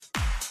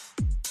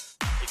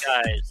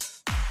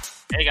guys.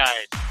 Hey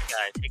guys.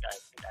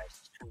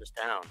 Let's turn this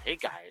down. Hey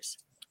guys.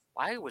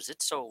 Why was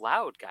it so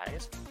loud,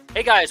 guys?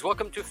 Hey guys,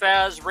 welcome to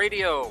Faz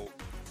Radio.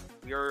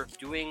 We are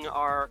continuing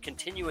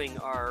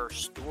our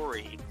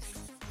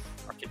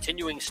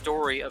continuing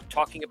story of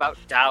talking about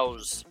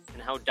DAOs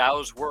and how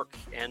DAOs work,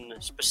 and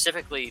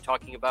specifically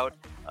talking about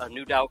a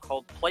new DAO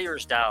called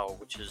Players DAO,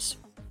 which is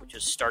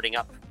starting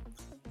up,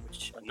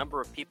 which a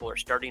number of people are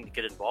starting to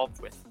get involved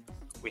with.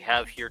 We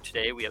have here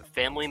today, we have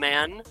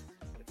Familyman,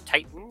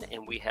 Titan,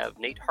 and we have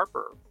Nate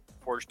Harper,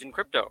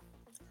 ForgedInCrypto.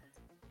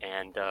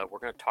 And we're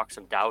going to talk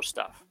some DAO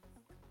stuff.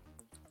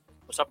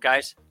 What's up,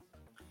 guys?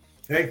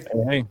 Hey.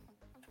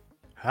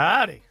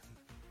 Howdy.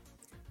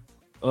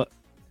 Well,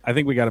 I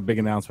think we got a big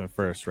announcement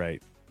first,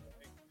 right?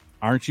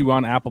 Aren't you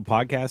on Apple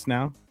Podcasts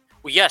now?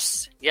 Well,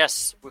 yes.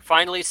 We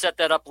finally set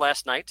that up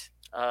last night.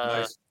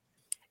 Nice.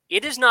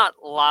 It is not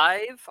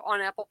live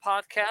on Apple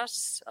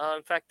Podcasts.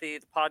 In fact, the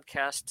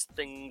podcast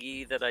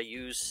thingy that I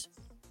use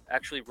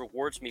actually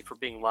rewards me for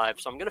being live,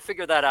 so I'm going to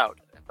figure that out.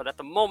 But at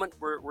the moment,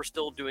 we're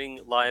still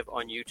doing live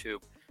on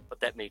YouTube, but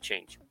that may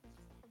change.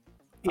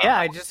 Yeah,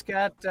 I just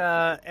got,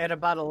 at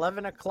about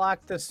 11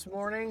 o'clock this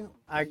morning,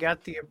 I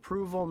got the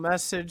approval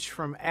message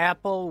from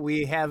Apple.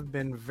 We have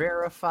been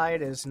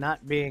verified as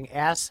not being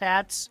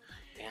asshats,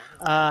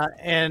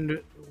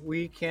 and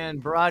we can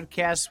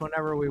broadcast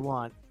whenever we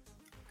want.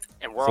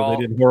 And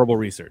they did horrible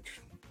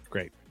research.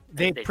 Great.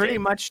 They pretty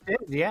much did,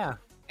 yeah.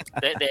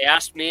 They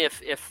asked me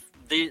if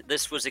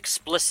this was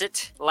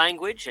explicit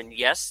language, and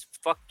yes,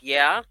 fuck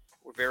yeah,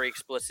 we're very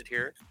explicit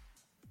here.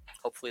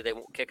 Hopefully they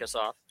won't kick us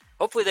off.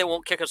 Hopefully they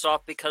won't kick us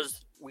off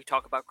because we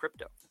talk about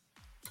crypto.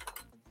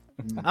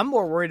 I'm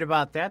more worried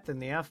about that than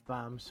the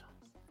F-bombs.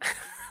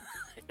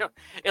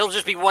 It'll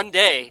just be one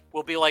day.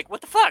 We'll be like,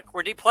 what the fuck?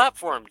 We're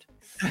deplatformed.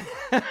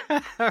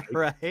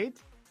 Right?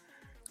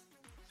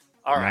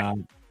 All right.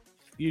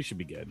 You should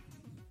be good.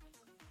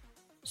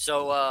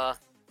 So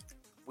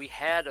we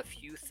had a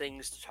few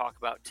things to talk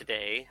about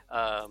today.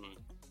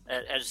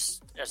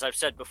 As I've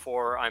said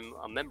before, I'm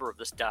a member of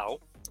this DAO,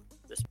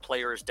 this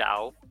Players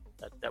DAO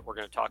that we're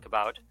going to talk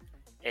about.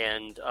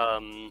 And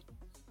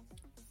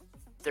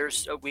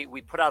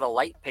we put out a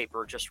light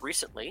paper just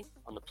recently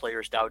on the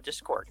Players DAO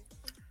Discord.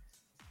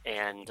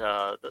 And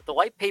the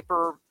light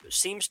paper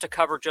seems to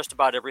cover just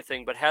about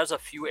everything, but has a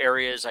few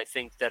areas, I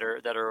think, that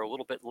are a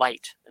little bit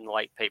light in the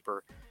light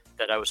paper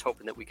that I was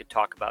hoping that we could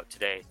talk about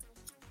today.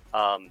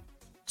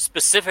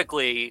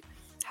 Specifically,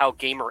 how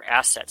gamer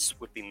assets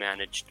would be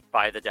managed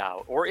by the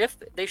DAO, or if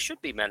they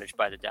should be managed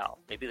by the DAO.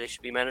 Maybe they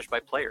should be managed by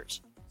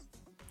players.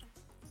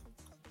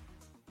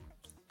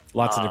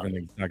 Lots of different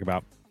things to talk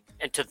about.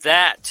 And to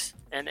that,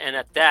 and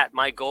at that,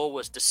 my goal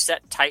was to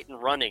set Titan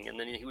running, and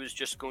then he was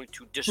just going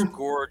to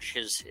disgorge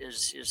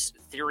his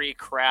theory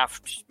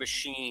craft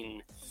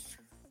machine.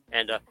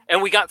 And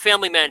we got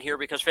Familyman here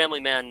because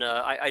Familyman,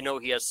 I know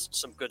he has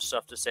some good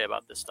stuff to say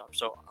about this stuff.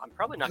 So I'm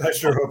probably not. I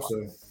sure hope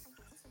so.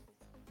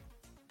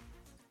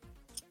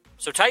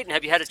 So Titan,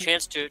 have you had a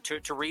chance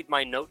to read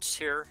my notes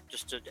here,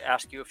 just to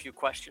ask you a few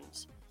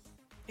questions?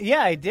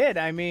 Yeah, I did.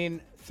 I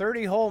mean,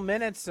 30 whole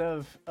minutes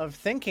of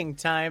thinking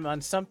time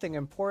on something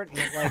important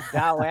like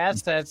DAO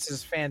assets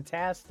is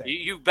fantastic.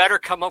 You better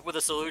come up with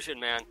a solution,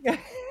 man.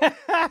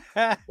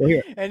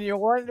 And you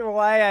wonder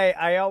why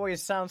I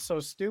always sound so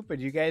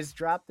stupid. You guys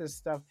drop this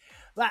stuff.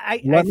 I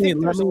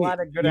think there's a lot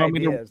of good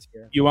ideas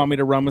here. You want me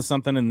to run with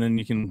something, and then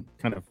you can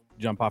kind of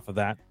jump off of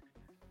that?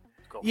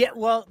 Yeah,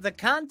 well, the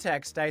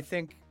context, I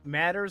think,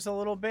 matters a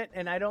little bit,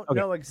 and I don't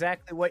know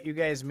exactly what you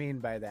guys mean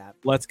by that.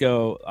 Let's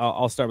go.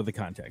 I'll start with the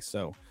context.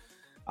 So,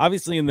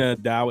 obviously, in the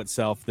DAO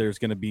itself, there's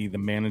going to be the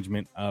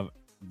management of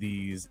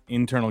these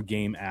internal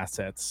game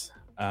assets,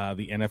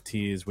 the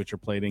NFTs, which are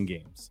played in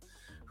games.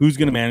 Who's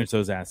going to manage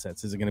those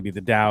assets? Is it going to be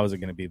the DAO? Is it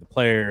going to be the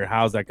player?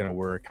 How's that going to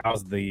work?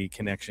 How's the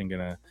connection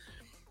going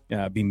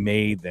to be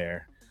made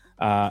there?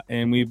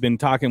 And we've been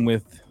talking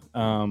with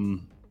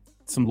some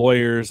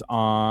lawyers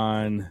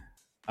on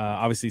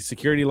obviously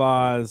security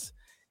laws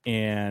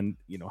and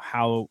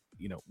how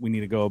we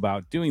need to go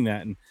about doing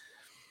that. And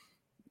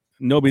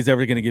nobody's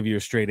ever going to give you a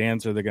straight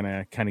answer. They're going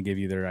to kind of give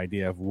you their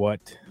idea of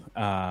what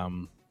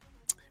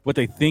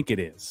they think it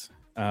is,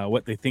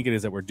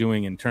 that we're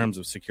doing in terms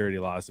of security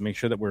laws to make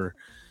sure that we're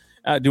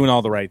doing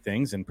all the right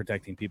things and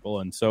protecting people.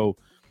 And so,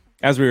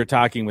 as we were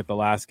talking with the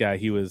last guy,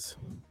 he was,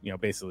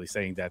 basically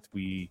saying that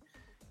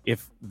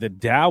if the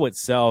DAO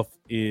itself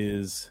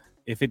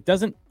if it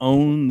doesn't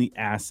own the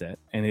asset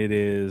and it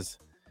is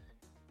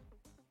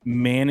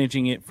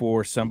managing it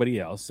for somebody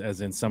else,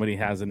 as in somebody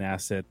has an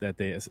asset that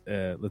they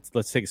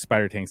let's take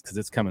spider tanks because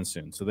it's coming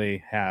soon. So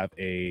they have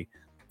a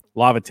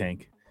lava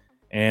tank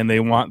and they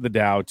want the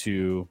DAO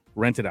to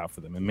rent it out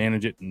for them and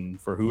manage it and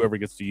for whoever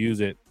gets to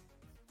use it.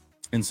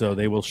 And so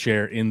they will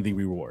share in the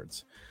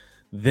rewards.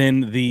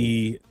 Then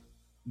the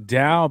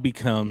DAO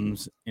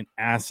becomes an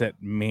asset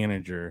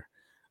manager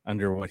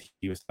under what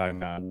he was talking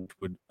about, which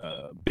would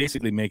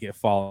basically make it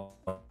fall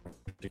under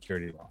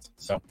security laws.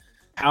 So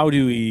how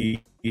do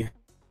we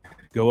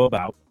go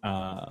about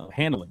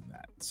handling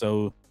that?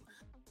 So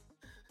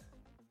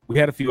we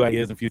had a few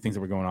ideas and a few things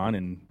that were going on,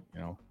 and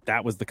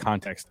that was the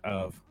context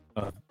of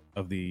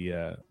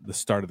the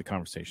start of the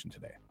conversation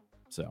today.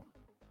 So,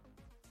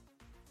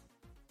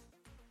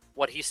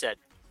 what he said.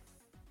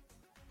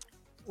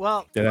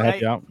 Well, did I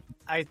help you out?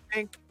 I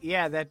think,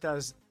 yeah, that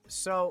does.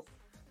 So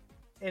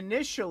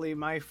initially,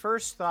 my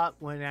first thought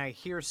when I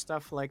hear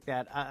stuff like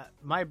that,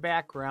 my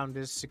background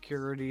is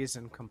securities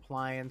and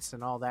compliance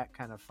and all that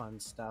kind of fun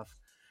stuff.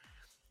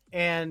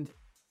 And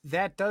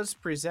that does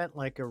present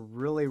like a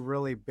really,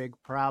 really big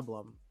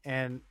problem.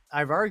 And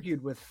I've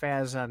argued with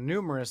Faz on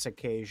numerous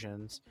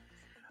occasions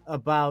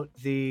about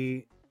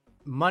the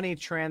money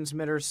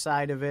transmitter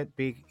side of it,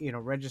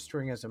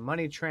 registering as a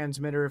money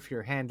transmitter if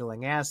you're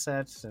handling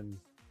assets, and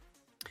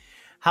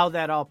how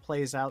that all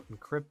plays out in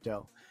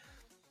crypto.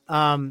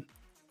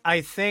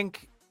 I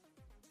think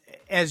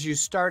as you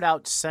start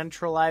out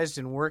centralized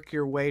and work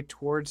your way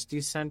towards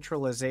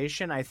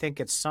decentralization, I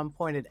think at some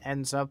point it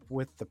ends up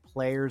with the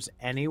players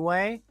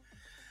anyway.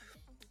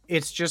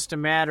 It's just a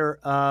matter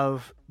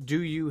of,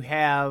 do you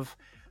have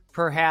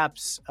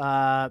perhaps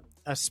a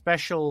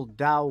special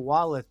DAO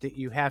wallet that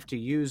you have to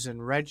use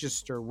and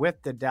register with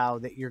the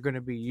DAO that you're going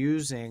to be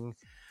using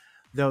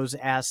those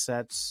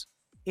assets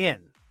in,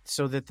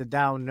 so that the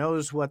DAO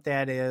knows what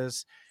that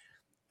is,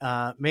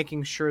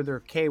 making sure they're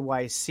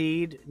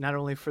KYC'd, not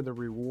only for the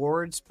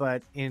rewards,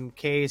 but in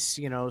case,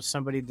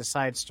 somebody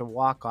decides to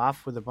walk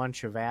off with a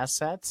bunch of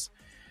assets.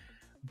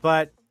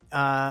 But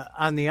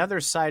on the other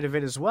side of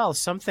it as well,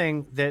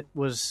 something that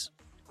was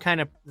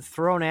kind of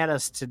thrown at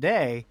us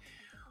today,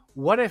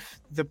 what if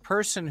the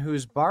person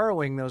who's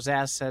borrowing those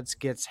assets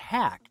gets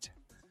hacked,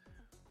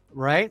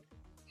 right?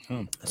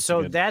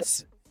 So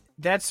that's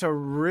a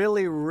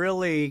really,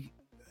 really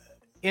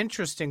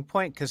interesting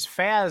point, because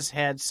Faz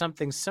had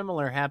something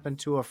similar happen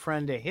to a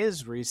friend of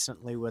his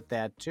recently with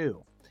that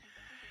too.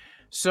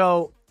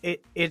 So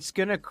it's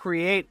going to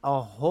create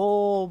a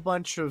whole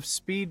bunch of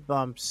speed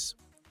bumps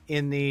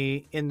in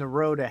the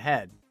road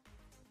ahead.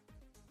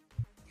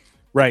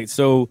 Right.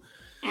 So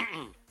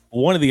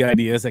one of the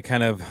ideas that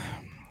kind of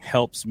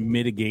helps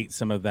mitigate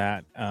some of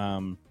that.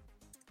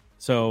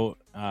 So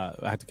I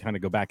have to kind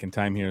of go back in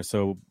time here.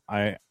 So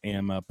I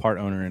am a part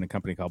owner in a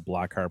company called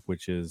Blackharp,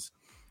 which is,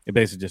 it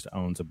basically just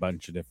owns a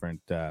bunch of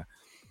different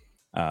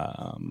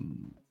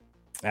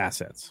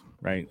assets,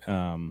 right?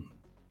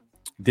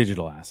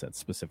 Digital assets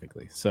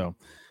specifically. So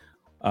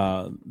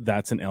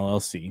that's an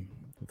LLC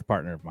with a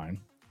partner of mine.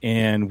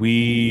 And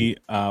we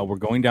were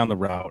going down the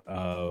route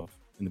of,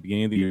 in the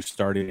beginning of the year,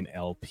 starting an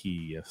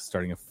LP,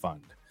 starting a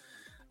fund.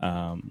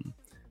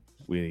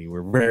 We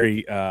were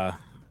very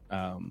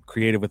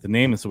creative with the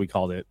name, and so we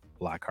called it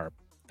Blackharp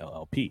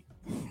LLP.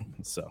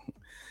 So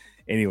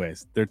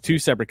anyways, they're two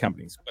separate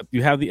companies, but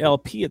you have the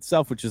LP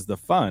itself, which is the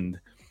fund,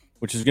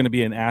 which is going to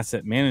be an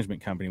asset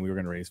management company. We were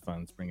going to raise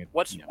funds, bring it.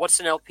 What's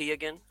an LP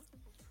again?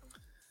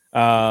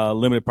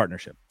 Limited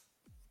partnership.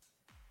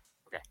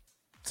 Okay.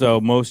 So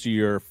most of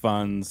your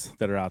funds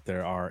that are out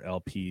there are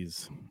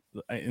LPs,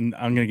 and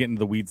I'm going to get into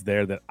the weeds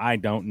there that I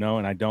don't know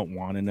and I don't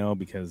want to know,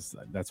 because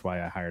that's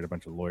why I hired a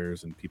bunch of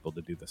lawyers and people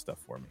to do this stuff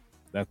for me.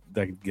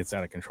 That gets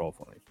out of control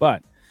for me.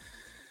 But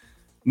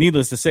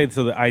needless to say,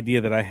 so the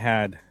idea that I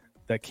had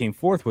that came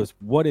forth was,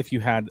 what if you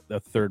had a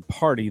third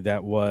party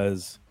that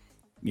was,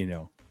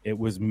 it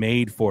was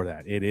made for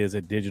that. It is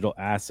a digital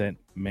asset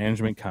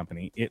management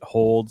company. It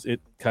holds, it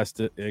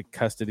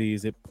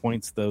custodies, it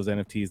points those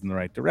NFTs in the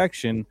right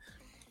direction.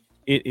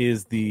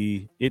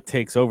 It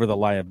takes over the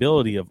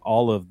liability of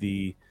all of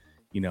the,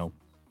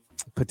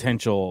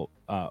 potential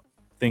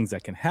things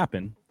that can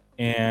happen.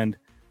 And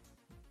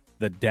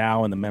the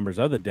DAO and the members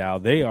of the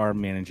DAO, they are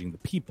managing the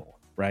people,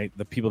 right?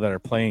 The people that are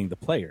playing the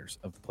players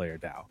of the player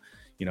DAO.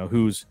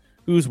 Who's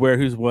where,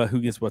 who's what, who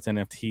gets what's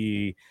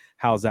NFT,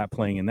 how's that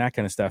playing, and that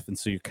kind of stuff. And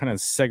so you're kind of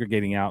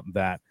segregating out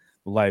that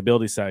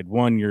liability side.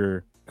 One,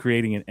 you're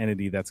creating an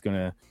entity that's going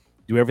to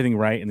do everything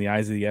right in the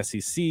eyes of the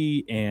SEC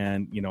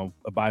and,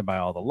 abide by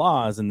all the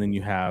laws. And then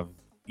you have,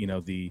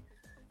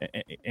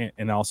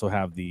 and also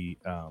have the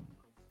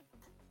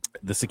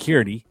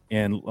security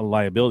and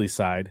liability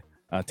side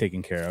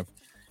taken care of.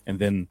 And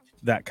then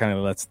that kind of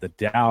lets the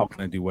DAO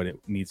kind of do what it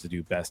needs to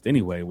do best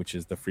anyway, which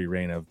is the free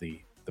reign of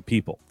the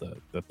people,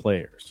 the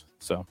players.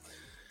 So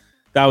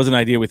that was an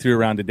idea we threw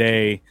around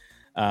today,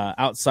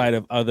 outside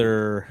of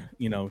other,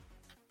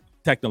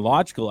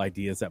 technological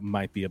ideas that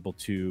might be able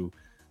to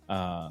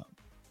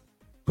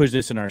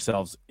position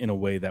ourselves in a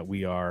way that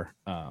we are,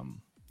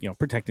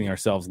 protecting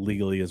ourselves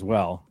legally as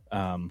well.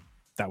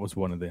 That was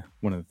one of the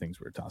things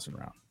we were tossing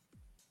around.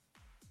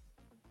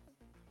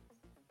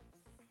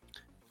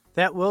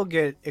 That will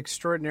get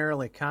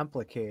extraordinarily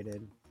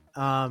complicated.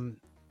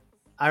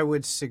 I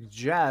would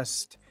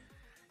suggest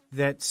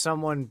that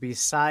someone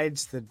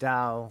besides the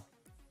DAO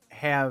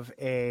have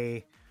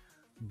a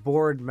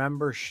board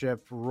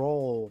membership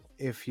role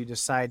if you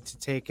decide to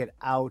take it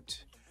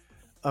out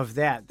of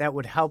that. That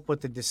would help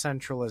with the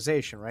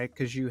decentralization, right?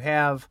 Because you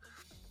have,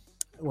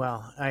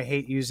 well, I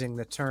hate using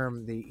the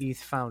term the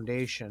ETH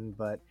Foundation,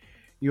 but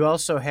you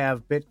also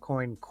have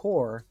Bitcoin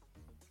Core,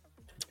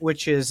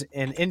 which is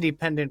an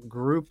independent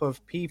group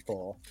of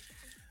people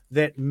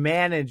that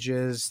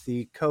manages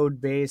the code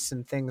base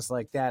and things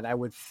like that, I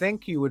would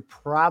think you would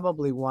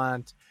probably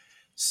want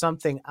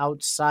something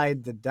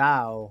outside the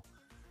DAO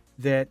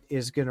that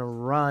is going to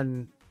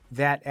run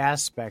that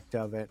aspect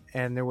of it.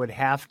 And there would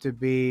have to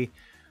be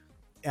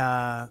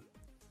kind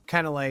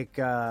of like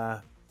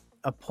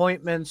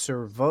appointments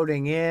or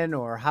voting in,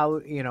 or how,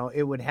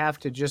 it would have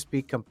to just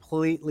be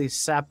completely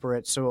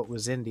separate so it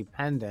was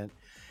independent.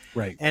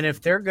 Right. And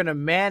if they're going to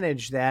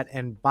manage that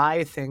and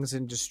buy things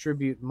and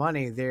distribute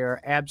money, they're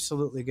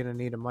absolutely going to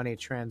need a money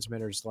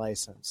transmitter's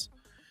license.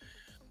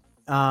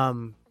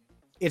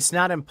 It's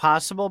not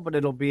impossible, but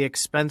it'll be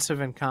expensive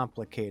and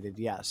complicated.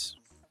 Yes.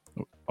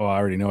 Oh, I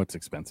already know it's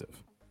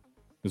expensive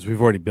because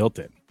we've already built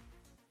it.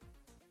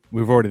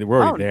 We're already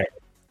there.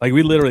 Like,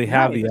 we literally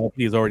have the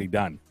LPs already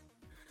done.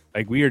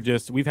 Like,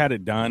 we've had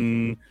it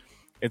done.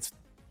 It's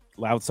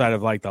outside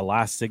of like the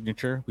last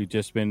signature. We've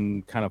just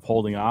been kind of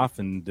holding off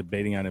and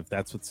debating on if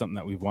that's something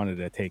that we've wanted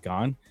to take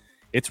on.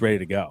 It's ready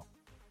to go.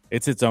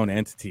 It's its own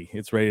entity.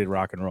 It's ready to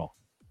rock and roll.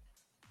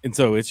 And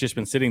so it's just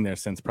been sitting there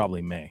since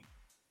probably May.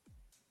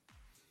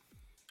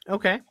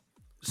 Okay.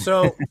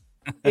 So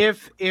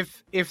if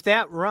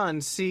that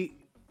runs, see,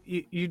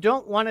 you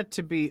don't want it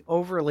to be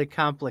overly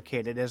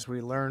complicated, as we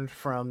learned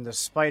from the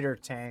Spider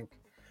Tank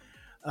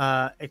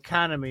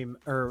economy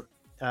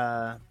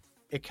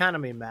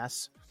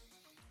mess.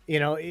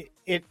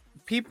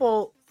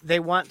 People, they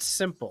want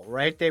simple,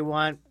 right? They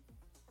want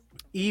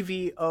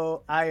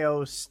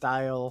EVO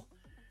style,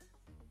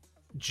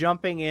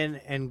 jumping in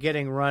and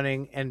getting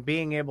running and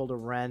being able to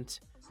rent.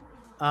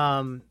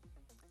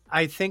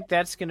 I think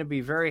that's going to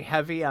be very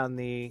heavy on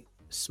the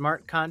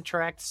smart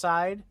contract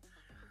side.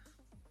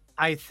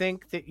 I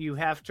think that you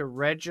have to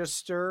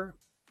register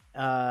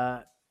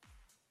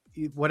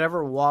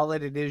whatever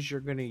wallet it is you're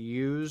going to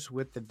use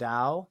with the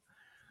DAO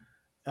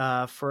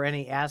for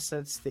any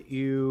assets that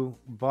you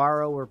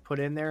borrow or put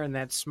in there, and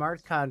that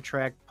smart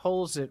contract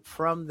pulls it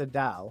from the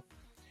DAO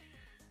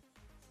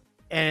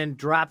and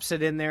drops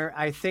it in there.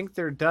 I think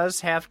there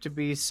does have to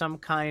be some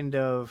kind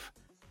of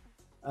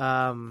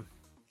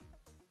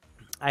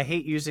I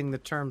hate using the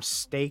term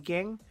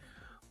staking,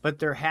 but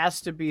there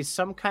has to be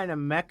some kind of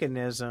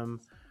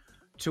mechanism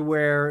to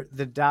where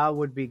the DAO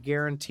would be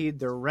guaranteed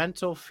their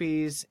rental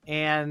fees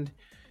and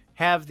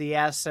have the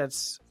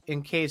assets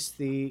in case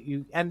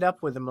you end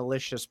up with a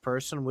malicious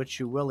person, which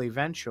you will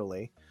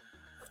eventually,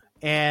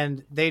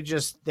 and they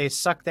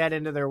suck that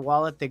into their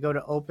wallet. They go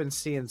to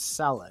OpenSea and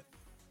sell it.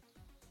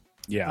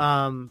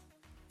 Yeah.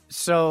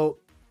 So,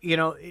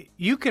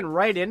 you can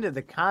write into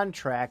the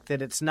contract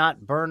that it's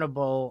not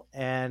burnable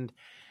and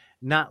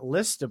not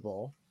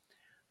listable.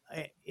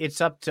 It's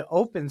up to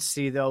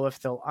OpenSea, though, if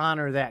they'll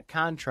honor that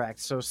contract.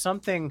 So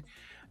something,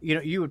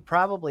 you would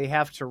probably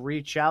have to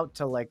reach out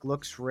to like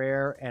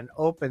LooksRare and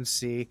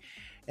OpenSea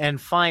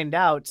and find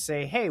out,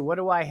 say, hey, what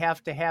do I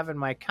have to have in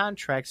my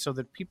contract so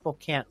that people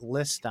can't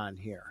list on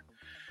here?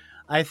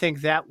 I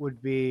think that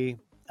would be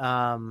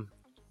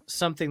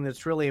something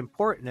that's really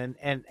important.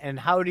 And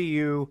how do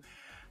you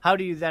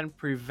then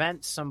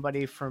prevent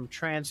somebody from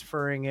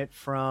transferring it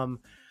from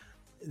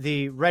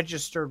the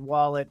registered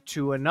wallet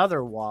to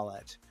another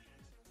wallet?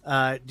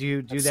 Do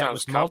you do that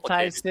with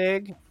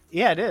multi-sig?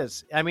 Yeah, it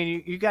is. I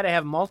mean, you got to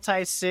have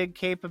multi-sig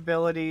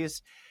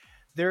capabilities.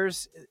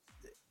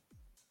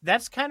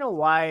 That's kind of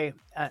why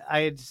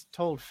I had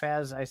told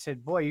Faz, I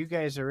said, boy, you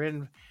guys are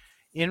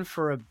in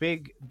for a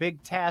big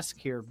task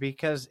here,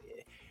 because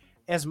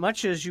as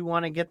much as you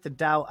want to get the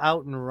DAO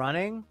out and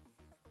running,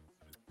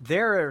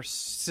 there are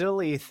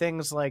silly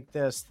things like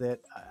this that,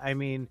 I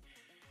mean,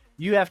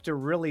 you have to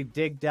really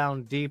dig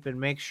down deep and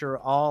make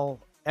sure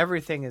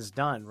everything is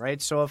done,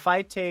 right? So if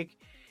I take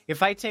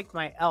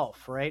my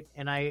elf, right,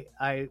 and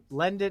I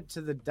lend it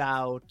to the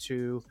DAO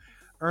to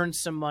earn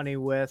some money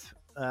with,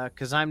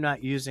 because I'm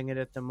not using it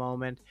at the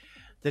moment,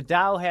 the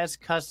DAO has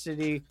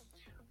custody,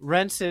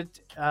 rents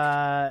it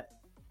to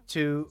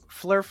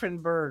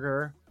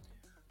Flurfenberger,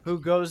 who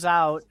goes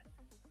out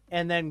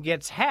and then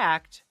gets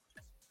hacked.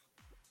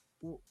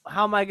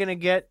 How am I going to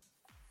get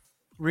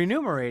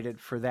remunerated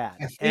for that?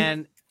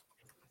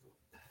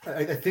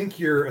 I think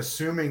you're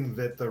assuming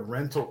that the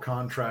rental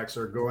contracts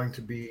are going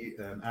to be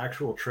an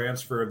actual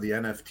transfer of the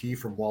NFT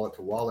from wallet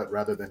to wallet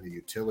rather than the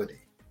utility.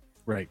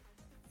 Right.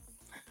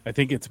 I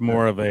think it's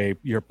more of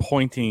you're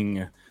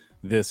pointing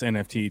this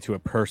NFT to a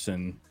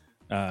person,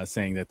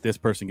 saying that this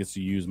person gets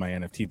to use my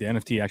NFT. The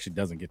NFT actually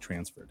doesn't get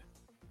transferred.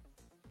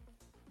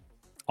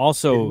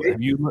 Also,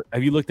 have you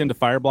looked into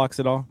Fireblocks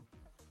at all?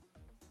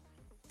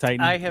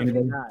 Titan? I have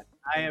not.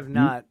 I have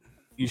not.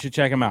 You should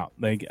check them out.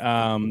 Like,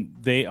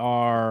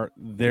 they're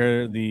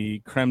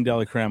the creme de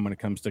la creme when it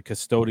comes to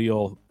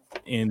custodial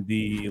in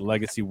the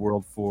legacy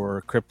world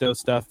for crypto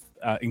stuff,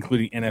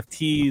 including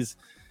NFTs,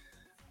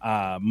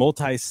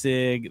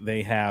 multi-sig.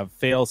 They have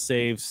fail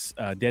safes,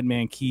 dead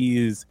man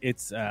keys.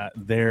 It's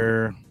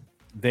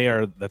they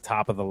are the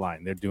top of the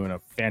line. They're doing a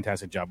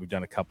fantastic job. We've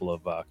done a couple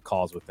of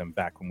calls with them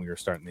back when we were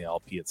starting the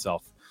LP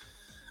itself.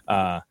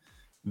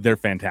 they're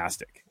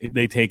fantastic.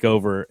 They take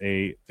over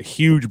a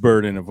huge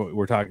burden of what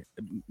we're talking.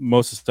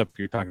 Most of the stuff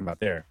you're talking about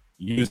there,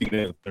 using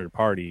a third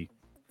party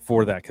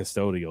for that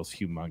custodial is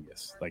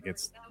humongous. Like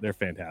they're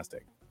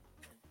fantastic.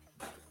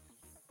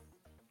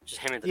 Just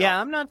hand me the Yeah,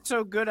 dog. I'm not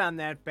so good on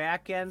that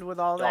back end with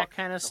all that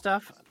kind of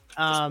stuff.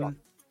 I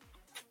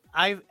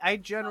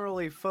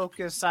generally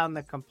focus on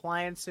the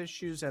compliance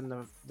issues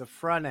and the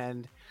front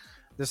end,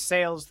 the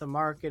sales, the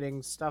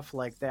marketing, stuff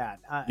like that.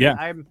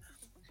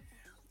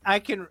 I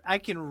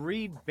can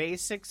read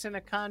basics in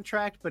a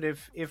contract, but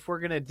if we're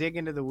gonna dig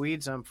into the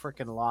weeds, I'm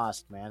freaking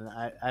lost, man.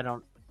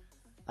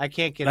 I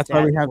can't get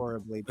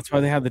horribly. That's why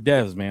they have the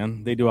devs,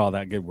 man. They do all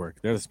that good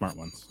work. They're the smart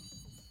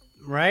ones,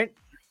 right?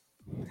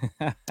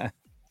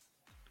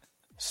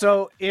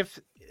 So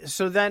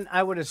then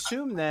I would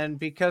assume then,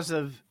 because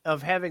of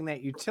having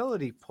that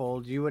utility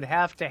pulled, you would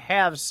have to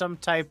have some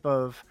type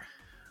of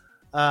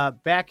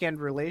back end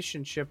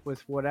relationship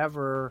with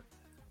whatever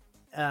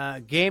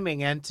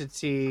gaming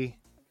entity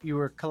you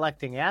were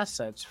collecting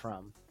assets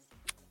from.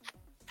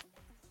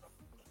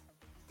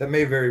 That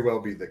may very well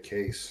be the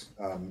case.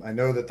 I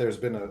know that there's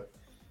been a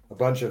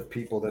bunch of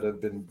people that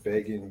have been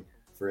begging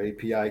for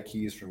API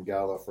keys from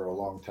Gala for a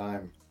long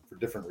time for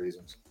different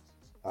reasons.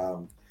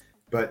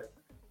 But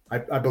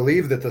I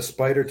believe that the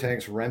Spider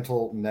Tank's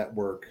rental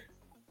network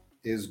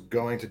is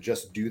going to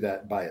just do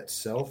that by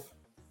itself.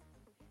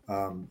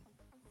 Now,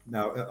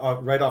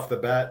 right off the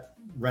bat,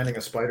 renting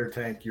a Spider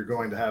Tank, you're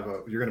going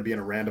to be in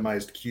a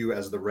randomized queue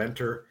as the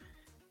renter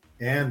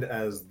and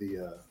as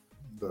the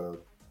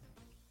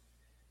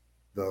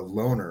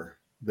loaner.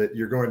 That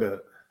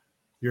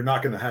you're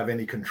not going to have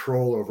any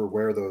control over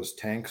where those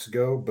tanks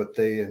go, but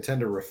they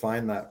intend to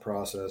refine that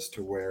process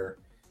to where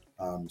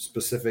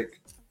specific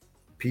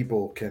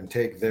people can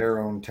take their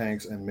own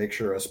tanks and make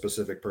sure a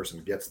specific person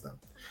gets them.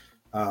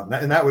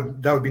 And that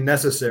would be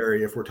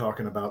necessary if we're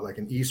talking about like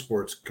an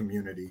esports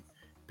community,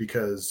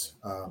 because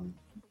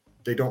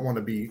they don't want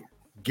to be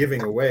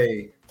giving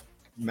away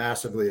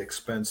massively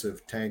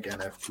expensive tank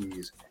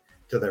NFTs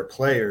to their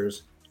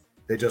players.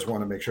 They just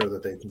want to make sure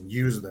that they can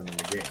use them in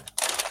the game.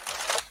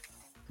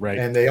 Right.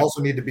 And they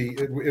also need to be,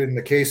 in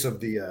the case of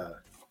the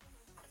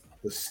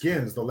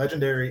skins, the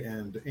legendary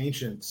and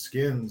ancient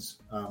skins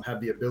have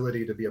the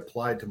ability to be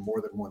applied to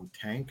more than one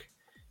tank,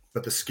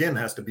 but the skin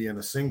has to be in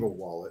a single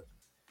wallet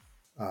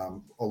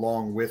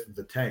along with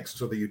the tanks.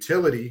 So the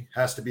utility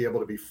has to be able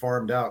to be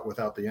farmed out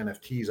without the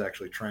NFTs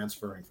actually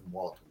transferring from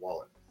wallet to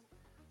wallet.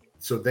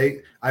 So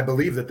I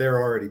believe that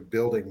they're already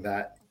building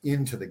that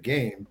into the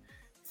game.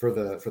 For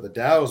the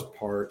DAO's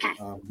part,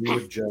 we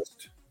would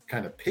just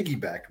kind of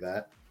piggyback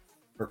that,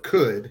 or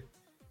could.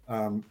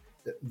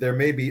 There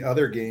may be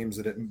other games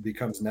that it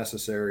becomes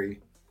necessary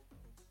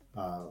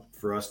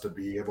for us to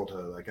be able to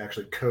like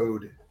actually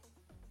code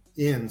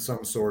in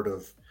some sort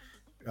of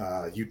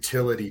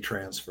utility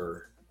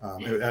transfer.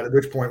 At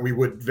which point we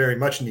would very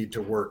much need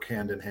to work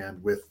hand in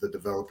hand with the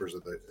developers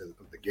of the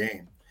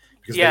game,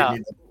 because they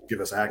need to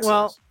give us access.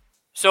 Well,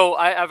 so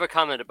I have a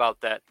comment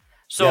about that.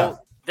 So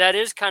that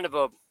is kind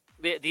of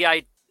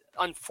the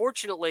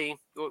unfortunately,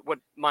 what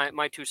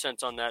my 2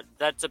 cents on that,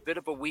 that's a bit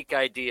of a weak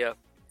idea,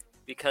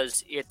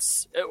 because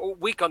it's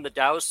weak on the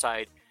DAO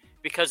side,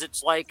 because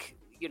it's like,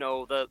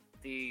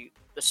 the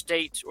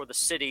state or the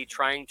city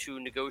trying to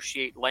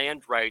negotiate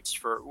land rights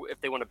for if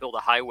they want to build a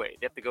highway.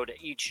 They have to go to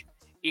each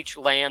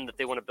land that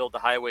they want to build the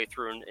highway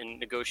through and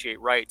negotiate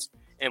rights.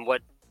 And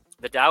what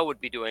the DAO would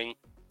be doing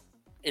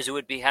is it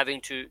would be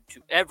having to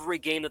every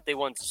game that they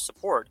want to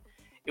support,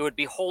 it would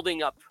be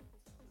holding up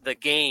the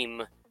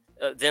game,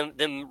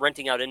 them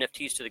renting out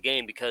NFTs to the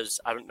game, because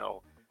I don't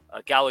know,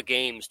 Gala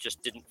Games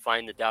just didn't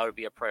find the DAO to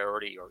be a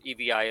priority, or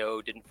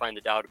EVIO didn't find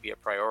the DAO to be a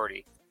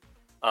priority.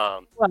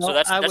 So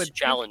that's a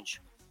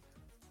challenge.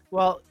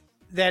 Well,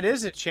 that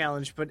is a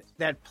challenge, but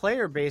that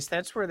player base,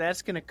 that's where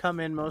that's going to come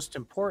in most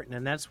important,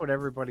 and that's what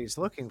everybody's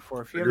looking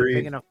for. If you have a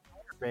big enough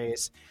player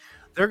base,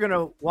 they're going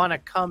to want to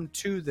come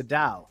to the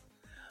DAO.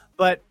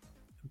 But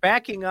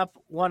backing up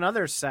one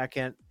other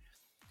second,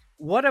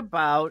 what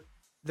about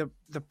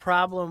the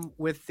problem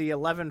with the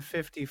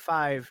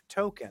 1155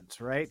 tokens,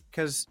 right?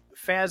 Because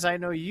Faz, I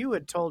know you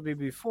had told me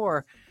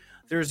before,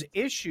 there's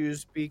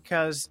issues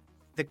because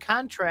the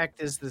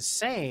contract is the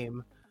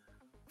same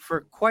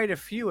for quite a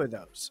few of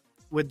those.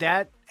 Would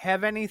that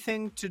have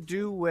anything to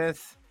do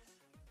with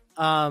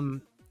the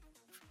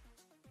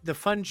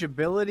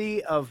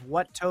fungibility of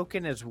what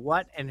token is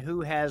what and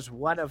who has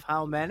what of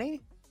how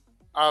many?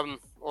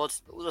 Well,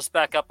 let's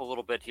back up a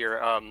little bit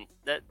here.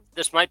 That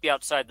this might be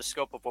outside the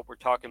scope of what we're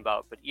talking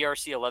about, but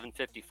ERC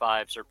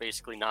 1155s are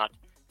basically not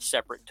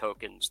separate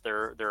tokens.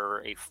 They're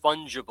a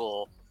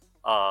fungible,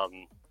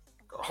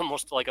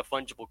 almost like a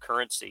fungible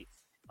currency.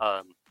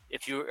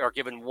 If you are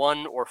given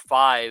 1 or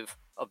 5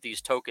 of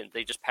these tokens,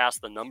 they just pass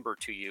the number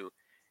to you,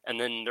 and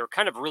then they're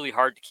kind of really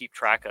hard to keep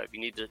track of. You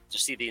need to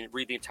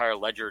read the entire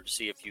ledger to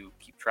see if you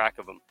keep track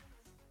of them.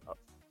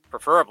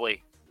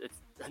 Preferably,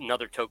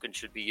 another token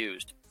should be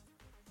used.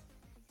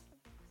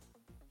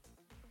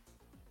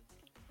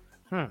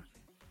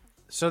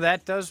 So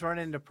that does run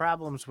into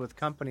problems with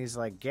companies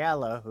like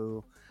Gala,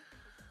 who.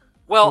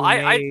 Well, who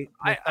I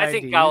decide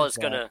think to Gala's use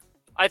that. gonna.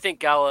 I think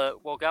Gala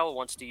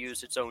wants to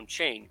use its own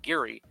chain,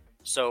 Geary.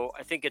 So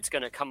I think it's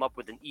going to come up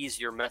with an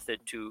easier method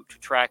to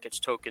track its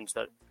tokens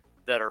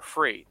that are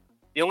free.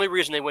 The only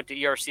reason they went to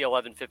ERC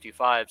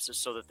 1155s is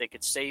so that they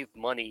could save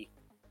money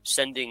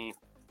sending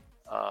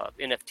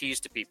NFTs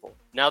to people.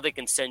 Now they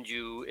can send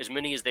you as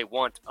many as they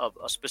want of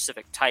a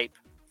specific type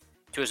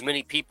to as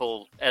many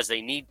people as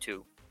they need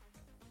to,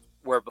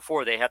 where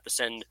before they have to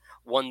send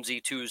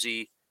onesie,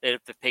 twosie, they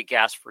have to pay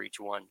gas for each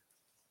one.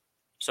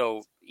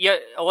 So yeah,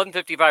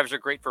 1155s are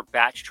great for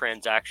batch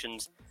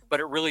transactions, but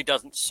it really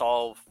doesn't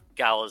solve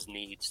Gala's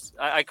needs.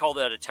 I call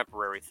that a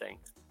temporary thing.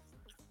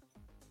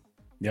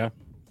 Yeah.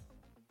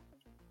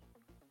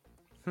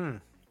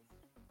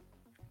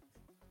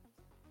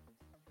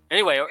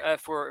 Anyway,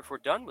 if we're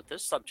done with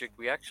this subject,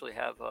 we actually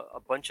have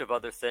a bunch of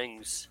other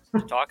things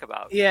to talk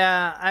about.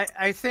 Yeah,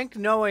 I think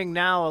knowing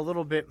now a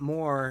little bit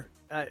more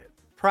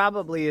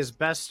probably is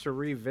best to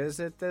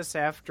revisit this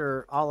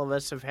after all of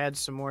us have had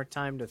some more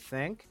time to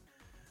think.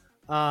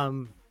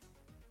 That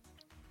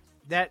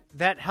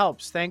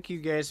helps. Thank you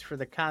guys for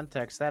the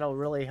context. That'll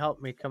really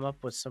help me come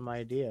up with some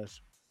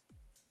ideas.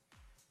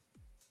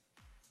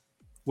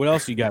 What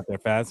else you got there,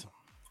 Faz?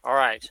 All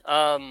right.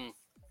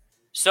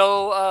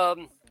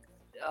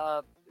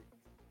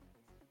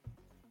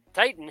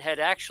 Titan had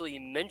actually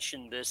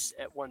mentioned this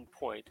at one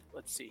point.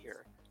 Let's see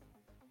here.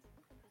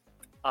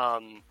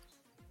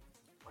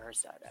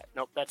 Where's that at?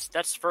 Nope,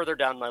 that's further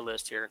down my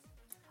list here.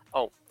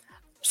 Oh,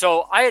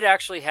 so I had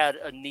actually had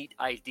a neat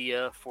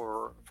idea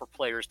for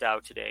Players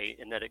DAO today,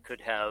 in that it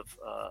could have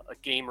a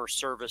gamer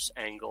service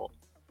angle.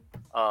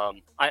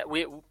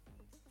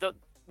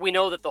 We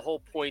know that the whole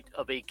point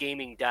of a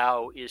gaming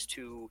DAO is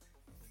to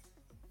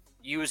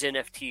use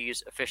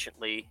NFTs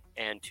efficiently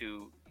and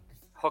to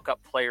hook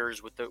up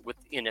players with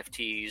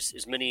NFTs,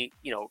 as many,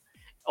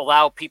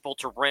 allow people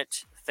to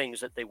rent things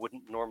that they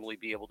wouldn't normally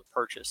be able to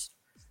purchase.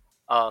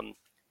 But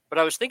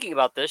I was thinking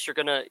about this. You're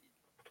gonna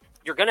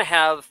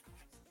have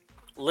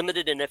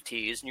limited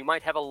NFTs, and you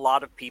might have a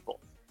lot of people,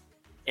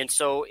 and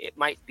so it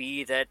might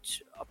be that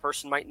a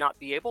person might not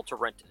be able to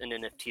rent an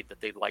NFT that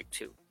they'd like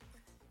to.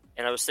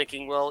 And I was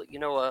thinking, well,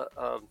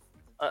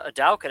 a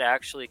DAO could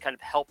actually kind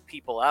of help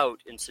people out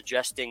in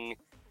suggesting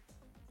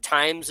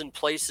times and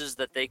places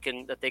that they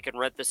can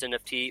rent this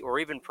NFT, or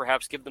even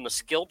perhaps give them a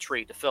skill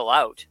tree to fill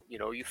out.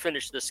 You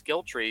finish this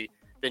skill tree,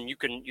 then you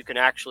can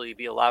actually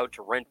be allowed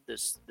to rent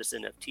this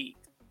NFT.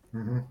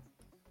 Mm-hmm.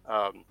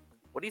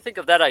 What do you think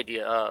of that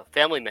idea,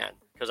 Familyman?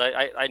 Because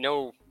I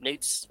know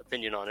Nate's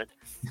opinion on it.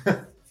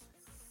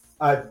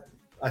 I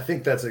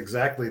think that's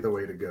exactly the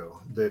way to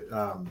go.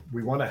 That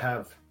we want to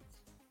have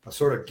a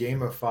sort of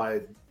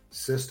gamified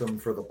system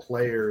for the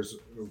players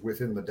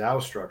within the DAO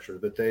structure,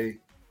 that they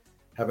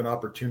have an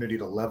opportunity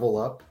to level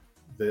up.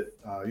 That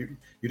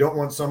you don't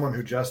want someone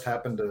who just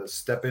happened to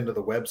step into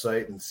the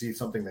website and see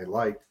something they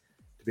liked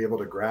to be able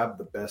to grab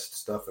the best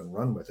stuff and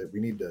run with it. We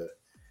need to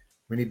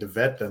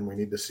vet them. We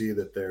need to see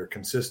that they're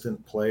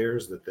consistent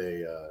players, that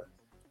they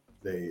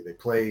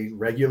play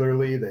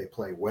regularly, they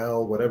play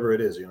well, whatever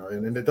it is,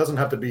 and it doesn't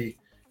have to be,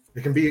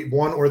 it can be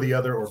one or the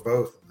other or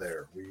both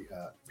there.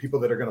 People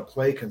that are going to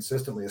play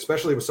consistently,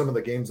 especially with some of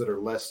the games that are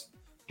less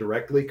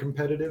directly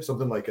competitive,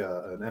 something like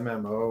an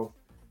MMO,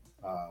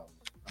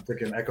 I'm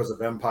thinking Echoes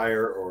of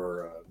Empire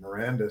or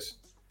Mirandus.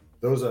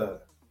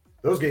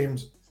 Those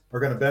games are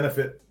going to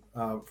benefit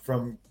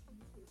from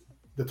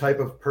the type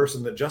of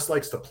person that just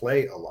likes to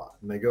play a lot,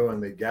 and they go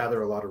and they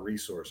gather a lot of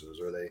resources,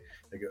 or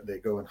they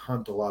go and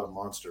hunt a lot of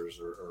monsters,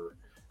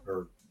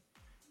 or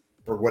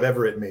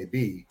whatever it may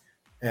be,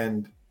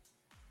 and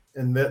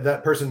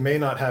that person may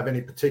not have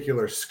any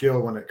particular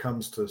skill when it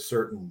comes to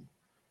certain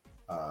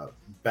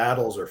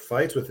battles or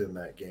fights within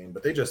that game,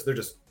 but they're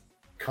just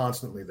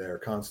constantly there,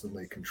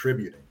 constantly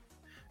contributing.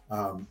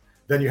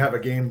 Then you have a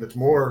game that's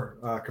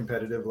more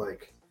competitive,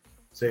 like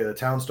say the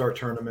Town Star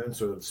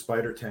tournaments or the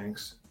Spider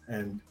Tanks,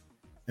 and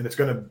it's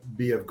going to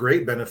be of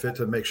great benefit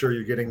to make sure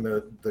you're getting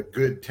the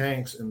good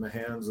tanks in the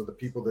hands of the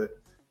people that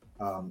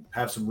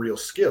have some real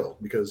skill,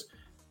 because,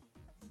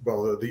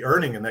 well, the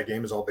earning in that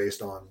game is all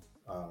based on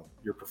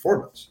your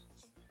performance.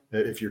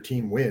 If your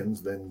team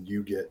wins, then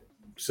you get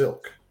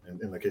silk,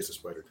 in the case of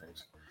Spider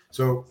Tanks.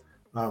 So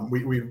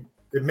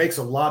it makes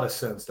a lot of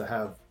sense to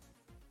have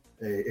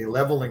a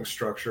leveling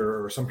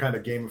structure or some kind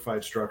of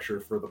gamified structure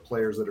for the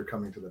players that are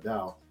coming to the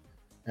DAO,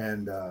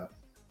 and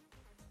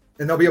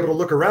they'll be able to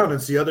look around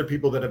and see other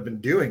people that have been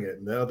doing it,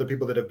 and the other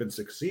people that have been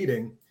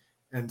succeeding,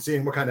 and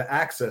seeing what kind of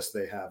access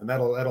they have, and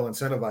that'll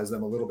incentivize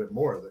them a little bit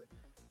more.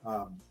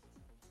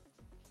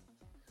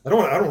 I don't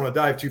want to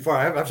dive too far.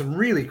 I have some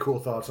really cool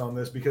thoughts on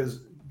this, because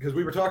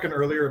we were talking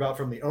earlier about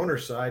from the owner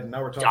side, and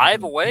now we're talking.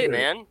 Dive away,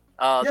 man.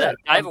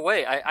 Dive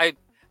away.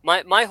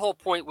 My whole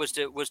point was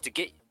to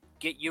get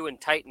you and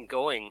Titan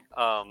going.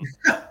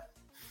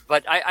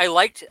 But I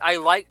liked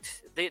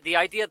the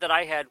idea that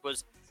I had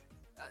was,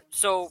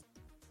 so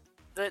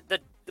the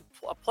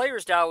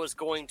Players DAO is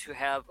going to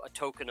have a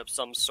token of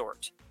some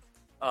sort.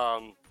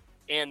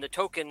 and the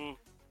token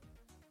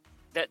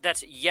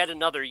that's yet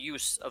another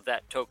use of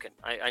that token.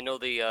 I know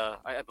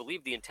I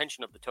believe the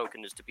intention of the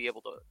token is to be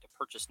able to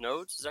purchase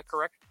nodes. Is that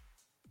correct,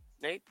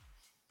 Nate?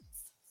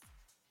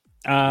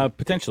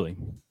 Potentially.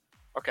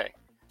 Okay,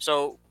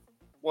 so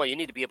well, you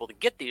need to be able to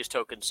get these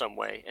tokens some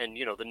way, and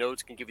the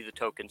nodes can give you the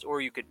tokens,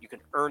 or you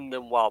can earn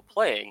them while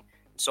playing.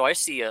 So I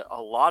see a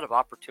lot of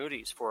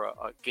opportunities for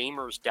a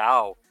gamers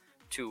DAO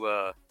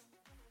to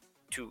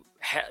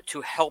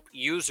help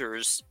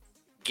users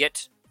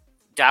get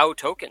DAO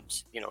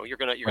tokens. You're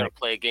gonna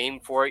play a game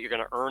for it. You're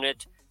gonna earn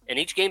it, and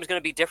each game is gonna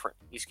be different.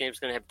 Each game is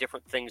gonna have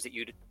different things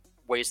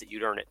ways that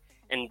you'd earn it.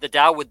 And the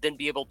DAO would then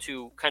be able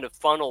to kind of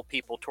funnel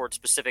people towards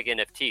specific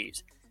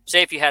NFTs.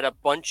 Say if you had a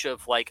bunch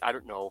of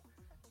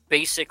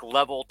basic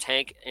level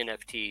tank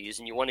NFTs,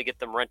 and you want to get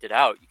them rented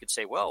out, you could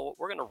say, well,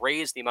 we're going to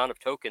raise the amount of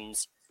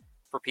tokens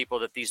for people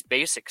that these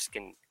basics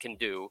can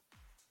do,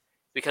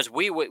 because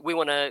we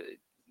want to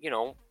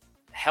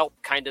help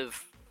kind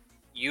of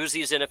use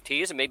these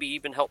NFTs and maybe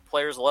even help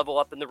players level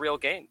up in the real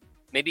game.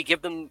 Maybe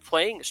give them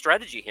playing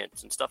strategy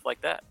hints and stuff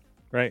like that.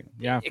 Right.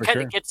 Yeah. It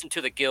kind of gets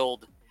into the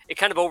guild. It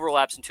kind of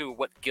overlaps into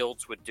what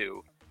guilds would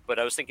do. But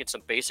I was thinking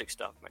some basic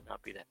stuff might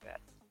not be that bad.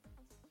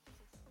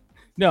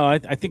 No, I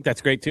think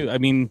that's great too. I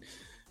mean,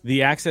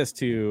 the access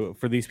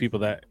for these people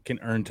that can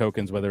earn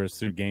tokens, whether it's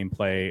through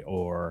gameplay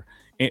or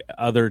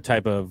other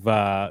type of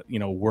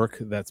work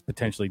that's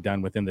potentially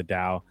done within the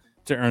DAO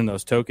to earn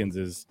those tokens,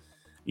 is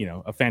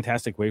a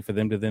fantastic way for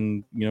them to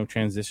then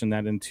transition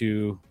that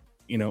into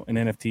an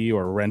NFT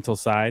or a rental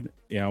side.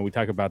 We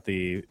talk about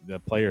the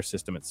player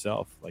system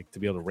itself, like to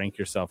be able to rank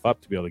yourself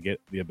up, to be able to get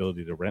the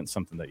ability to rent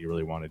something that you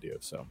really want to do.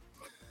 So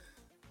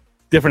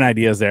different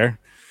ideas there,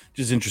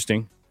 just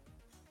interesting.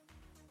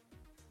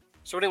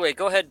 So anyway,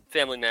 go ahead,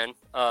 Familyman.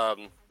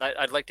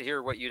 I'd like to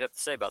hear what you'd have to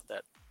say about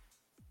that.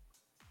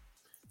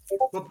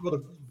 Well,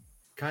 to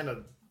kind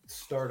of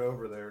start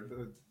over there,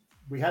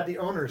 we had the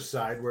owner's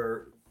side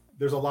where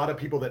there's a lot of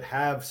people that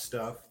have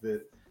stuff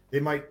that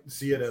they might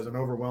see it as an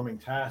overwhelming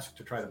task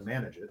to try to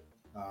manage it.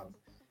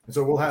 And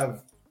so we'll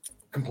have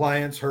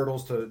compliance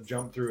hurdles to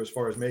jump through as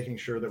far as making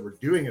sure that we're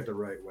doing it the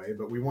right way.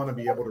 But we want to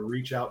be able to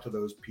reach out to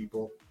those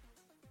people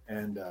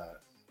and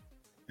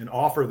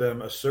offer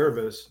them a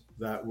service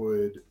that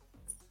would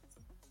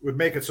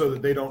make it so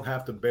that they don't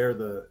have to bear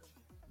the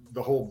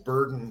whole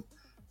burden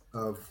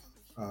of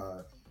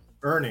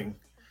earning,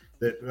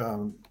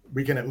 that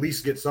we can at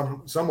least get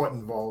somewhat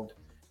involved,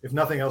 if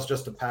nothing else,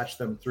 just to patch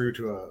them through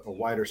to a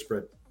wider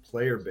spread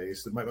player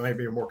base that might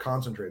be a more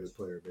concentrated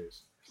player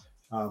base.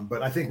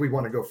 But I think we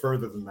want to go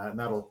further than that, and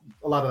a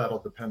lot of that'll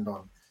depend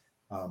on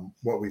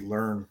what we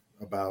learn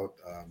about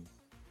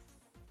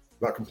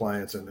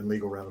compliance and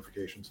legal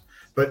ramifications.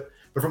 But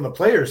from the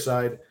player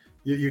side,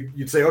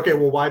 you'd say, okay,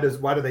 well, why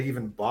do they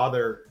even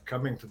bother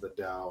coming to the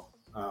DAO?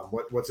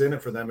 What's in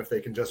it for them if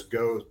they can just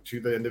go to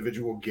the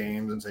individual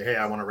games and say, hey,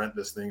 I want to rent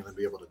this thing, and then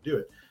be able to do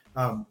it?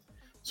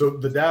 So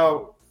the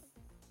DAO,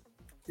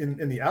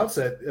 in the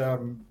outset,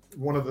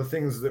 one of the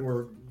things that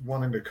we're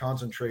wanting to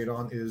concentrate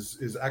on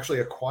is actually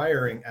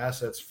acquiring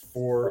assets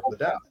for the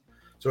DAO.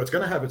 So it's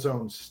going to have its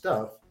own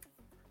stuff.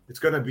 It's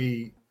going to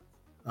be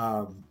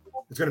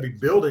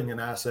building an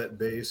asset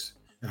base,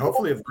 and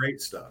hopefully of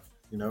great stuff.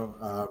 We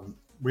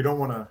don't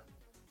want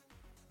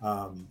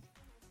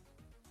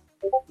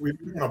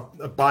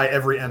to buy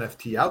every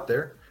NFT out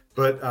there,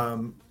 but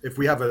if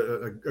we have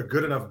a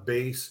good enough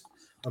base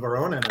of our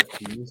own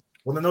NFTs,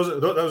 well, then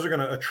those are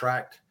going to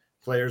attract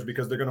players,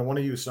 because they're going to want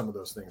to use some of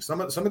those things.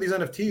 Some of these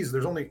NFTs,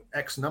 there's only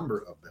X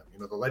number of them.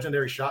 The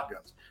legendary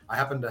shotguns. I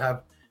happen to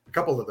have a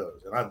couple of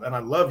those, and I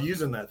love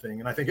using that thing,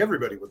 and I think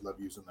everybody would love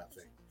using that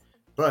thing.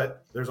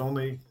 But there's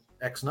only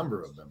X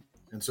number of them,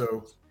 and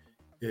so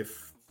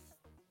if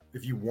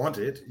you want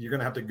it, you're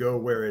going to have to go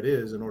where it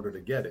is in order to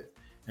get it.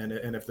 And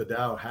if the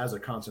DAO has a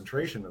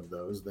concentration of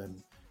those,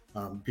 then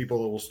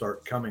people will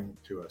start coming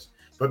to us.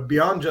 But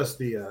beyond just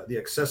the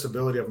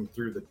accessibility of them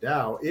through the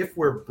DAO, if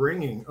we're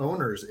bringing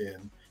owners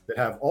in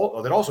that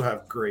also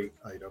have great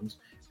items,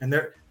 and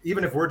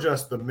even if we're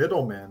just the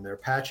middleman, they're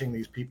patching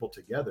these people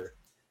together,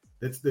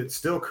 that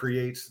still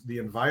creates the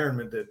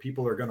environment that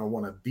people are going to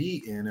want to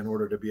be in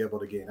order to be able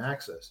to gain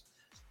access.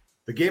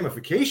 The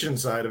gamification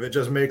side of it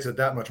just makes it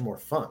that much more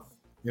fun.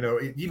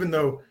 Even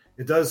though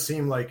it does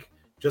seem like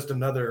just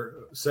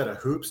another set of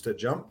hoops to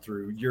jump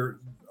through,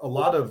 a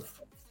lot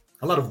of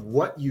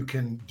what you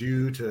can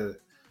do to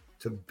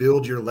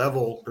build your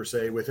level per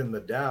se within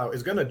the DAO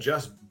is going to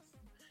just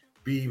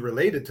be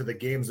related to the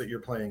games that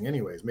you're playing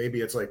anyways. Maybe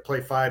it's like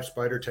play 5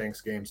 Spider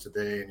Tanks games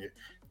today,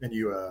 and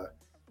you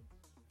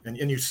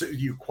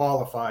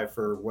qualify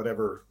for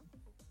whatever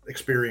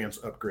experience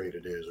upgrade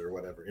it is or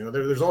whatever.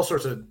 There's all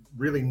sorts of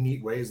really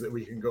neat ways that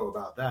we can go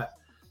about that.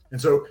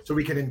 And so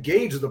we can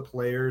engage the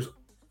players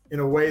in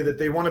a way that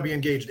they want to be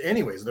engaged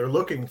anyways. They're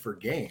looking for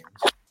games,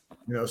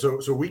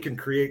 so we can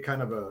create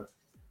kind of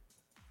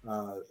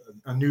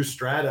a new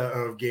strata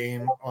of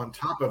game on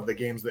top of the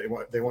games they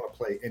want to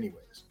play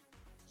anyways.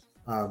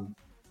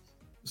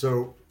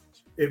 So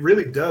it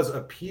really does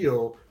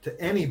appeal to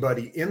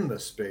anybody in the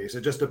space.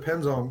 It just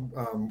depends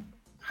on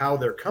how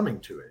they're coming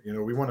to it. You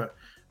know, we want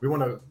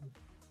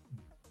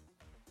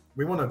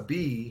to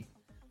be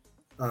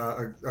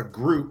a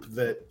group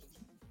that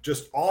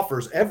just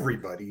offers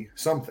everybody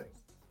something.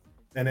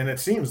 And then it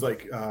seems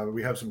like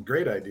we have some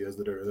great ideas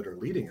that are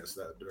leading us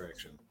that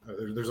direction.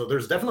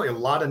 There's definitely a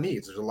lot of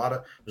needs. There's a lot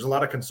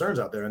of concerns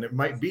out there, and it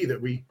might be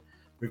that we've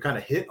kind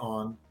of hit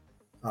on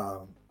a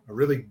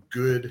really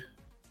good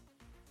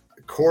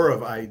core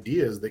of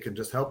ideas that can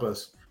just help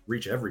us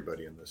reach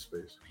everybody in this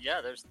space.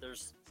 Yeah,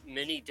 there's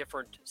many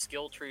different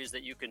skill trees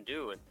that you can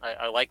do, and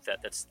I like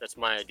that. That's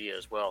my idea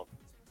as well.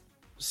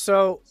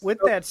 So with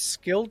that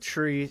skill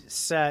tree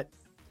set,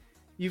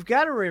 you've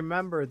got to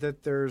remember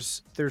that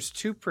there's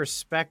two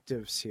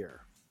perspectives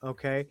here,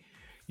 okay?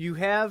 You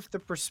have the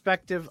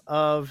perspective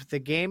of the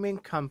gaming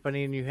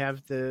company and you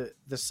have the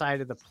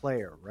side of the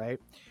player, right?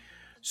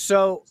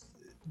 So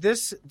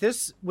this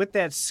with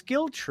that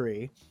skill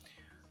tree,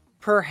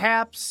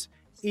 perhaps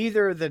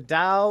either the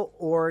DAO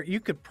or you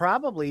could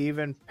probably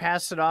even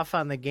pass it off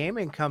on the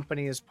gaming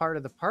company as part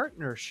of the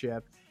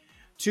partnership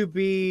to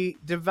be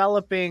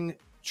developing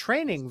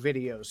training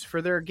videos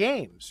for their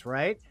games,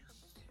 right?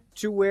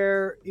 To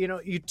where, you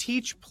know, you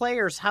teach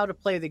players how to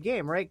play the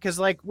game, right? Because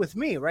like with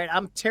me, right,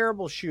 I'm a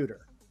terrible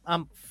shooter.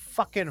 I'm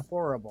fucking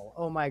horrible.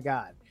 Oh my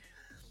God.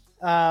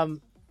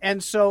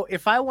 And so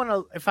if I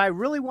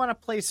really want to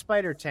play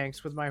spider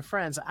tanks with my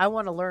friends, I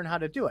want to learn how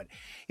to do it.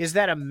 Is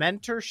that a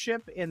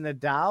mentorship in the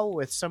DAO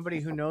with somebody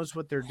who knows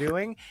what they're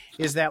doing?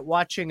 Is that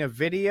watching a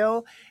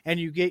video and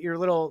you get your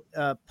little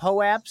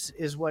POAPs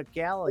is what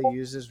Gala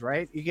uses,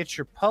 right? You get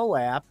your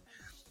POAP.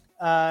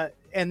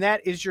 And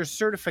that is your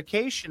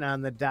certification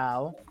on the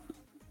DAO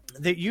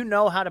that you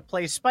know how to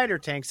play spider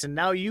tanks. And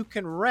now you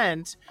can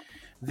rent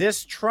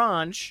this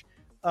tranche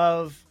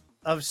of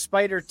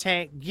spider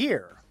tank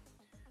gear.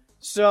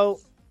 So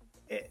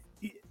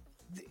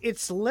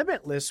it's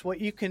limitless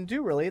what you can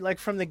do, really. Like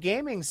from the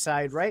gaming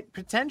side, right?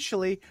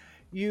 Potentially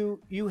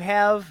you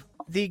have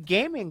the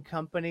gaming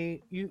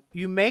company,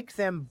 you make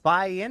them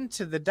buy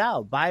into the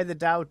DAO, buy the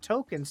DAO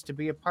tokens to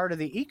be a part of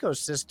the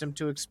ecosystem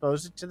to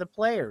expose it to the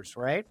players,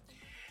 right?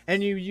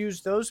 And you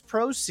use those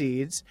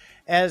proceeds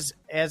as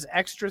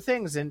extra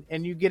things, and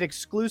you get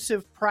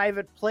exclusive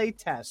private play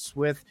tests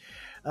with,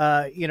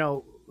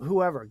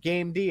 whoever,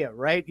 Game Dia,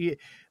 right?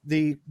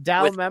 The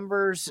DAO with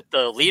members,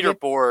 the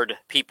leaderboard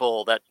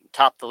people that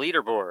top the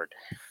leaderboard.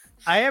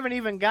 I haven't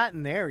even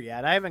gotten there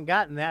yet. I haven't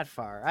gotten that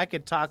far. I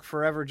could talk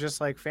forever,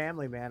 just like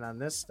Familyman on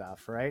this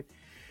stuff, right?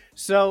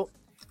 So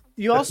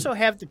you also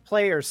have the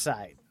player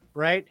side,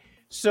 right?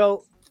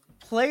 So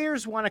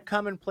players want to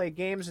come and play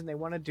games and they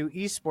want to do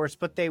esports,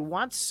 but they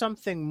want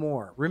something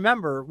more.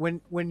 Remember,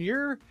 when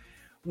you're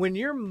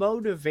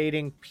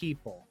motivating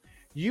people,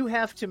 you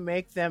have to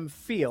make them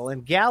feel,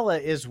 and Gala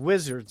is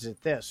wizards at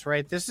this,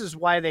 right? This is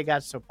why they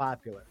got so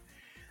popular.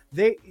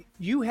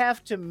 You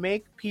have to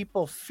make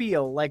people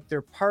feel like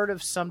they're part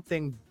of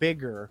something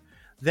bigger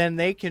than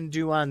they can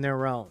do on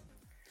their own.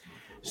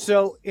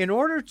 So in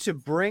order to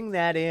bring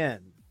that in,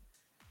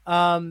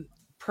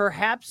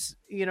 perhaps,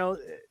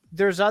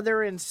 there's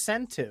other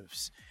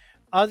incentives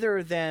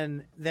other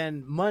than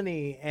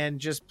money and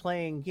just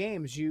playing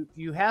games.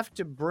 You have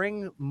to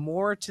bring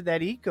more to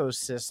that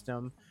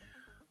ecosystem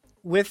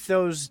with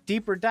those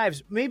deeper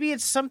dives. Maybe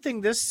it's something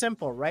this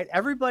simple, right?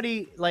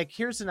 Everybody, like,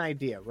 here's an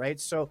idea, right?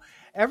 So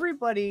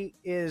everybody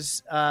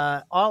is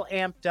all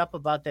amped up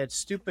about that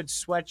stupid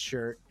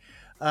sweatshirt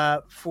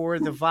for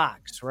the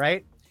Vox,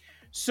 right?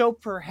 So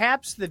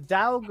perhaps the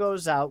DAO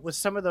goes out with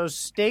some of those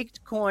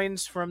staked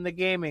coins from the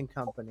gaming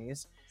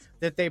companies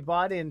that they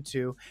bought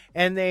into,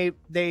 and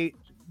they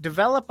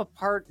develop a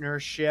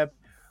partnership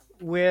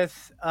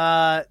with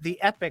the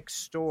Epic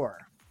Store.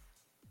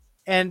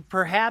 And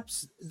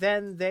perhaps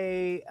then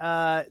they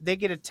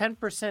get a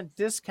 10%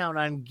 discount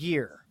on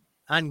gear,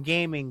 on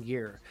gaming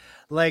gear,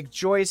 like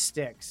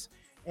joysticks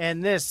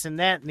and this and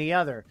that and the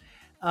other.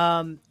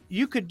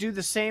 You could do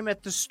the same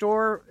at the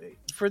store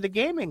for the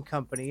gaming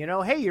company.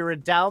 Hey, you're a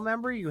DAO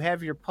member, you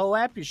have your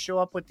POAP, you show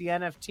up with the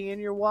NFT in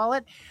your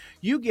wallet,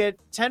 you get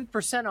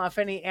 10% off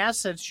any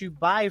assets you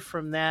buy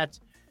from that.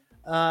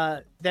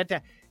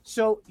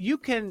 So you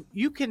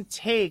can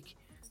take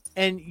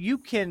and you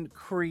can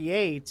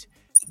create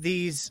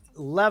these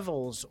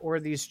levels or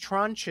these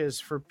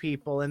tranches for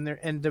people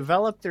and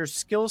develop their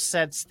skill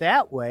sets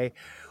that way,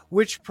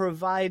 which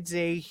provides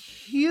a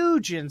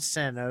huge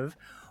incentive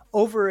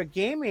over a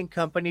gaming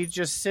company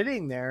just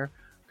sitting there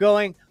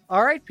going,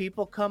 all right,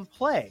 people, come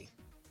play.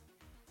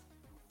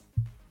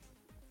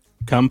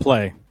 Come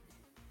play.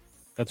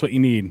 That's what you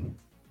need.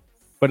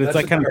 But it's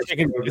like kind of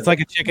chicken. It's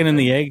like a chicken and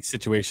the egg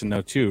situation,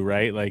 though, too,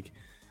 right? Like,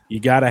 you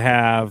got to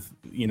have,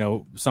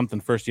 something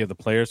first. You have the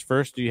players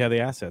first. Do you have the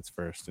assets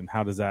first? And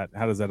how does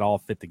that all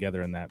fit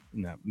together in that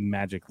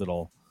magic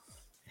little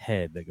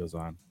head that goes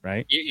on,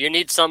 right? You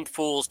need some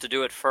fools to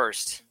do it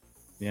first.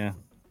 Yeah,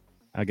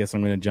 I guess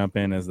I'm going to jump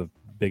in as the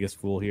biggest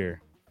fool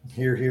here.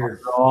 Here. I'll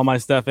throw all my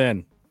stuff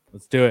in.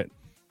 Let's do it.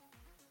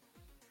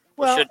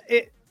 Well,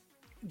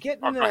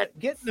 getting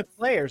the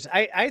players.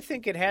 I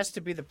think it has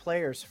to be the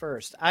players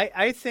first.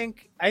 I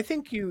think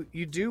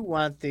you do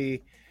want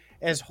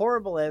as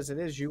horrible as it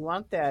is, you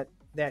want that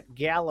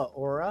gala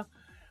aura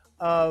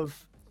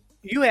of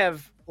you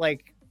have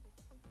like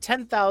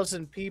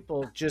 10,000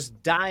 people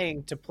just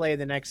dying to play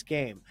the next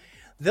game.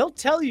 They'll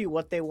tell you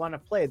what they want to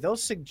play. They'll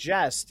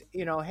suggest,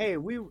 hey,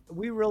 we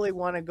really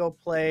want to go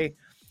play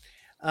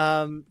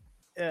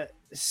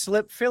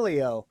Slip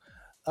Filio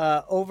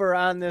over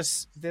on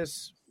this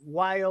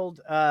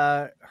wild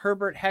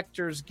Herbert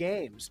Hector's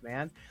games,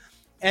 man.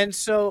 And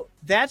so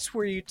that's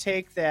where you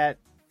take that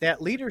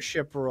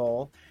leadership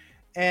role,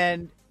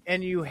 and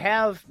you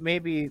have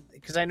maybe,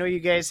 because I know you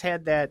guys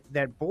had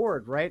that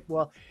board, right?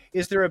 Well,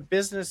 is there a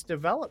business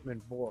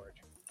development board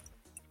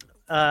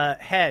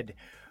head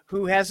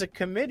who has a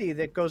committee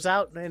that goes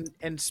out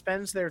and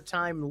spends their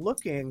time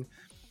looking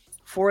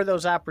for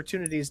those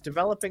opportunities,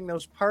 developing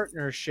those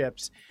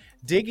partnerships,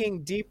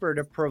 digging deeper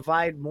to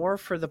provide more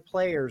for the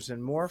players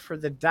and more for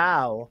the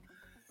DAO,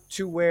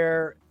 to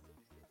where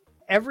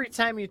every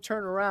time you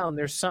turn around,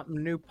 there's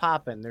something new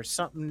popping.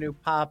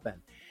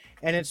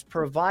 And it's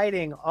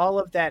providing all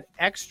of that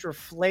extra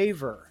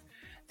flavor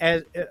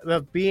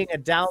of being a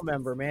DAO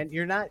member, man.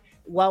 You're not,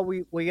 while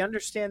we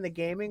understand the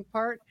gaming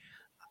part,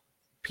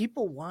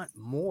 people want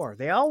more.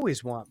 They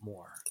always want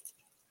more.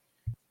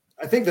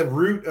 I think the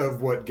root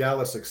of what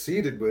Gala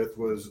succeeded with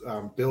was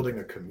building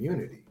a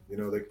community.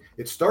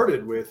 It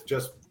started with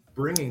just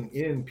bringing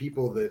in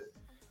people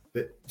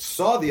that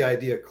saw the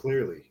idea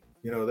clearly.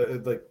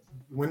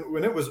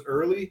 When it was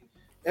early,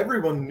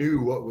 everyone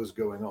knew what was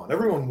going on.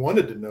 Everyone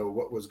wanted to know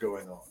what was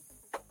going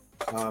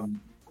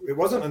on. It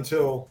wasn't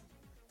until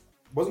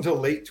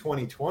late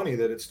 2020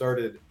 that it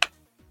started.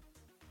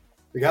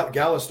 The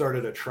Gala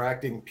started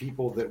attracting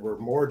people that were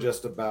more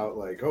just about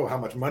like, oh, how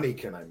much money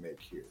can I make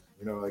here?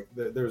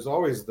 There's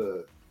always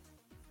the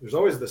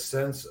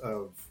sense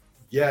of,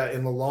 yeah,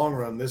 in the long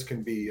run, this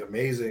can be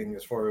amazing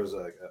as far as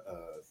a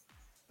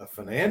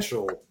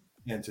financial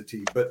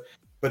entity. But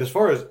as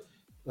far as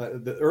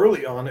the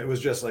early on, it was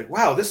just like,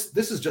 wow, this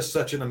is just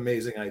such an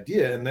amazing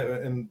idea,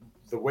 and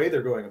the way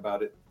they're going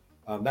about it,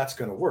 that's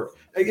going to work.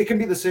 It can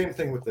be the same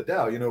thing with the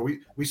DAO.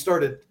 We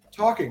started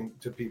talking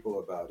to people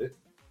about it,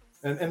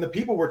 and the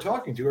people we're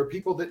talking to are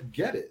people that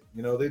get it.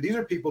 These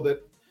are people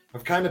that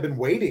have kind of been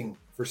waiting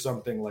for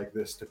something like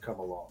this to come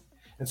along.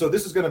 And so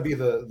this is going to be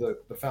the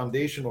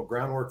foundational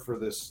groundwork for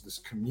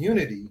this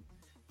community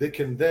that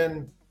can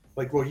then,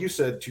 like, well, you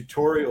said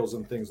tutorials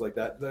and things like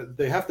that,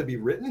 they have to be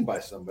written by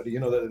somebody,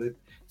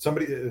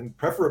 somebody, and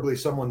preferably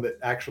someone that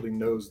actually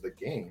knows the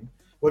game.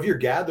 Well, if you're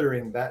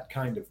gathering that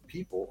kind of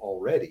people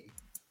already,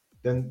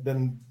 then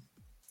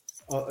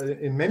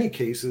in many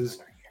cases,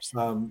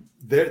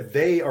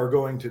 they are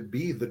going to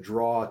be the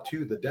draw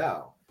to the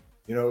DAO.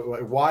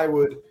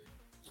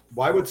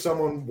 Why would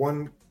someone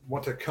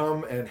want to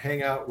come and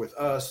hang out with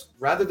us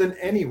rather than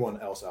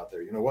anyone else out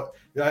there?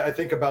 I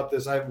think about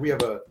this. We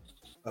have a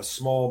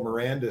small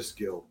Mirandus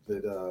guild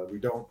that we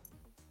don't.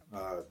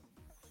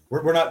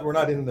 We're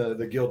not in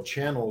the guild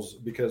channels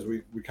because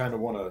we kind of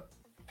want to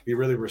be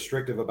really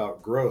restrictive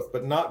about growth,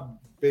 but not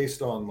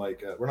based on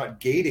we're not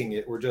gating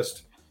it. We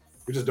just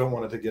don't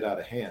want it to get out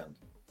of hand.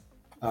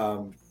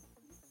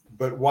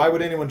 But why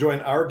would anyone join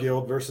our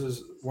guild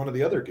versus one of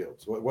the other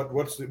guilds?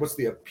 What's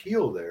the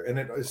appeal there? And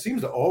it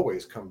seems to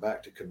always come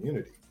back to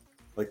community.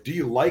 Like, do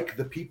you like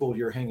the people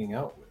you're hanging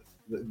out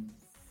with?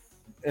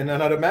 And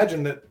I'd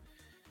imagine that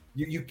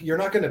you're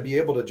not going to be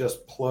able to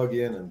just plug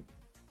in and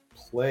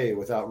play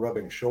without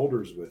rubbing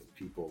shoulders with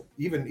people.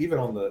 Even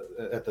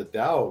at the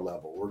DAO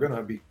level, we're going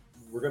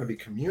to be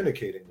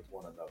communicating with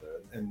one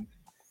another, and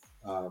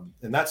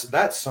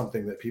that's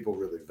something that people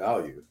really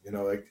value.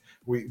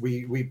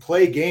 We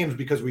play games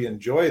because we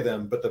enjoy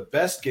them, but the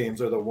best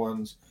games are the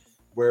ones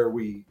where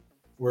we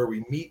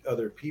meet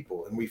other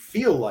people and we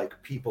feel like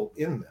people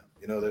in them.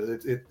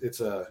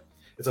 It's a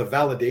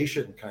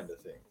validation kind of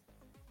thing.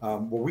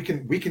 Well,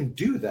 we can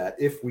do that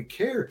if we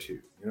care to.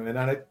 And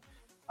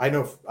I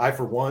know I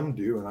for one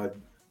do, and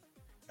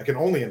I can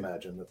only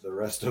imagine that the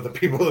rest of the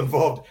people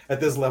involved at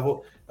this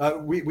level,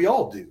 we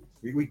all do.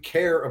 We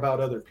care about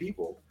other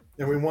people,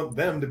 and we want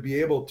them to be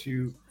able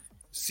to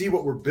see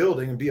what we're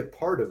building and be a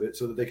part of it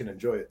so that they can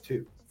enjoy it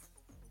too.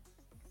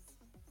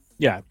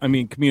 Yeah, I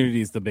mean,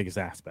 community is the biggest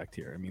aspect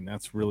here. I mean,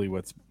 that's really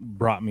what's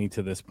brought me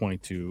to this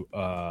point to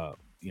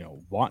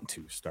want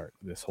to start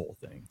this whole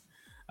thing.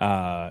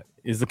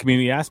 Is the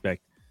community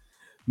aspect.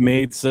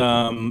 Made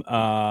some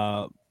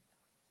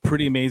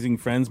pretty amazing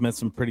friends, met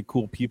some pretty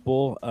cool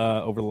people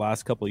over the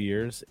last couple of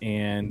years,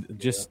 and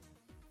just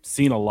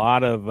seen a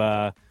lot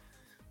of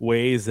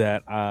ways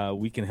that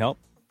we can help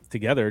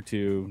together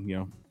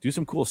to do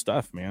some cool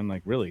stuff, man.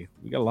 Like, really,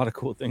 we got a lot of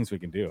cool things we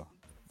can do.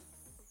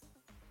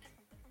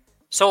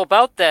 So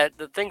about that,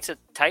 the things that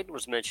Titan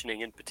was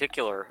mentioning in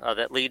particular,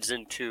 that leads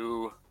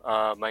into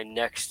my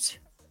next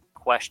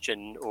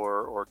question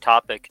or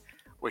topic,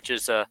 which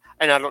is, and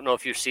I don't know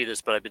if you see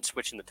this, but I've been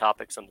switching the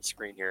topics on the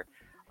screen here.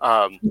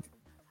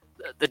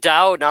 the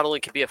DAO not only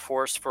can be a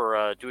force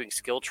for doing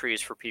skill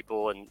trees for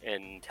people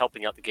and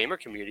helping out the gamer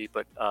community,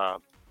 but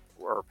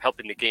or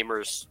helping the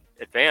gamers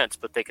advance,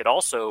 but they could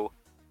also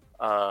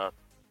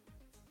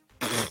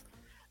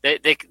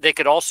they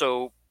could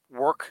also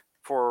work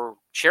for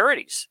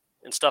charities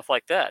and stuff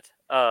like that.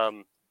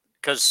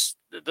 Because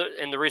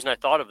the reason I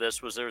thought of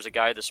this was there was a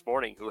guy this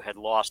morning who had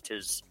lost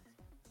his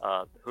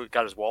who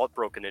got his wallet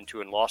broken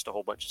into and lost a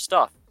whole bunch of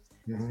stuff.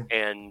 Mhm.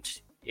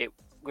 And it,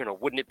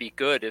 wouldn't it be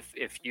good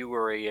if you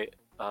were in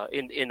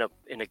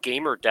a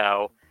gamer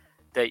DAO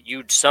that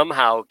you'd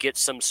somehow get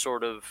some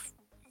sort of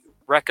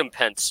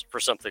recompense for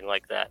something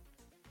like that?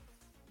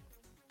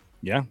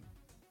 Yeah.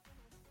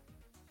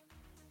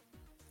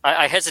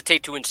 I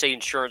hesitate to say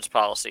insurance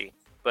policy,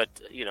 but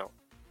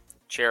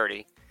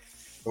charity.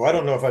 Well, I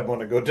don't know if I'd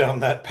want to go down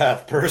that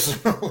path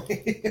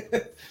personally.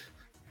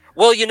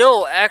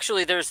 Well,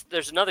 actually, there's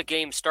another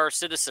game, Star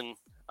Citizen,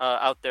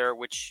 out there,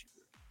 which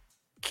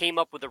came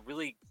up with a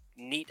really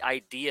neat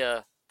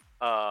idea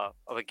of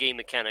a game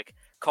mechanic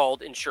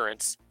called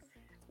insurance,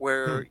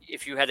 where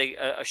if you had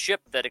a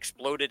ship that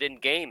exploded in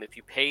game, if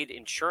you paid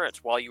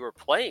insurance while you were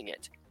playing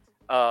it,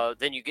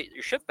 then you get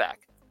your ship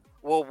back.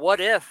 Well,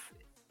 what if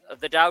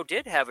the DAO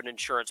did have an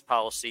insurance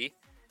policy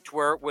to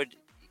where it would,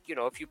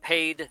 if you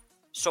paid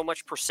so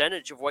much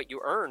percentage of what you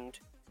earned,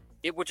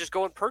 it would just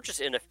go and purchase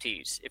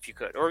NFTs if you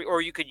could,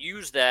 or you could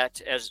use that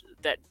as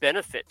that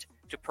benefit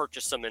to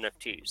purchase some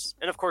NFTs.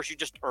 And of course, you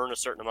just earn a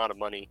certain amount of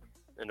money,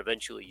 and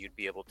eventually you'd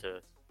be able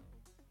to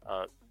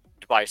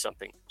buy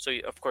something. So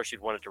of course, you'd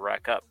want it to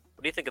rack up.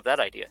 What do you think of that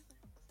idea?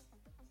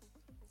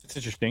 It's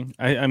interesting.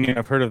 I mean,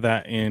 I've heard of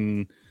that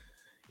in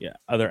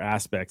other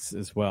aspects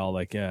as well.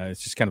 Like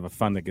it's just kind of a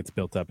fund that gets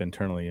built up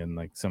internally in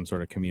like some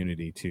sort of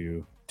community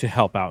to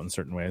help out in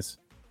certain ways.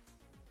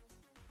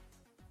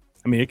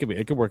 I mean,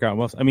 it could work out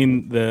well. I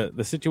mean,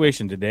 the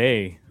situation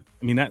today,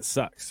 I mean, that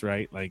sucks,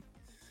 right? Like,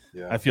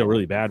 Yeah. I feel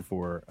really bad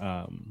for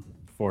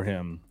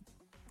him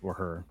or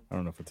her. I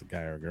don't know if it's a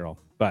guy or a girl,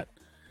 but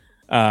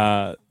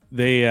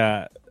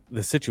the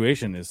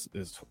situation is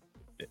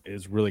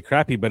really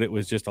crappy. But it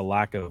was just a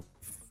lack of.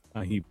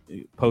 He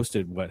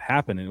posted what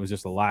happened, and it was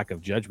just a lack of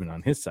judgment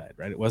on his side,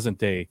 right? It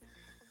wasn't a.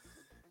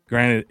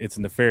 Granted, it's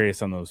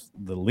nefarious on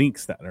the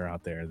links that are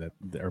out there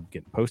that are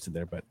getting posted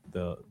there, but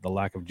the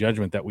lack of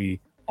judgment that we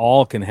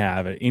all can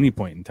have at any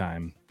point in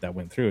time that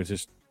went through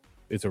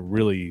it's a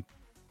really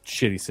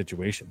shitty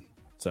situation.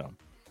 So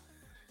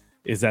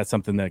is that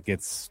something that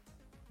gets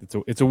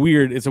it's a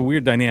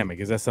weird dynamic?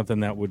 Is that something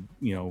that would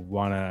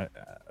want to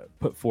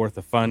put forth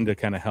a fund to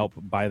kind of help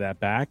buy that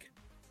back?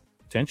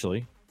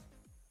 Potentially,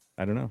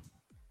 I don't know.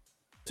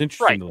 It's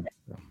interesting, right? To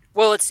look.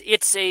 Well,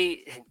 it's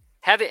a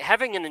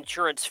having an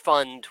insurance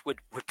fund would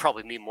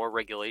probably mean more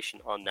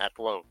regulation on that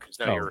loan, because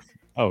now you're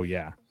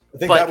yeah. I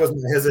think that was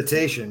my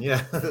hesitation.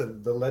 Yeah,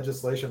 the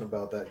legislation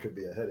about that could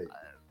be a headache.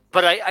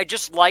 But I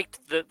just liked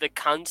the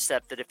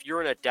concept that if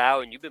you're in a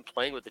DAO and you've been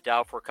playing with the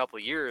DAO for a couple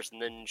of years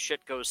and then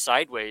shit goes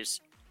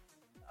sideways,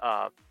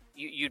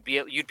 you'd be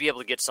able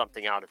to get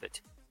something out of it.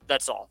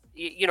 That's all.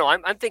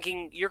 I'm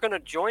thinking you're going to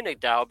join a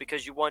DAO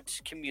because you want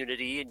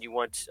community and you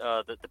want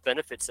the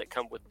benefits that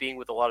come with being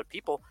with a lot of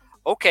people.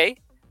 Okay,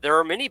 there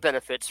are many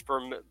benefits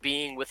from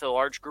being with a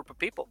large group of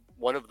people.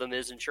 One of them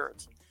is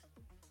insurance.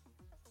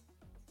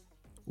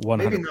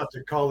 100. Maybe not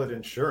to call it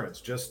insurance,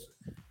 just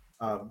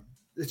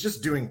it's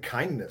just doing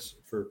kindness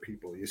for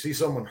people. You see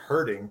someone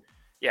hurting,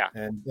 yeah,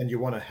 and you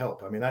want to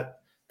help. I mean,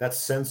 that's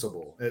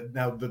sensible.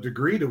 Now, the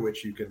degree to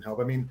which you can help,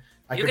 I mean,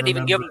 you can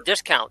even give them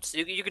discounts.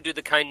 You could do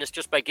the kindness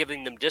just by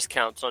giving them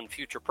discounts on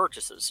future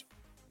purchases,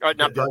 or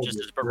not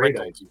purchases, but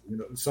rentals.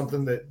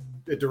 Something that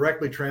it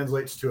directly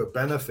translates to a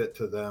benefit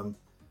to them,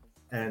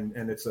 and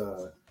it's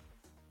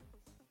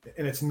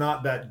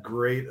not that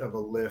great of a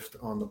lift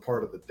on the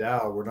part of the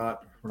DAO. We're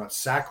not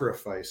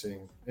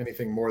sacrificing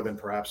anything more than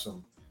perhaps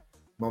some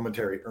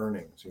momentary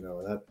earnings, and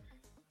that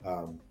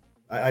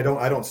I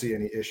don't see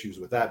any issues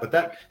with that. But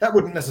that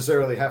wouldn't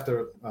necessarily have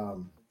to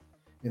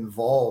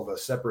involve a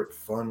separate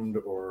fund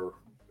or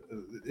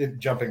it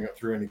jumping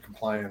through any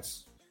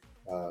compliance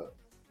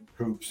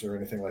hoops or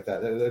anything like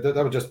that.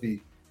 That would just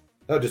be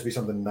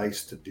something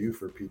nice to do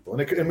for people,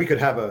 and we could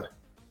have an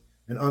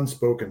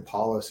unspoken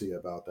policy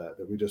about that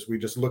we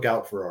just look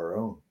out for our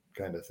own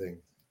kind of thing.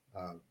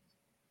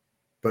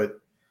 But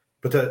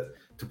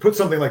to put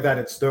something like that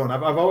in stone,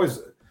 I've always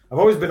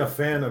been a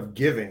fan of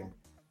giving,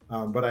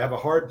 but I have a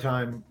hard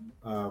time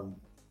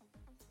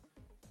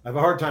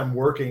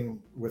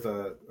working with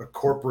a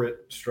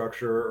corporate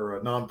structure or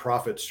a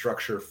nonprofit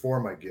structure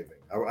for my giving.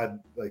 I'd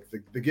like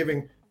the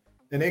giving,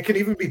 and it can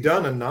even be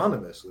done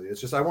anonymously.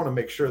 It's just I want to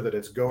make sure that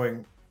it's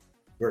going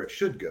where it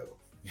should go.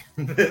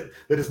 that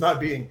it's not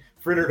being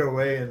frittered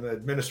away in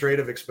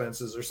administrative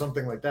expenses or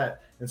something like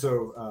that. And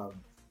so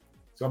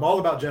I'm all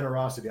about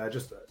generosity.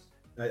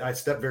 I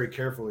step very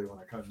carefully when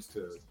it comes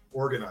to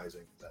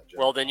organizing that.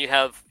 Well, then you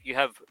have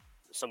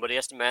somebody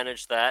has to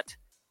manage that,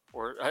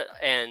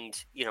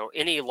 and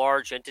any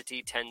large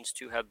entity tends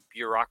to have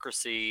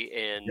bureaucracy,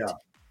 and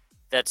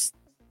that's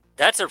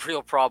a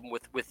real problem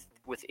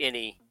with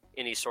any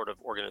any sort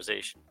of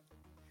organization.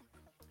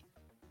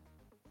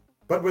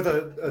 But with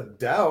a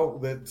DAO,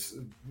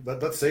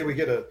 let's say we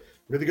get a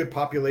really good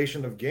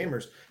population of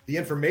gamers, the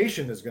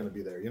information is going to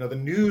be there. The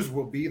news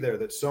will be there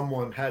that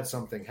someone had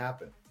something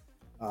happen,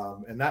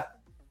 and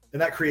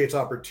that creates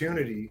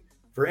opportunity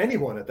for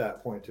anyone at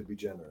that point to be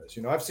generous.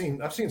 I've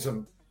seen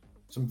some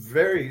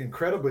very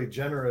incredibly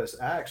generous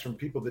acts from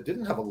people that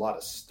didn't have a lot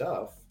of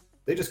stuff.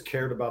 They just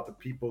cared about the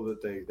people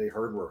that they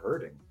heard were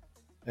hurting,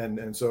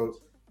 and so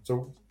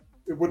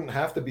it wouldn't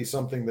have to be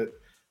something that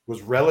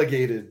was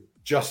relegated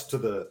just to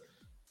the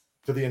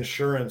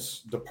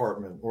insurance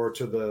department or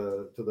to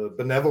the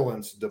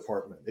benevolence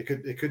department.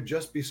 It could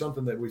just be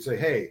something that we say,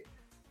 hey,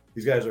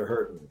 these guys are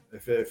hurting.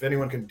 If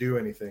anyone can do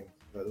anything,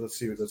 let's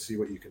see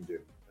what you can do,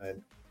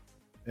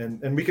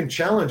 and we can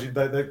challenge it.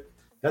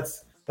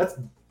 That's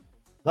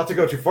not to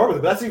go too far with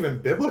it, but that's even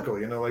biblical.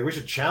 Like we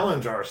should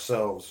challenge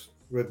ourselves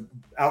with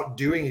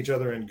outdoing each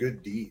other in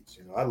good deeds.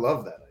 I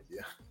love that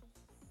idea.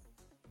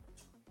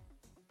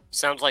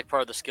 Sounds like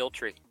part of the skill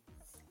tree.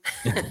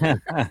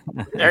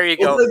 There you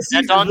go.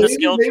 That's on the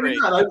skill tree.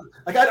 How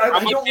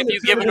much have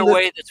you given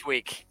away this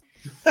week?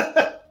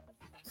 I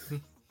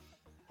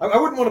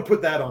wouldn't want to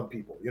put that on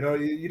people. You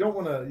don't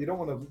want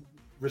to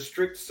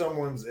restrict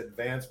someone's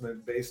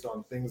advancement based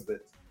on things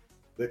that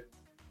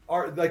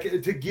are like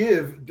to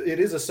give. It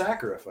is a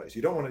sacrifice.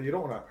 You don't want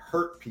to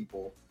hurt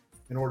people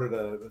in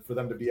order for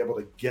them to be able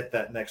to get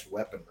that next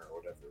weapon or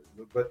whatever.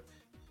 But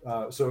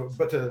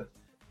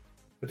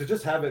to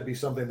just have it be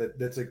something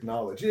that's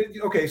acknowledged.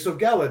 Okay, so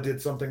Gala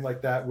did something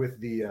like that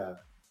with the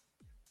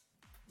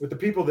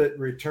people that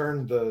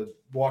returned the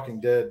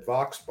Walking Dead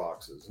Vox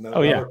boxes. And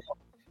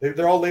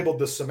they're all labeled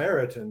the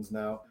Samaritans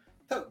now.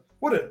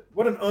 What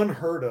an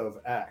unheard of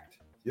act.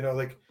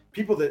 Like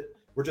people that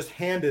were just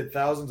handed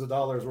thousands of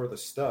dollars worth of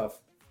stuff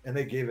and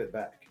they gave it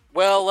back.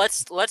 Well,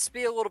 let's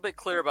be a little bit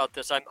clear about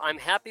this. I'm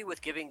happy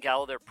with giving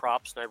Gala their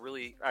props, and I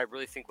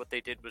really think what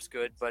they did was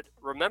good. But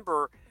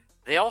remember,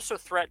 they also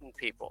threatened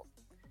people.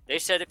 They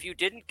said if you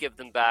didn't give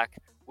them back,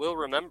 we'll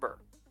remember,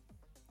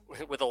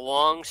 with a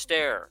long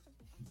stare.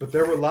 But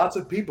there were lots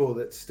of people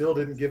that still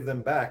didn't give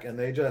them back, and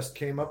they just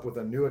came up with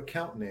a new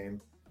account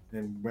name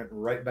and went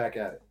right back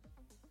at it.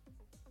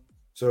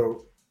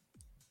 So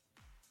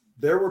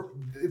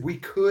we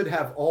could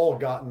have all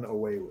gotten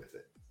away with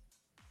it.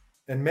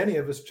 And many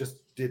of us just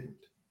didn't.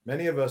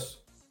 Many of us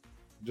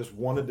just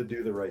wanted to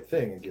do the right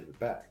thing and give it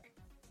back.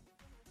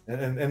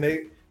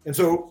 And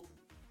so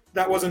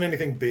that wasn't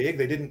anything big.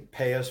 They didn't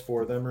pay us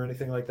for them or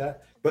anything like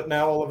that. But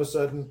now all of a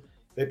sudden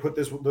they put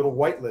this little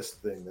whitelist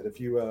thing that if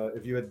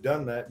you had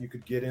done that, you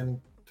could get into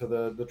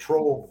the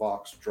troll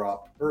Vox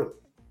drop early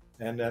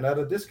and at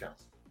a discount.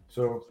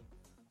 So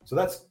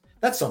that's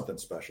something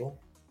special.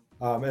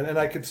 And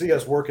I could see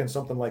us working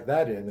something like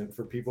that in, and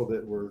for people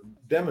that were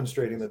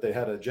demonstrating that they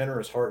had a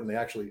generous heart and they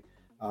actually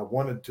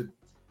wanted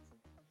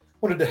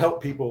to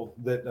help people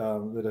that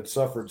had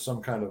suffered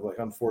some kind of like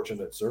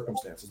unfortunate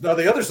circumstances. Now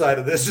the other side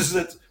of this is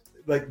that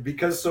like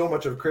because so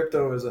much of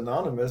crypto is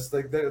anonymous,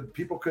 like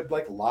people could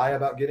like lie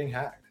about getting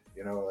hacked,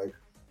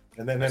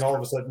 and then all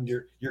of a sudden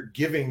you're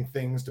giving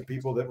things to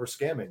people that were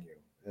scamming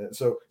you.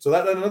 So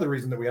that's another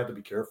reason that we have to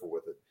be careful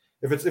with it.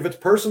 If it's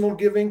personal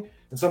giving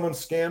and someone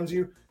scams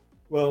you,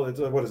 well, it's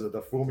what is it?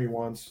 The fool me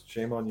once,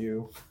 shame on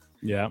you.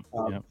 Yeah.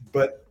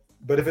 But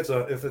if it's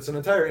an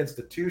entire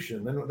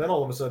institution, then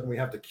all of a sudden we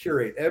have to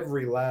curate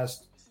every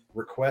last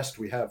request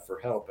we have for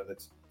help, and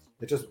it's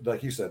just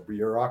like you said,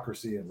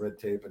 bureaucracy and red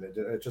tape, and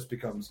it just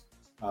becomes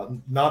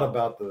not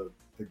about the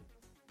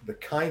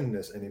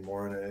kindness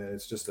anymore, and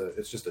it's just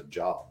a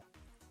job.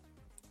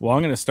 Well,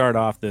 I'm going to start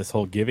off this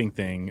whole giving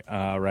thing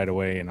right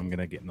away, and I'm going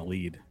to get in the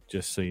lead,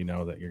 just so you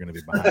know that you're going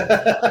to be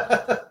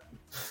behind.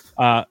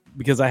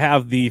 Because I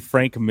have the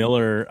Frank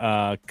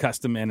Miller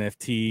custom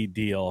NFT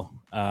deal.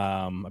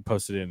 I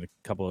posted it in a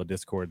couple of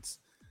Discords.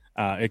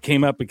 It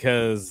came up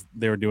because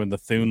they were doing the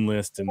Thune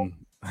list, and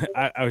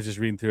I was just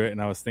reading through it,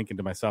 and I was thinking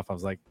to myself, I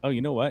was like, oh,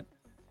 you know what?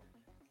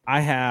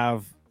 I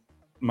have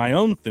my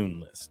own Thune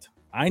list.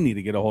 I need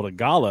to get a hold of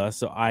Gala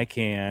so I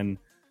can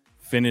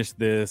finish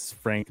this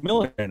Frank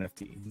Miller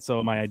NFT. And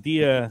so my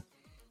idea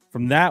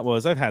from that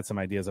was, I've had some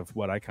ideas of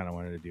what I kind of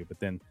wanted to do, but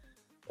then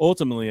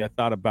ultimately I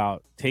thought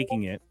about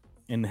taking it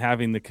and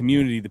having the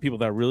community, the people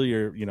that really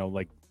are,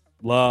 like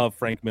love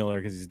Frank Miller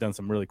because he's done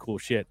some really cool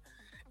shit,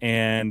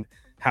 and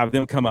have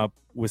them come up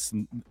with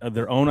some of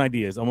their own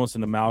ideas, almost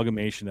an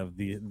amalgamation of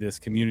this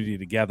community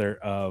together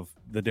of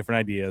the different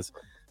ideas,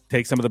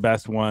 take some of the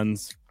best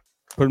ones,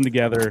 put them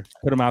together,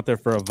 put them out there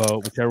for a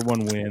vote, whichever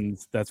one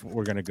wins, that's what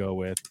we're going to go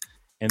with.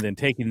 And then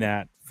taking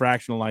that,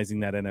 fractionalizing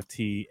that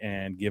NFT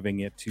and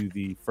giving it to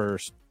the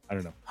first,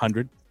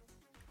 100,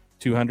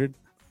 200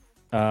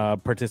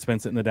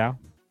 participants in the DAO.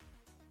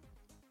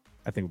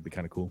 I think it would be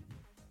kind of cool.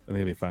 I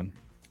think it'd be fun.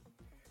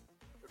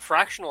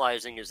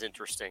 Fractionalizing is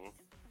interesting.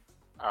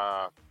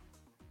 How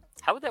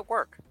would that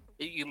work?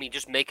 You mean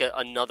just make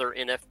another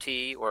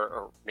NFT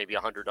or maybe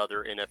 100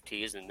 other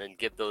NFTs and then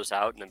give those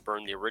out and then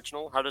burn the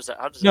original? How does that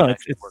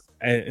actually work?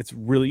 It's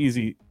really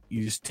easy.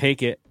 You just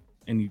take it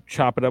and you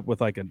chop it up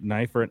with like a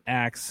knife or an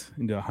axe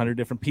into 100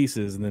 different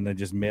pieces, and then they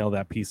just mail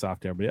that piece off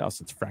to everybody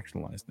else. It's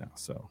fractionalized now,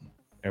 so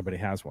everybody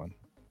has one.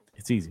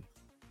 It's easy,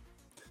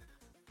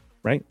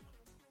 right?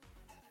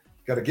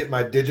 Got to get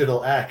my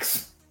digital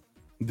axe.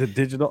 The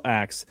digital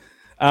axe.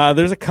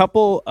 There's a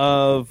couple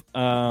of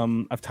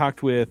I've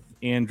talked with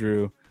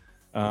Andrew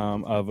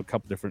of a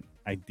couple different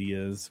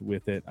ideas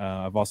with it.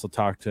 I've also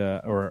talked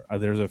to,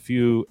 there's a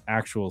few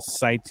actual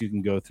sites you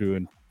can go through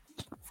and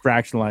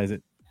fractionalize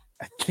it.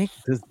 I think,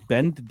 does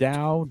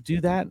DAO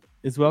do that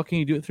as well? Can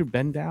you do it through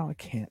DAO? I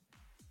can't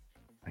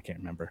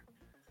remember,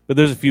 but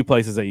there's a few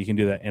places that you can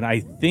do that. And I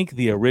think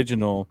the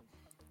original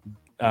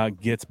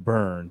gets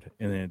burned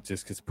and then it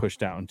just gets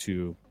pushed out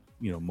into,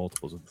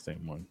 multiples of the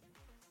same one.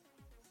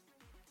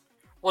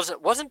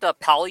 Wasn't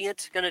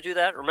Palliant going to do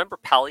that? Remember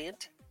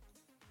Palliant?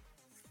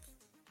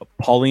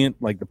 Palliant,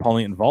 like the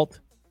Palliant Vault?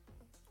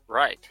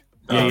 Right.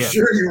 I'm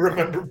sure you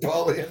remember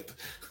Palliant.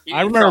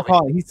 I remember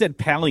Palliant. He said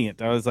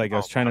Palliant. I was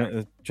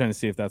trying to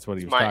see if that's what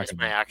he was talking about. It's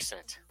my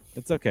accent.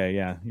 It's okay.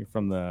 Yeah, you're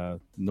from the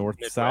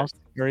north-south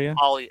area.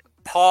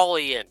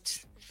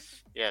 Palliant.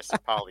 Yes,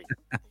 Palliant.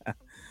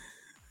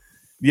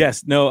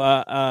 Yes.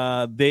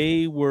 No.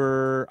 They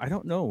were. I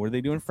don't know. Were they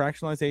doing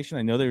fractionalization?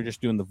 I know they were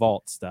just doing the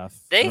vault stuff.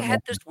 They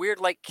had this weird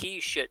key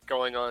shit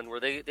going on where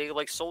they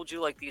sold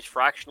you these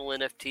fractional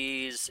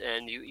NFTs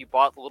and you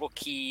bought little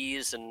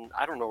keys, and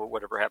I don't know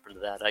whatever happened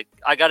to that.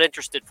 I got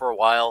interested for a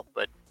while,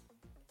 but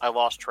I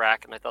lost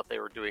track, and I thought they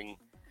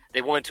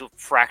wanted to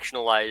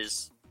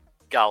fractionalize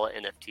Gala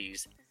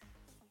NFTs.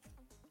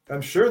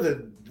 I'm sure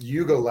that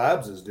Yuga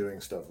Labs is doing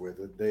stuff with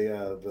it. They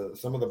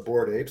some of the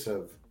Bored Apes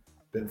have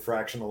been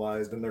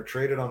fractionalized, and they're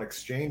traded on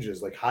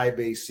exchanges like High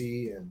Bay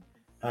C and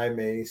High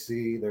May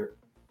C. They're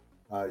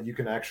you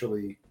can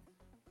actually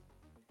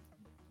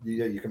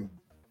you can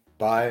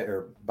buy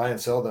and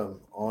sell them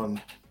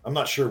on. I'm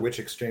not sure which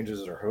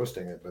exchanges are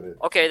hosting it, but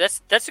okay,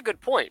 that's a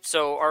good point.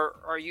 So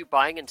are you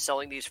buying and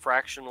selling these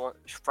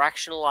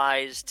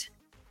fractionalized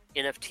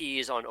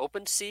NFTs on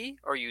OpenSea,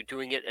 or are you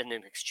doing it in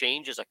an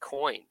exchange as a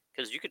coin?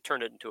 Because you could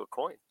turn it into a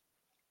coin.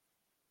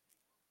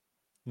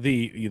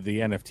 The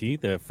NFT,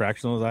 the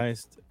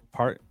fractionalized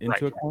part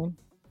into a coin.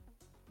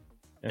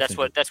 That's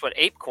what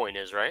ApeCoin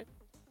is, right?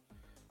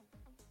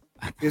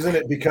 Isn't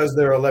it because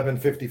they're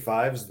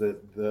 1155s that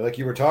like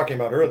you were talking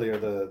about earlier,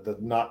 the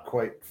not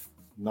quite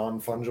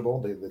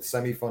non-fungible, the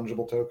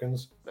semi-fungible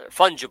tokens?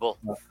 Fungible,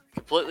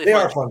 completely. They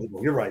fungible. are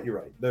fungible. You're right.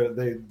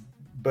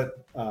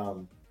 But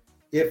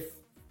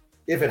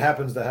if it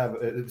happens to have,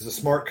 it's a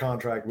smart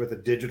contract with a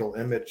digital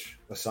image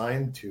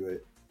assigned to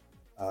it,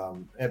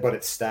 but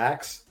it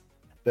stacks,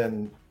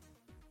 then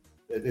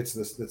it's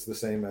the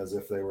same as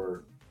if they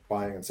were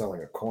buying and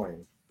selling a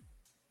coin.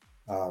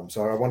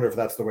 So I wonder if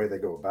that's the way they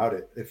go about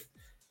it. If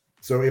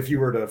you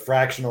were to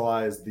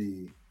fractionalize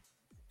the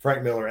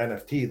Frank Miller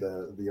NFT,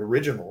 the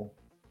original,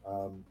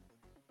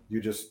 you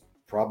just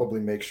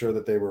probably make sure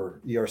that they were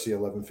ERC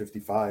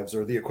 1155s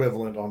or the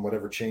equivalent on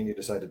whatever chain you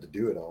decided to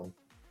do it on,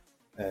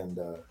 and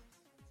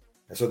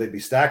so they'd be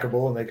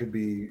stackable and they could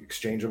be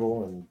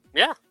exchangeable and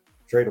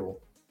tradable.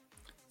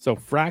 So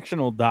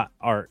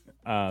fractional.art,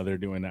 they're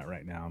doing that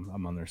right now.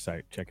 I'm on their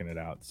site checking it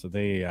out. So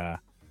they've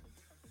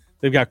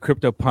got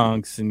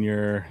CryptoPunks and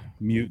your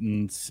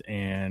mutants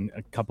and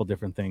a couple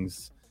different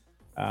things.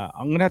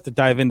 I'm gonna have to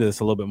dive into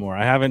this a little bit more.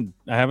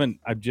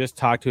 I've just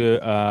talked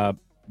to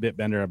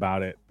Bitbender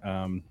about it,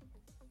 and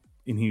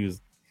he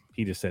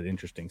just said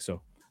interesting.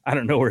 So I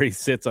don't know where he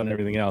sits on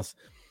everything else.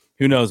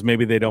 Who knows?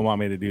 Maybe they don't want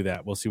me to do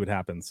that. We'll see what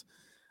happens.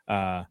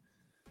 But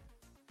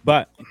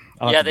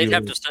they'd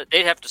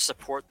have to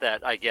support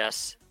that, I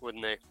guess,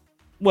 wouldn't they?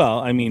 Well,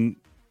 I mean,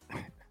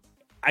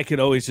 I could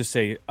always just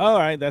say, all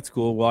right, that's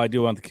cool. Well, I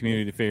do want the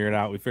community to figure it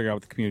out. We figure out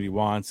what the community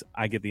wants.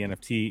 I get the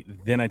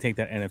NFT. Then I take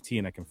that NFT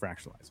and I can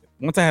fractionalize it.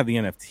 Once I have the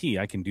NFT,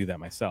 I can do that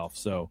myself.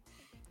 So,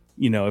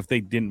 if they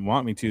didn't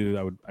want me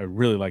to, I'd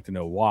really like to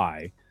know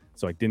why.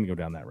 So I didn't go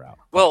down that route.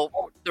 Well,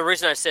 the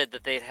reason I said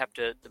that they'd have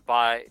to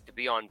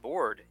be on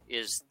board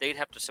is they'd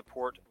have to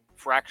support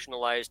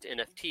fractionalized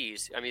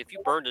NFTs. I mean, if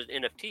you burned an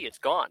NFT, it's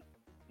gone,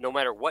 no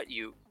matter what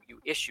you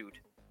issued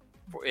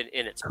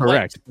in its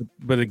correct place.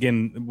 But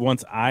again,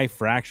 once I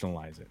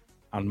fractionalize it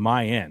on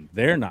my end,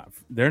 they're not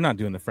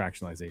doing the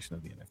fractionalization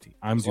of the NFT.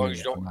 As long as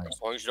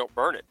you don't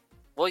burn it.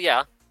 Well,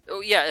 yeah,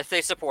 if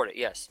they support it,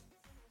 yes,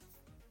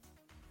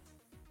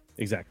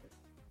 exactly.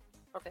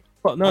 Okay.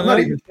 Well, I'm not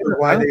even sure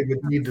why they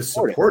would need to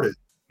support it.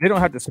 They don't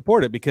have to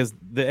support it because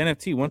the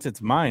NFT, once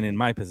it's mine in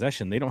my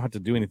possession, they don't have to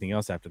do anything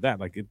else after that.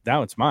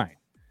 Now it's mine.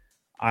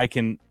 I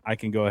can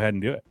go ahead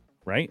and do it,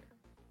 right?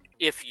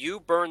 If you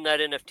burn that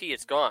NFT,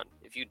 it's gone.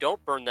 If you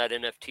don't burn that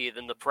NFT,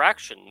 then the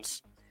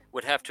fractions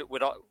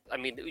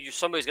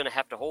somebody's going to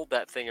have to hold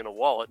that thing in a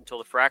wallet until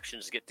the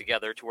fractions get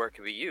together to where it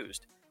can be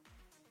used.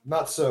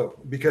 Not so,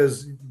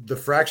 because the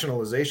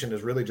fractionalization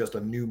is really just a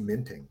new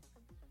minting.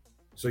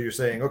 So you're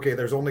saying, okay,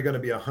 there's only going to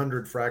be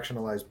 100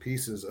 fractionalized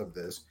pieces of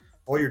this.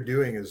 All you're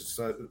doing is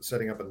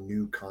setting up a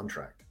new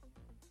contract.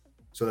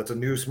 So that's a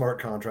new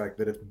smart contract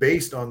that it's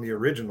based on the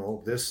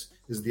original. This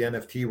is the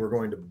NFT we're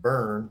going to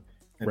burn,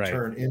 and Right.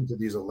 turn into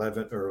these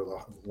 11 or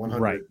 100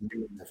 Right.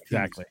 new NFTs.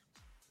 Exactly.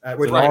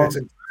 Which Right. it's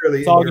entirely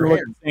It's all in your you're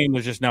hands. saying.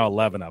 There's just now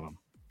 11 of them.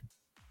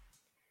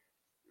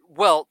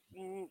 Well,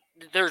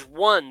 there's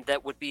one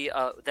that would be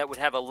that would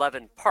have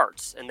 11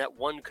 parts, and that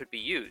one could be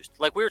used.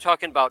 Like we were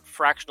talking about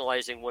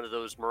fractionalizing one of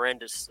those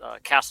Miranda's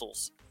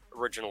castles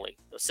originally,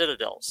 the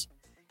citadels,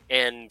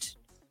 and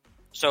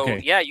so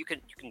Okay. yeah, you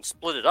can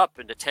split it up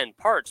into 10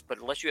 parts, but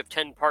unless you have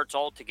 10 parts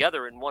all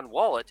together in one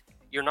wallet,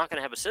 you're not going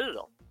to have a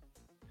citadel.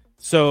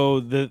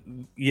 So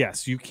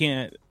yes, you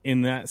can't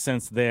in that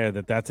sense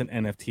that's an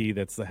NFT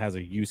that has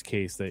a use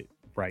case that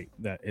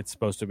it's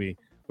supposed to be.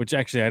 Which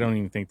actually, I don't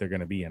even think they're going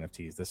to be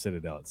NFTs. The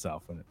Citadel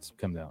itself, when it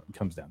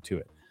comes down to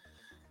it,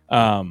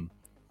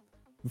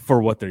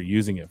 for what they're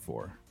using it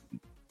for.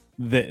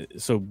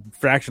 So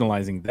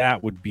fractionalizing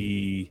that would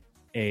be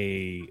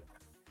a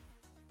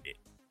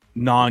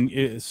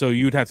So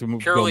you'd have to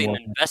Purely an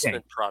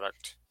investment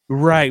product,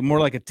 right? More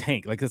like a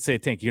tank. Like let's say a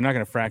tank. You're not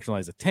going to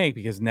fractionalize a tank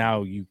because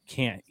now you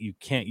can't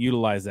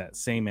utilize that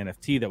same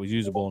NFT that was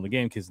usable in the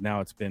game because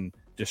now it's been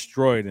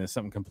destroyed and it's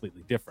something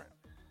completely different,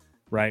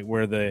 right?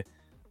 Where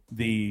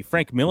the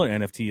Frank Miller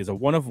NFT is a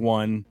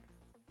one-of-one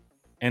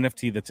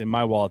NFT that's in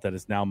my wallet that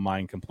is now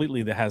mine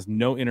completely, that has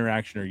no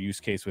interaction or use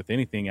case with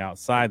anything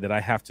outside that I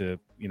have to,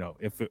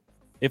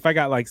 if I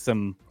got like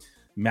some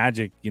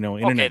magic,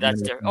 internet. Okay,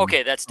 that's different.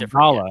 Okay, that's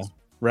different. Kabbalah, Yes.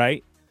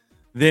 right?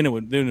 Then it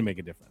would make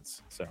a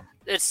difference. So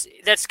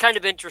that's kind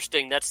of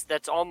interesting.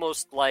 That's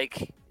almost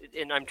like,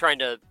 and I'm trying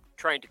to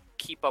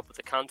keep up with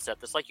the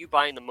concept. It's like you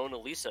buying the Mona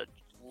Lisa,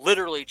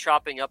 literally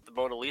chopping up the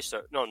Mona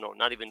Lisa. No,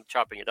 not even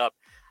chopping it up.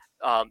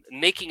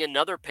 Making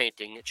another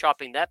painting,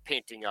 chopping that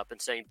painting up, and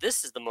saying,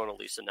 "This is the Mona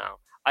Lisa now."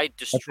 I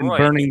destroyed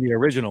burning the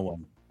original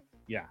one.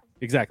 Yeah,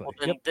 exactly. Well,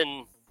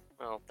 then,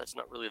 that's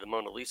not really the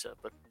Mona Lisa,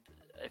 but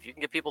if you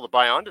can get people to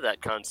buy onto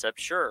that concept,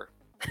 sure.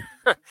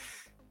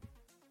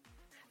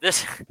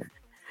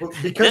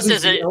 Because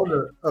he's the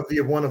owner of the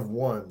one of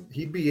one,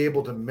 he'd be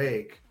able to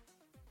make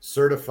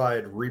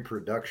certified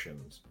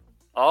reproductions.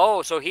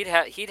 Oh, so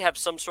he'd have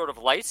some sort of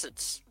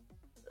license.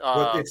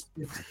 But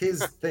it's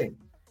his thing.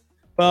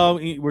 Well,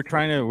 we're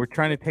trying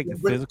to take the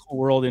physical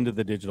world into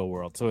the digital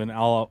world. So in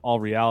all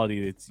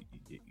reality, it's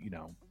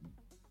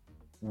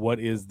what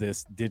is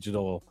this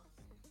digital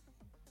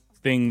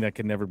thing that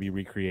can never be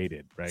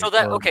recreated, right? So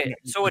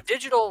so a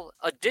digital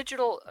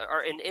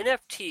or an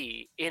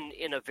NFT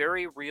in a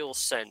very real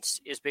sense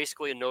is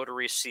basically a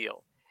notary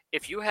seal.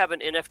 If you have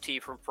an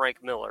NFT from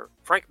Frank Miller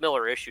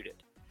issued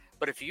it.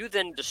 But if you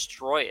then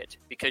destroy it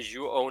because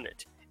you own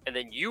it and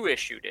then you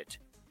issued it,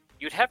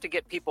 you'd have to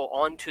get people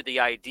onto the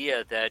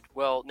idea that,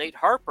 well, Nate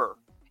Harper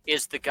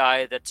is the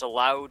guy that's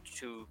allowed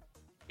to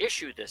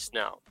issue this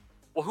now.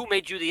 Well, who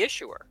made you the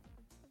issuer?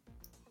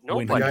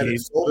 Nobody.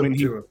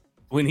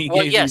 When he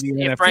gave yes, you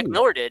the if NFT. Frank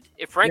Miller did.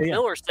 If Frank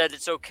Miller said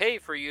it's okay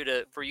for you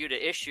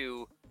to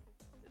issue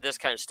this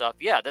kind of stuff,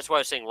 yeah, that's why I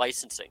was saying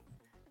licensing.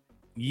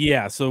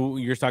 Yeah, so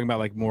you're talking about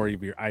like more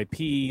of your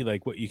IP,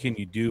 like what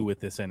you do with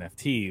this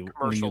NFT,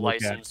 commercial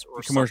license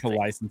or commercial something.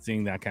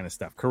 licensing, that kind of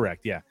stuff.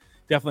 Correct. Yeah,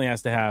 definitely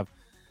has to have.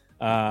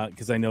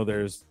 Because I know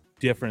there's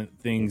different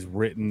things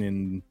written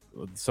in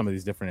some of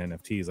these different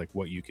NFTs, like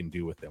what you can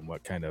do with them,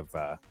 what kind of,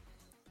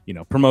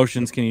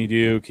 promotions can you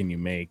do? Can you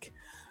make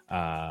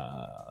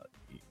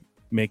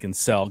and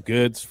sell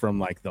goods from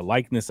like the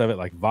likeness of it,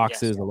 like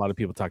Voxes? Yes. A lot of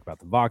people talk about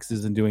the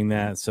Voxes and doing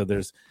that. So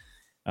there's,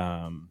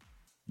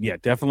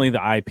 definitely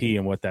the IP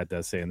and what that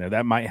does say in there.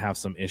 That might have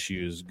some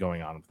issues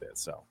going on with it.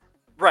 So.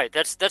 Right,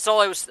 that's all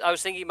I was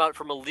thinking about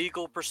from a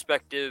legal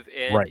perspective,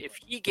 and if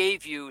he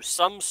gave you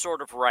some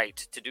sort of right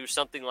to do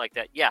something like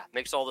that, yeah,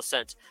 makes all the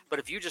sense. But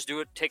if you just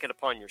take it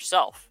upon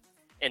yourself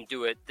and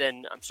do it,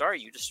 then I'm sorry,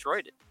 you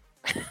destroyed it.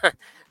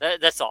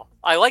 That's all.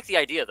 I like the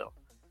idea, though.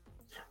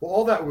 Well,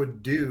 all that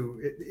would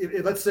do,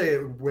 let's say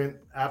it went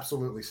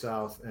absolutely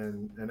south,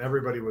 and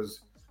everybody was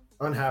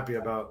unhappy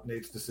about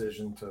Nate's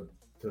decision to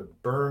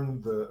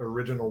burn the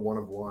original one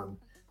of one,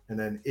 and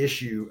then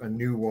issue a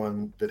new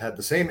one that had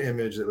the same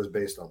image that was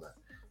based on that.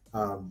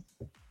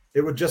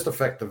 It would just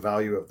affect the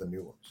value of the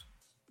new ones.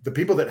 The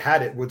people that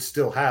had it would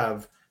still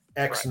have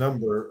X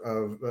number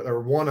of,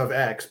 or one of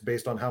X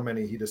based on how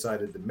many he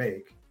decided to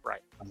make. Right.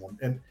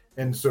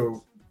 And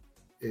so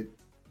it,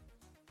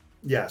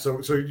 yeah.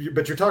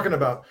 But you're talking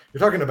about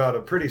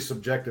a pretty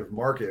subjective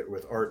market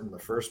with art in the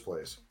first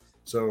place.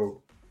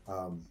 So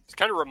it's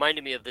kind of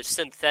reminding me of the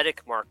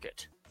synthetic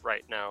market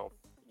right now.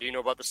 Do you know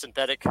about the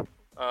synthetic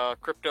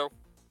crypto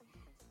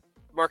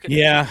market?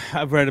 Yeah,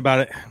 I've read about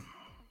it.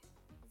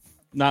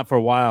 Not for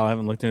a while. I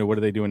haven't looked into it. What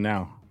are they doing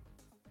now?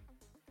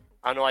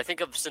 I don't know. I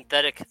think of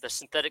the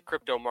synthetic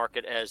crypto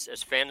market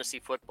as fantasy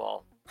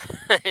football.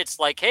 It's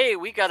like, hey,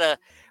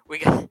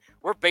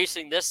 we're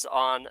basing this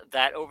on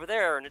that over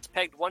there, and it's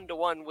pegged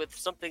 1-to-1 with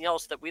something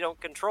else that we don't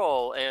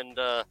control, and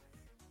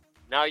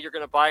now you're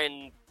going to buy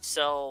and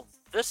sell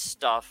this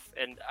stuff,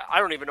 and I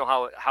don't even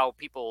know how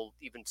people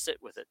even sit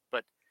with it,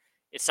 but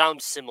it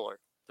sounds similar.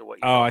 what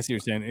you Oh, know. I see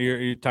what you're saying.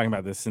 You're talking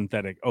about the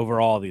synthetic,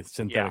 overall the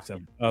synthetics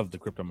of the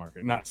crypto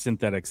market, not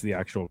synthetics, the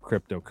actual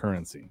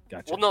cryptocurrency.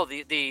 Gotcha. Well,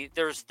 no,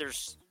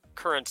 there's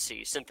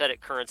currency,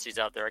 synthetic currencies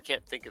out there. I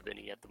can't think of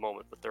any at the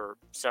moment, but there are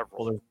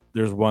several. Well,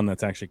 there's one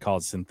that's actually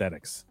called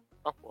synthetics.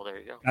 Oh, well, there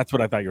you go. That's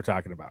what I thought you were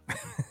talking about.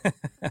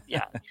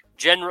 Yeah,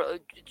 general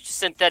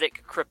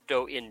synthetic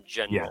crypto in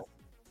general.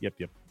 Yep.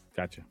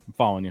 Gotcha. I'm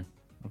following you.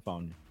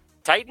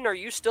 Titan, are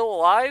you still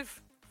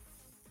alive?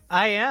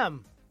 I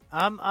am.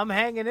 I'm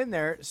hanging in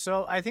there.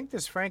 So I think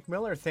this Frank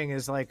Miller thing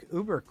is like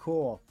uber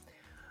cool.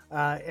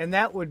 And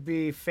that would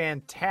be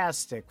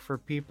fantastic for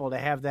people to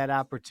have that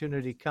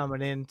opportunity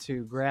coming in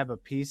to grab a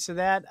piece of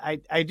that.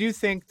 I do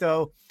think,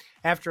 though,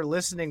 after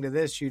listening to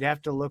this, you'd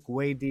have to look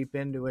way deep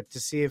into it to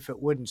see if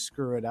it wouldn't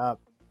screw it up.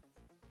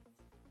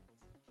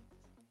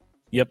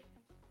 Yep.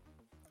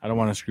 I don't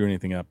want to screw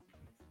anything up.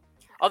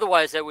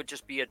 Otherwise, that would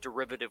just be a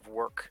derivative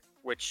work,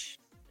 which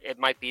it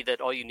might be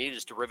that all you need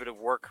is derivative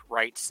work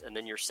rights, and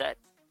then you're set.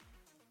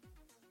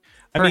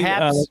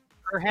 Perhaps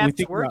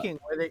working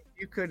with it,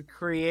 you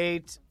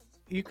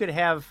could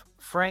have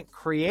Frank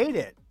create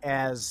it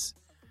as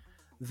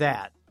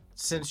that,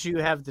 since you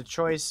have the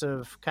choice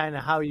of kind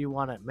of how you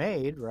want it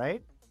made,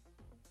 right?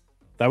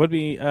 That would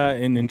be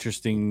an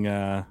interesting.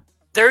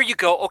 There you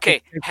go.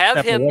 Okay,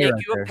 have him make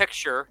right you there. a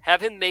picture.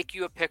 Have him make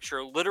you a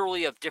picture,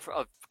 literally of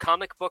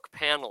comic book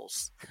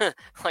panels,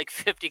 like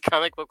 50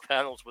 comic book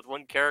panels with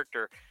one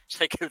character, so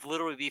they could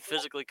literally be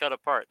physically cut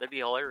apart. That'd be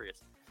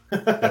hilarious.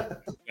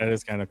 That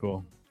is kind of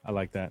cool. I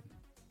like that.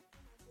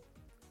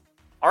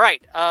 All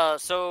right.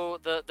 So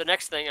the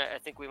next thing, I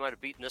think we might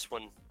have beaten this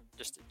one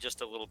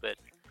just a little bit.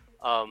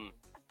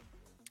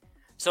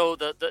 So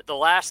the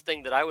last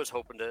thing that I was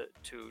hoping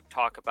to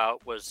talk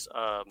about was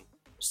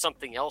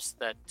something else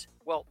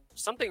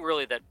something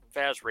really that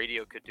Faz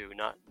Radio could do,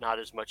 not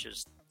as much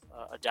as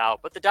a DAO,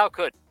 but the DAO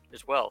could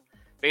as well.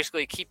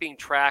 Basically, keeping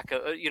track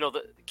of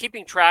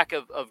keeping track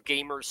of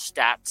gamers'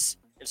 stats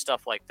and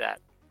stuff like that.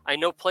 I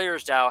know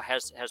Players DAO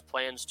has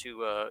plans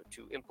to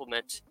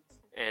implement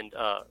and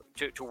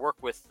to work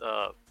with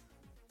a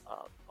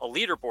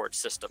leaderboard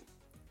system,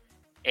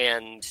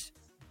 and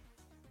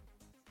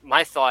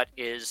my thought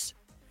is,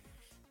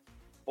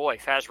 boy,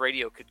 Faz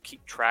Radio could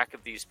keep track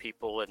of these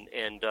people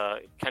and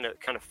kind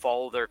of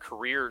follow their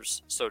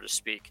careers, so to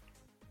speak.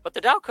 But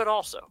the DAO could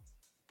also.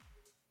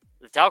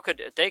 The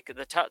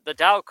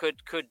DAO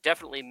could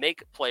definitely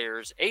make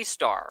players a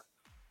star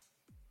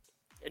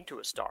into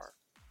a star.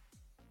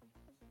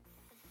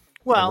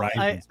 Well,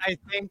 I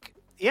think,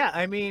 yeah,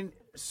 I mean,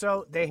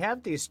 so they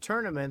have these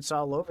tournaments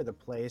all over the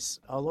place,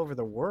 all over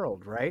the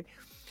world, right?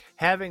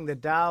 Having the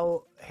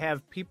DAO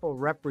have people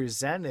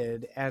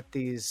represented at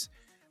these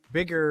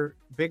bigger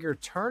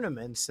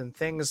tournaments and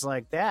things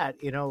like that,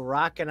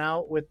 rocking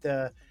out with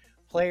the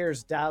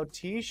Players DAO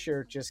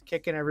t-shirt, just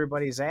kicking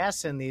everybody's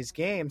ass in these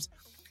games.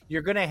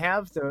 You're going to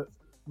have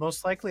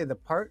most likely the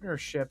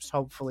partnerships,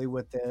 hopefully,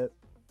 with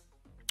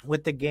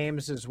the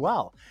games as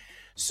well.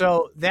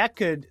 So that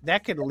could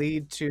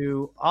lead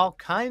to all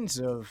kinds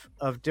of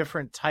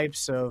different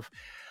types of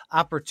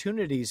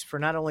opportunities for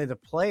not only the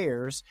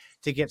players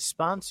to get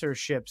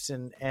sponsorships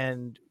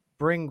and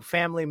bring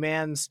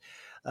Familyman's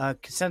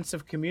sense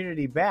of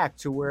community back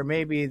to where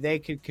maybe they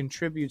could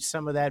contribute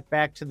some of that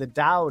back to the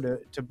DAO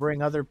to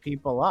bring other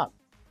people up.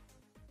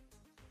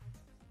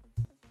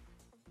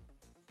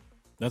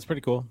 That's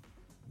pretty cool.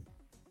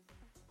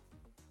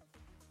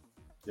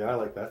 Yeah, I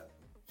like that.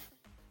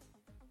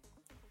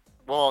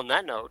 Well, on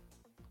that note,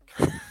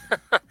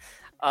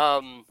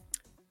 I'm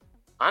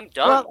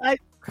done.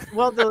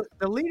 Well, the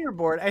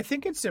leaderboard, I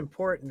think it's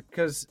important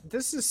because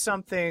this is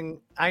something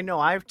I know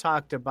I've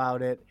talked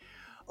about it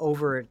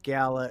over at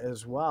Gala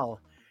as well,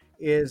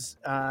 is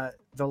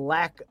the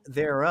lack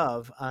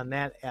thereof on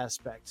that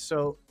aspect.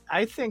 So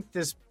I think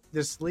this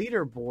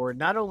leaderboard,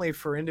 not only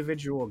for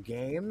individual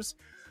games,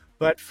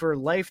 but for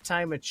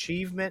lifetime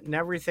achievement and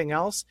everything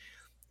else,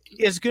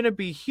 is going to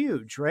be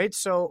huge, right?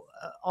 So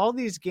all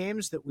these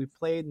games that we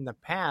played in the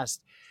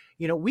past,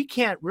 we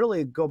can't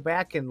really go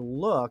back and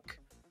look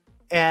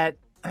at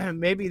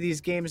maybe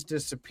these games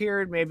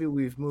disappeared, maybe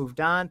we've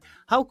moved on.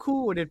 How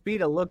cool would it be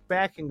to look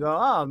back and go,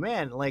 oh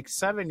man, like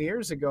 7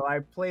 years ago, I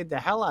played the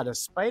hell out of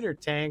Spider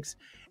Tanks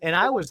and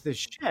I was the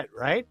shit,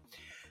 right?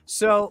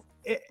 So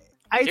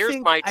here's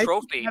my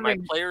trophy, my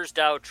Players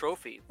DAO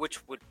trophy,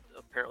 which would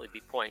apparently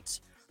be points,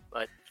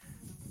 but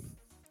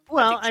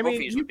well, I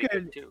mean, you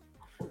could too.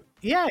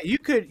 Yeah, you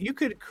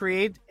could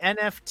create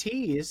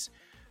NFTs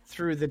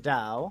through the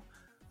DAO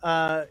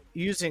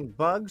using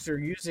bugs or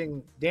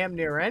using damn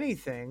near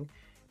anything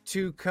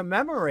to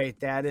commemorate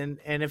that. And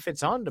if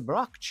it's on the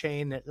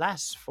blockchain, it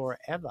lasts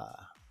forever.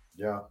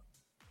 Yeah.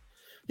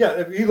 Yeah,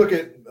 if you look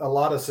at a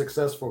lot of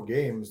successful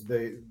games,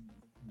 they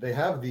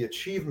have the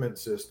achievement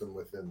system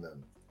within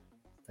them.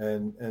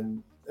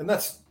 And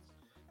that's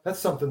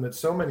something that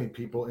so many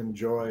people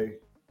enjoy.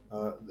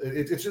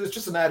 It's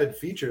just an added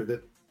feature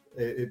that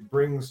it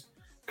brings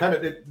kind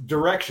of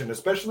direction,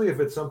 especially if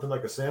it's something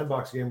like a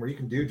sandbox game where you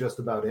can do just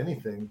about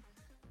anything.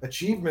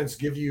 achievements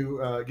give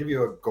you a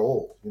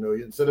goal. You know,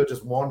 instead of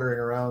just wandering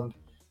around,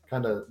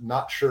 kind of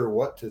not sure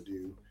what to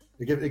do,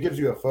 it gives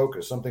you a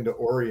focus, something to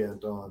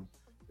orient on,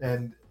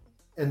 and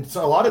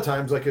so a lot of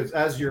times, like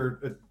as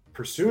you're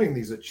pursuing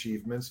these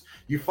achievements,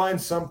 you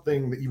find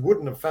something that you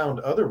wouldn't have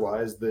found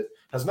otherwise that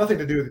has nothing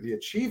to do with the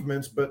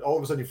achievements, but all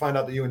of a sudden you find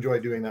out that you enjoy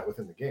doing that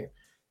within the game.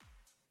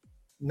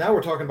 Now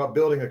we're talking about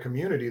building a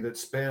community that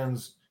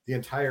spans the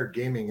entire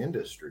gaming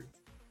industry,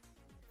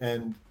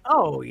 and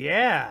oh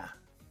yeah,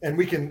 and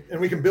we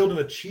can build an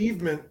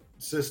achievement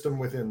system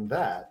within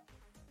that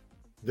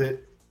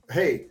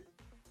hey,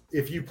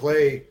 if you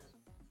play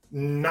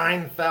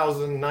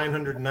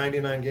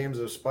 9,999 games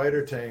of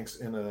spider tanks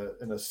in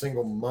a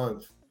single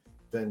month,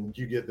 then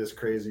you get this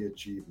crazy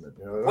achievement.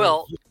 You know,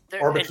 well,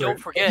 and don't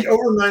forget,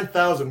 over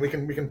 9,000, we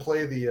can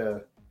play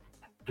the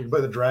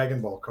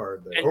Dragon Ball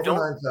card there. And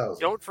over 9,000.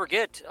 Don't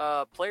forget,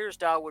 Players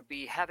DAO would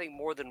be having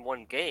more than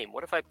one game.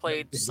 What if I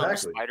played some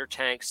spider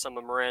tanks, some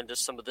of Miranda,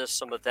 some of this,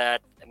 some of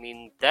that? I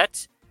mean,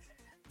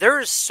 there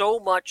is so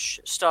much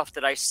stuff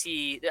that I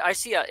see. I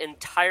see an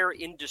entire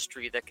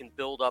industry that can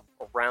build up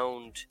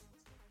around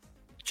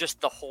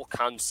just the whole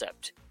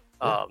concept.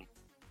 That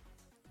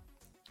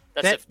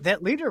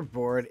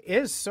leaderboard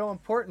is so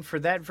important for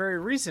that very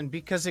reason,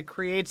 because it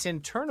creates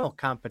internal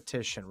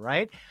competition,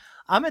 right?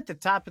 I'm at the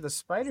top of the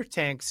Spider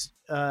Tanks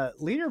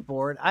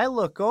leaderboard. I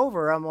look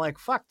over, I'm like,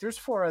 fuck, there's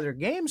 4 other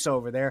games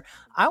over there.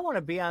 I want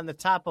to be on the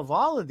top of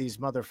all of these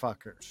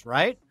motherfuckers,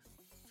 right?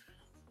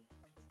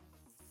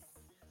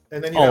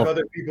 And then you have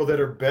other people that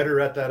are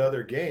better at that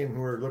other game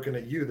who are looking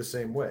at you the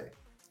same way.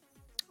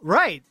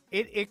 Right.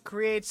 It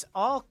creates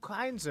all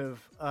kinds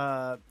of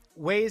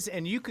ways,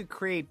 and you could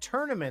create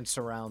tournaments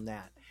around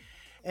that.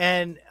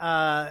 And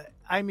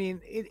I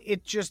mean,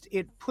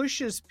 it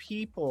pushes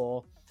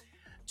people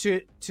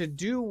to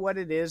do what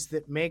it is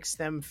that makes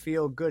them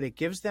feel good. It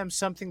gives them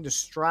something to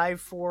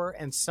strive for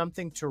and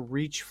something to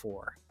reach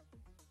for.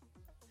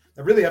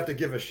 I really have to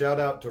give a shout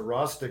out to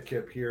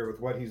Rostakip here with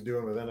what he's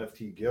doing with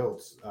NFT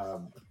guilds.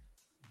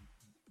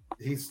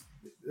 It's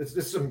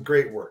some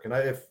great work, and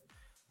I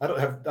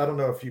don't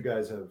know if you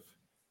guys have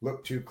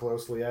looked too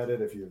closely at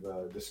it, if you've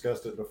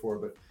discussed it before,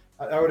 but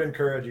I would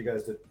encourage you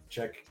guys to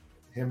check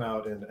him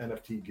out in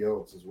NFT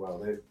guilds as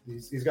well.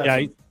 He's got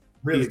some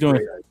really great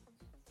ideas.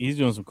 He's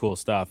doing some cool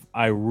stuff.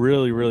 I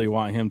really, really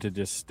want him to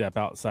just step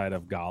outside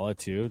of Gala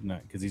too,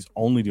 because he's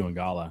only doing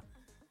Gala.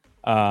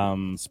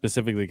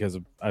 Specifically because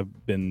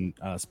I've been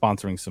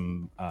sponsoring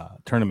some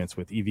tournaments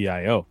with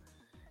EVIO,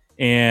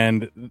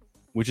 and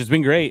which has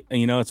been great. And,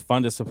 you know, it's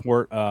fun to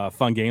support a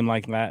fun game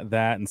like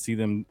that and see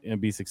them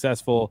be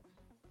successful.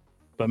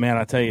 But man,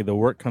 I tell you, the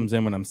work comes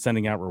in when I'm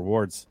sending out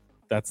rewards.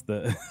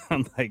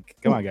 I'm like,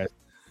 come on, guys.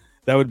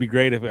 That would be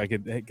great if I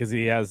could, because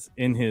he has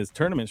in his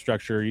tournament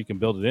structure, you can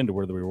build it into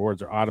where the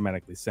rewards are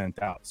automatically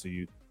sent out. So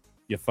you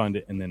fund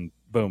it, and then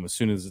boom, as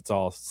soon as it's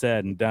all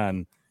said and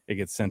done, it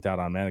gets sent out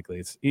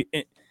automatically.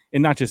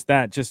 And not just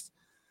that, just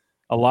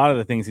a lot of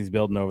the things he's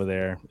building over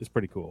there is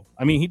pretty cool.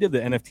 I mean, he did the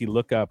NFT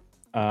lookup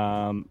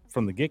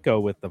from the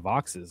get-go with the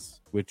Voxes,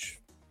 which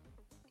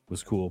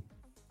was cool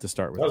to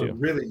start with. That was too. a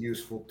really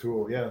useful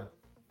tool. Yeah.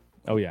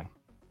 Oh yeah.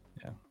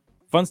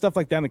 Fun stuff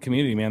like that in the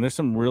community, man. There's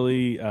some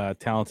really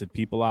talented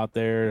people out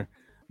there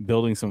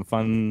building some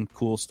fun,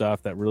 cool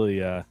stuff that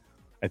really, I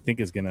think,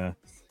 is gonna,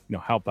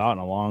 help out in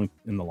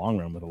the long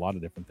run with a lot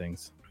of different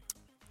things.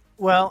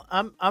 Well,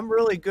 I'm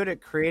really good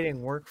at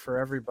creating work for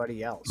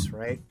everybody else,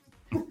 right?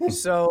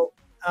 So,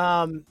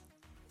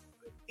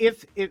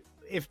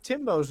 if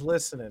Timbo's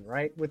listening,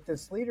 right, with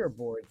this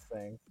leaderboard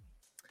thing,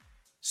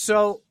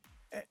 so.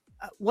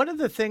 One of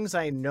the things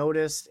I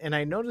noticed, and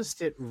I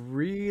noticed it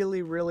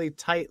really, really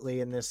tightly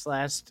in this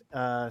last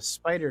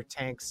Spider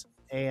Tanks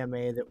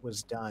AMA that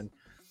was done,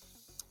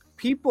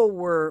 people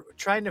were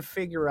trying to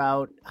figure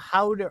out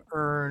how to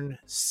earn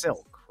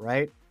silk,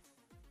 right?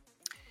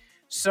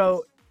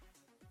 So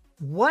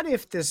what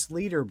if this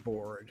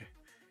leaderboard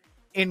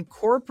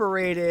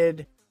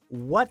incorporated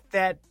what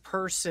that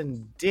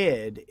person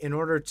did in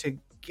order to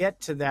get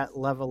to that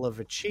level of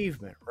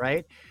achievement,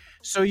 right?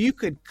 So you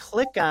could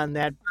click on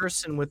that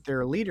person with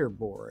their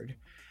leaderboard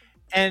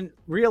and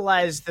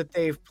realize that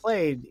they've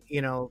played,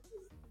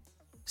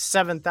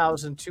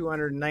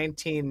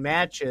 7,219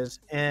 matches,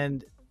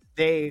 and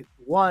they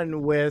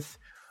won with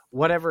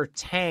whatever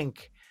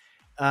tank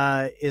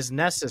is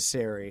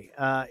necessary.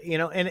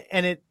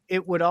 And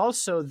it would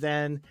also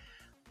then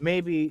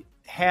maybe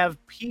have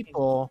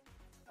people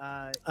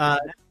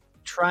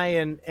try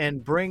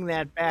and bring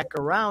that back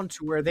around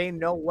to where they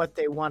know what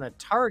they want to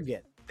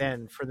target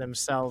then for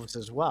themselves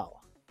as well.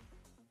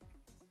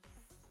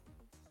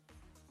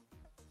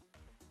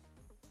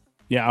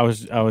 Yeah, I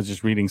was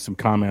just reading some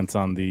comments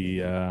on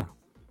the on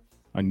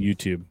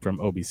YouTube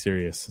from Obi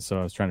Serious, so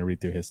I was trying to read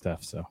through his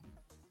stuff. So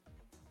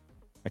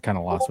I kind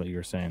of lost what you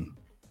were saying.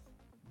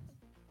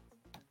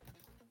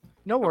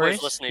 No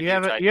worries. You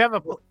have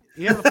a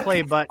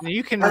play button.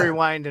 You can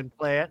rewind and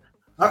play it.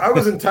 I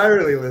was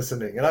entirely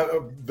listening, and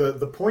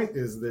the point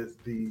is that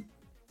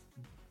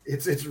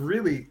it's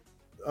really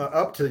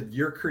up to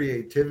your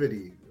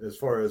creativity as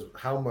far as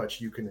how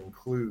much you can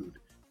include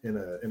in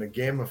a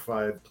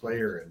gamified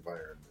player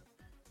environment.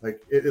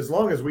 Like as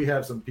long as we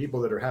have some people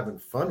that are having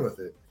fun with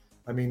it,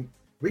 I mean,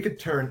 we could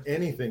turn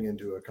anything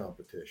into a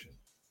competition.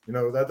 You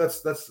know,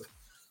 that's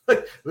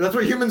like, that's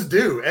what humans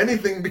do.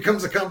 Anything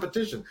becomes a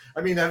competition.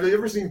 I mean, have you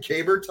ever seen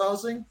caber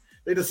tossing?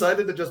 They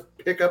decided to just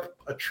pick up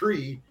a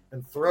tree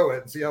and throw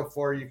it and see how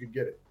far you could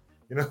get it.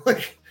 You know,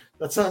 like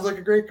that sounds like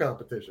a great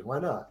competition. Why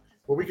not?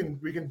 Well, we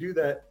can do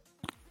that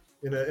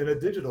in a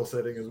digital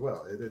setting as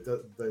well.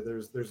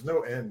 There's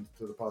no end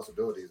to the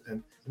possibilities,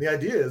 and the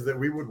idea is that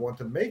we would want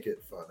to make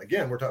it fun.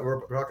 Again, we're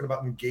talking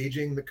about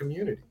engaging the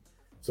community.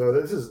 So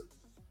this is,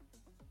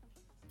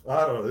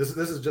 I don't know, this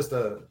is just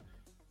a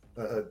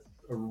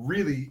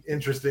really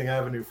interesting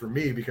avenue for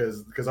me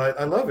because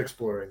I love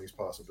exploring these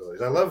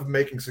possibilities. I love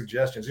making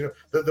suggestions. You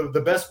know,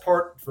 the best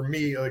part for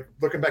me, like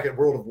looking back at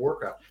World of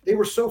Warcraft, they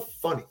were so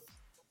funny.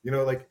 You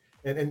know, like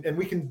and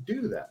we can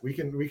do that. We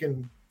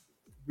can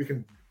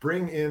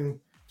bring in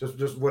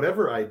just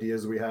whatever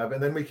ideas we have,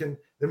 and then we can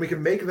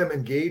make them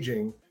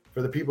engaging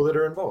for the people that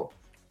are involved.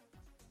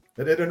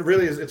 And it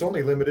really is. It's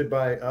only limited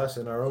by us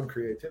and our own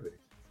creativity.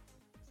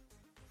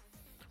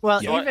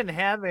 Well, even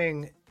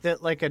having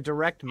that, like a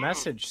direct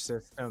message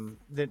system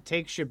that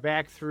takes you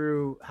back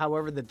through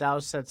however the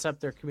DAO sets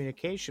up their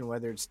communication,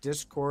 whether it's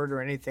Discord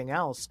or anything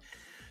else,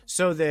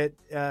 so that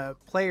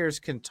players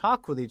can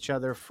talk with each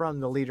other from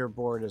the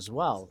leaderboard as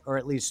well, or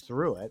at least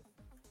through it.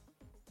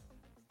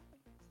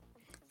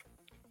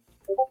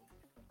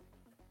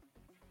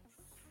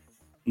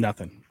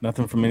 Nothing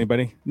from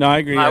anybody. No, I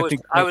agree.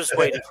 I was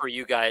waiting for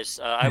you guys.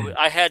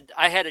 I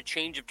had a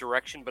change of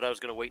direction, but I was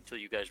going to wait till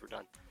you guys were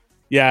done.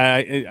 Yeah,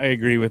 I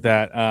agree with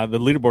that. The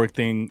leaderboard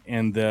thing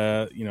and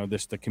the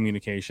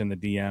communication, the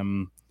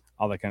DM,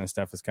 all that kind of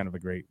stuff is kind of a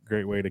great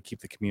way to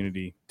keep the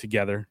community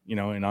together,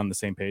 and on the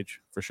same page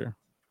for sure.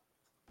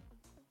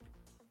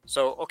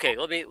 So, okay,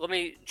 let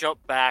me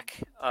jump back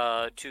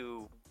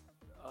to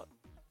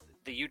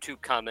the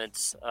YouTube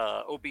comments.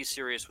 OB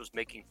Serious was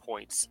making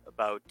points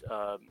about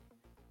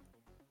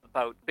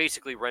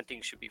basically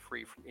renting should be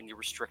free from any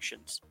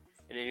restrictions,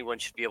 and anyone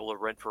should be able to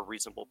rent for a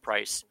reasonable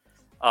price.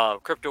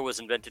 Crypto was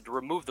invented to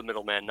remove the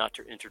middleman, not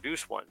to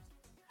introduce one.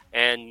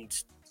 And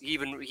he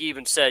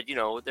even said,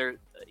 their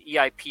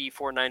EIP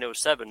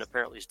 4907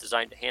 apparently is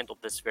designed to handle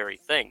this very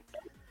thing.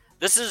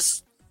 This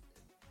is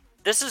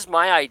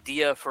my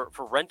idea for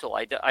rental.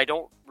 I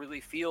don't really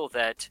feel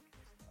that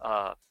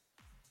a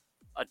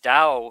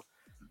DAO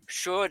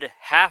should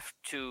have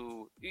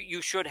to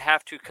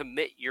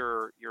commit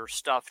your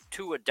stuff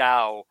to a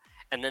DAO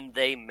and then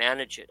they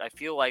manage it. I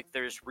feel like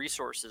there's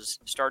resources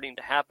starting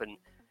to happen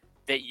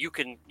that you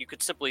could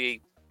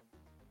simply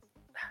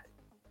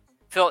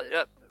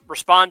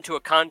respond to a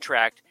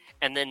contract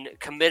and then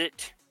commit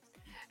it,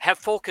 have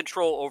full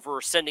control over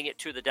sending it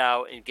to the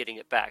DAO and getting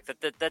it back. That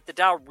the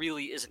DAO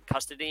really isn't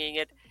custodying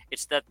it.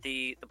 It's that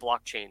the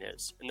blockchain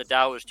is, and the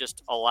DAO is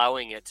just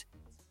allowing it.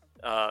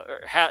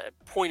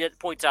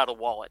 Points out a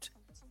wallet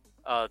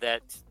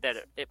that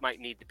it might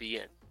need to be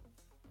in.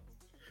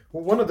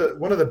 Well,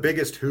 one of the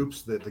biggest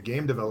hoops that the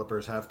game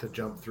developers have to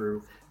jump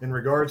through in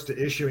regards to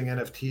issuing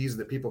NFTs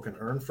that people can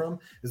earn from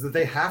is that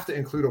they have to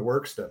include a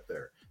work step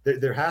there.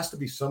 There has to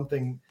be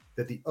something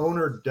that the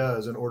owner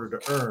does in order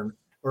to earn,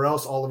 or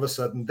else all of a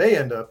sudden they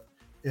end up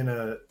in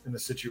a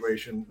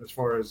situation as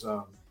far as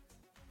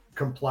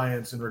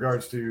compliance in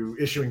regards to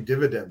issuing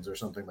dividends or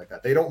something like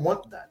that. They don't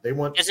want that.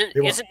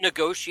 Isn't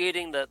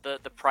negotiating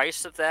the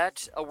price of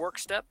that a work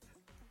step?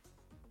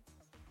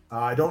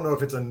 I don't know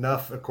if it's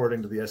enough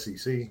according to the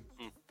SEC.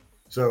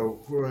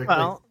 So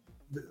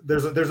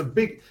there's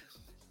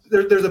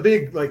a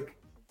big like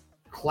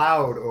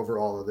cloud over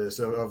all of this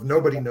of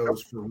nobody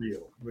knows for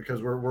real,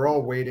 because we're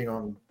all waiting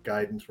on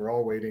guidance. We're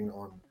all waiting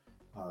on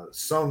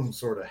some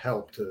sort of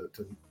help to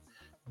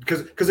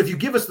because if you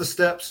give us the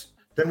steps,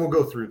 then we'll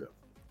go through them.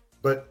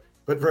 But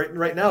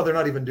right now they're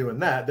not even doing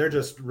that. They're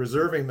just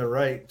reserving the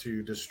right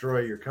to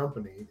destroy your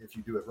company if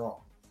you do it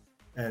wrong.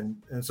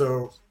 And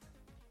so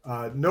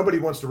nobody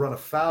wants to run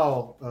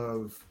afoul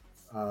of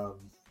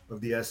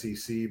the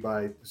SEC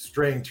by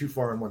straying too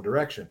far in one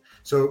direction.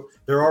 So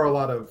there are a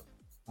lot of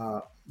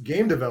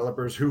game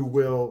developers who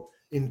will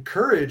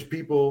encourage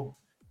people,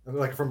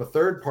 like from a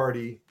third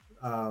party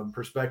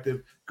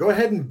perspective, go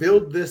ahead and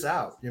build this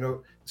out.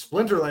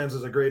 Splinterlands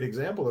is a great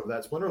example of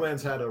that.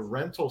 Splinterlands had a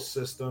rental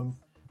system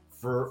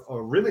for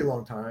a really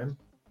long time,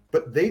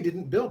 but they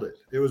didn't build it.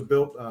 It was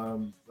built.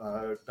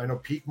 I know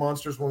Peak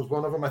Monsters was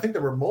one of them. I think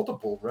there were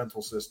multiple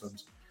rental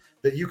systems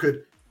that you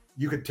could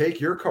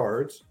take your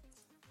cards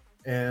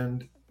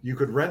and you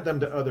could rent them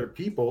to other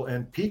people,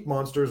 and Peak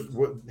Monsters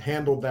would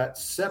handle that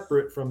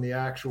separate from the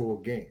actual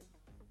game.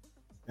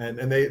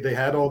 And they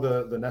had all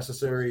the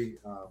necessary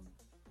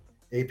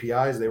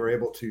APIs. They were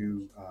able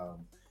to,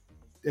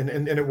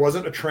 and it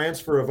wasn't a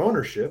transfer of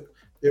ownership.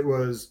 It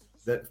was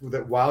that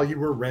while you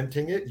were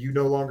renting it, you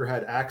no longer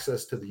had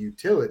access to the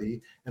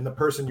utility, and the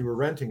person you were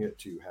renting it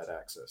to had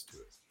access to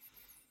it.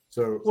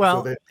 So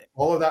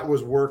all of that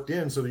was worked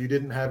in, so you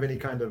didn't have any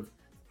kind of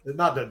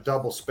not the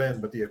double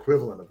spend, but the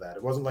equivalent of that.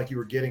 It wasn't like you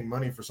were getting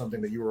money for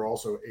something that you were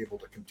also able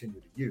to continue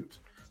to use.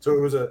 So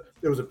it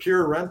was a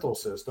pure rental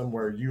system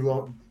where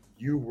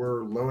you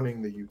were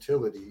loaning the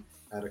utility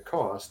at a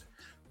cost,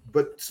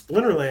 but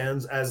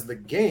Splinterlands as the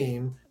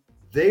game,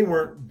 they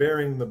weren't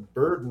bearing the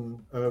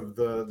burden of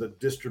the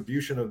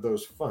distribution of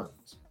those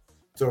funds.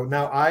 So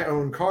now I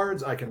own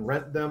cards, I can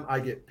rent them, I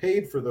get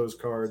paid for those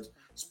cards.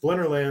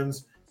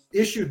 Splinterlands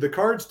issued the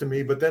cards to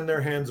me, but then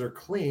their hands are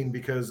clean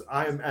because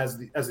I am as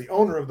the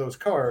owner of those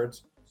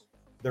cards,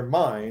 they're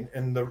mine,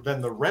 and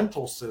then the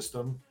rental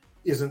system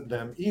isn't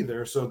them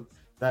either. So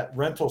that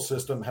rental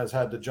system has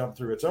had to jump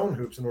through its own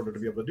hoops in order to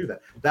be able to do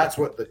that. That's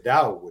what the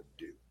DAO would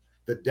do.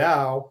 The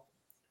DAO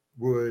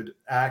would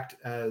act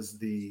as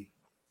the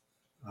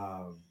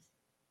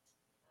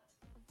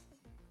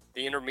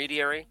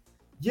intermediary.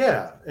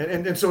 Yeah,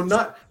 and so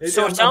not.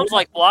 So it sounds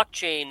like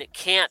blockchain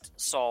can't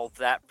solve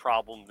that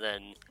problem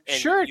then.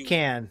 Sure, it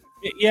can.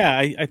 Yeah,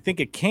 I think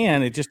it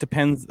can. It just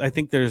depends. I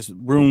think there's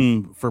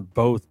room for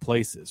both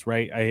places,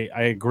 right?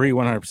 I agree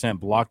 100%.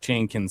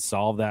 Blockchain can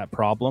solve that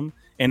problem,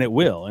 and it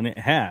will, and it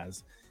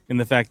has, in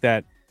the fact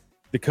that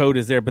the code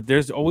is there. But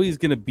there's always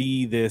going to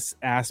be this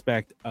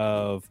aspect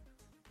of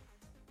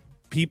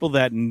people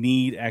that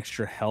need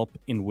extra help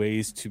in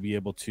ways to be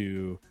able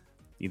to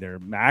either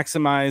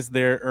maximize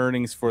their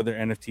earnings for their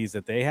NFTs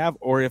that they have,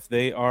 or if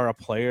they are a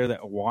player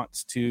that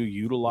wants to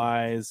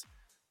utilize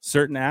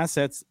certain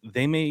assets,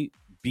 they may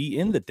be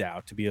in the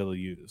DAO to be able to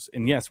use.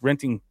 And yes,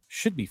 renting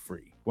should be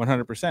free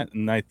 100%.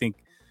 And I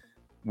think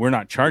we're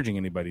not charging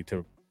anybody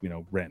to,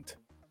 rent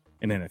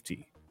an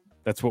NFT.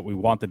 That's what we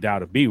want the DAO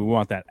to be. We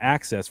want that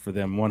access for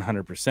them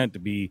 100% to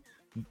be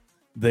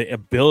the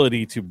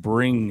ability to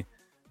bring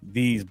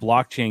these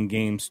blockchain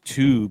games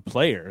to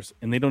players,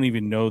 and they don't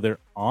even know they're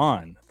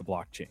on the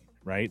blockchain,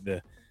 right?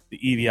 The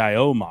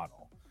EVIO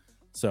model.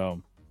 So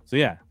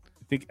yeah,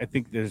 I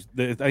think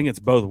it's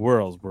both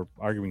worlds. We're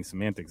arguing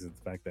semantics. It's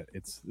the fact that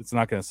it's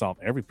not going to solve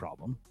every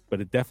problem,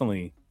 but it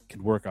definitely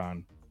could work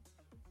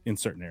in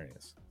certain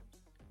areas.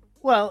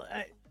 Well,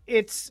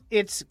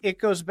 it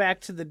goes back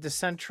to the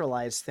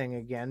decentralized thing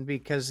again,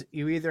 because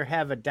you either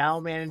have a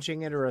DAO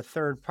managing it or a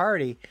third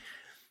party.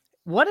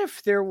 What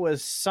if there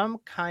was some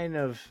kind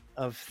of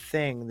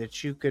thing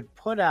that you could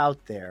put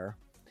out there,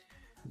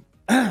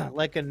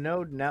 like a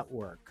node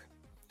network,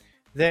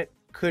 that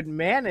could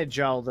manage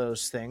all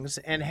those things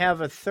and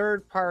have a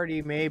third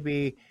party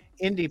maybe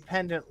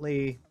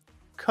independently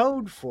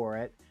code for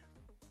it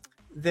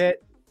that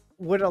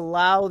would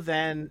allow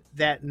then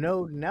that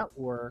node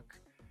network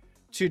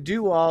to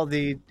do all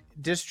the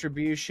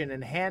distribution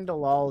and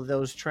handle all of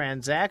those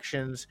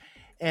transactions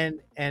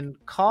and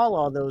call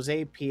all those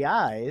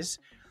APIs?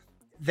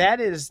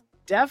 That is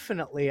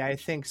definitely, I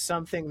think,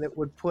 something that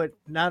would put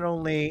not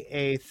only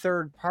a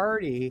third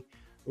party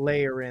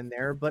layer in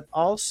there, but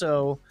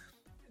also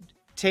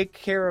take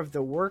care of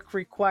the work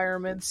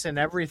requirements and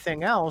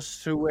everything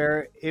else to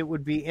where it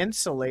would be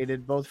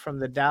insulated both from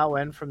the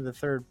DAO and from the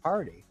third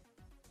party.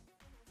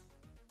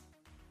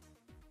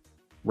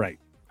 Right.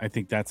 I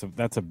think that's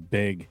a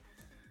big,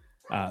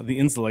 the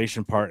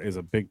insulation part is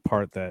a big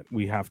part that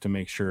we have to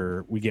make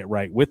sure we get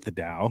right with the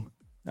DAO.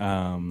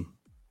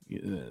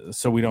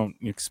 So we don't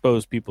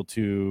expose people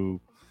to,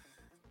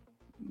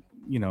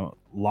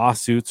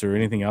 lawsuits or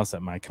anything else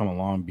that might come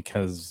along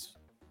because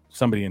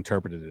somebody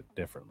interpreted it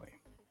differently,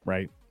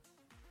 right?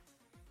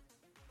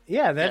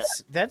 Yeah,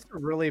 that's a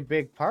really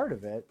big part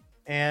of it.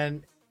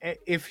 And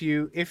if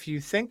you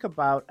think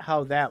about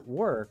how that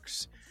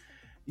works,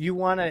 you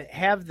want to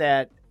have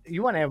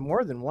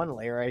more than one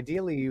layer.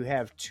 Ideally, you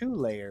have two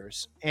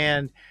layers.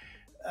 And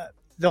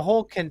the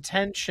whole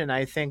contention,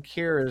 I think,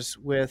 here is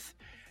with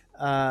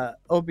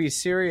OB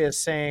Sirius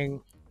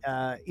saying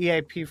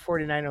EIP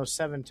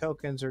 4907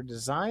 tokens are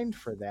designed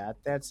for that.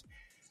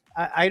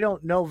 I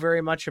don't know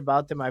very much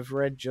about them. I've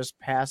read just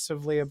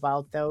passively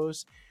about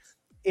those.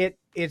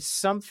 It's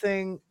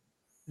something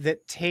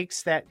that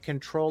takes that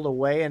control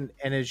away. And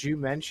as you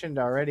mentioned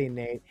already,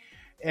 Nate,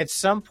 at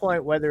some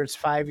point, whether it's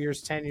 5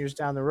 years, 10 years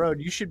down the road,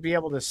 you should be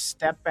able to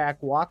step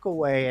back, walk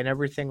away, and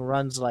everything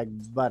runs like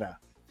butter.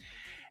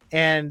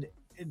 And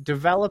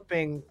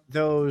developing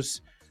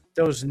those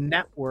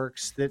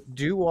networks that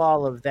do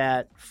all of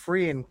that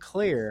free and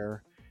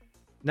clear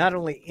not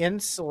only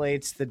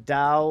insulates the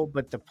DAO,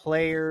 but the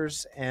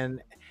players,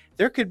 and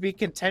there could be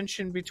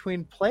contention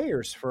between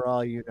players for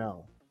all you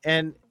know.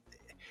 And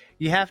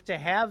you have to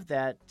have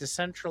that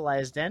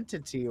decentralized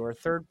entity or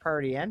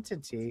third-party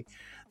entity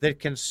that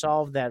can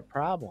solve that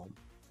problem.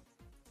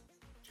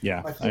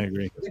 Yeah, I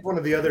agree. I think one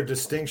of the other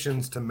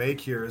distinctions to make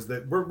here is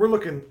that we're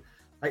looking,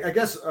 I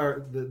guess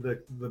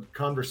the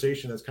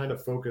conversation is kind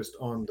of focused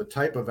on the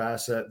type of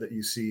asset that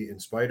you see in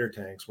spider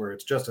tanks, where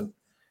it's just an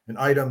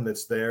item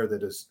that's there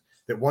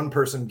that one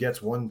person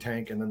gets one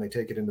tank and then they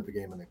take it into the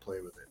game and they play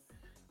with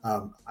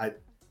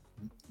it.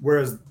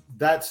 Whereas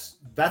that's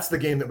the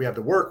game that we have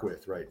to work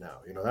with right now.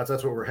 That's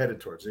what we're headed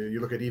towards. You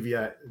look at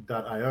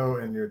EVI.io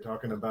and you're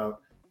talking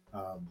about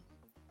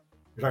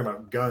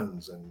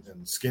guns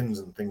and skins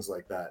and things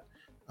like that.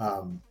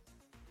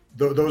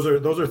 those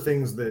are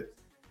things that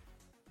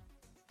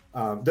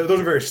those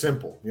are very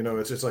simple.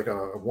 It's just like a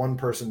one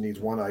person needs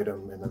one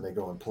item and then they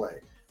go and play.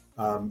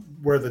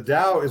 Where the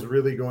DAO is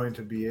really going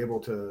to be able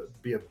to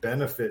be a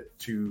benefit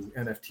to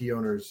NFT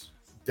owners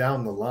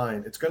down the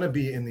line, it's going to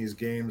be in these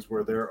games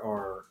where there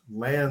are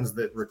lands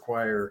that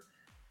require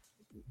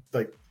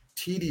like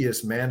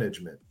tedious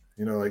management,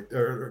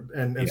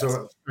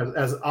 so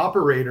as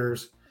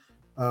operators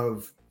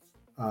of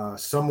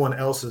someone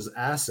else's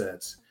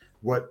assets,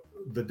 what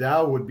the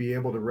DAO would be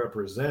able to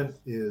represent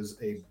is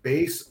a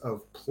base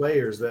of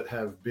players that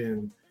have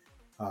been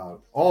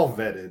all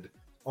vetted.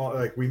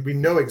 Like we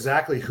know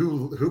exactly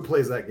who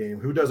plays that game,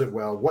 who does it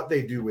well, what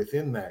they do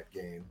within that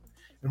game.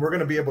 And we're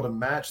going to be able to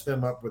match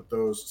them up with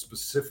those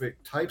specific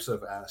types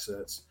of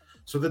assets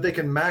so that they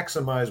can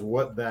maximize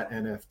what that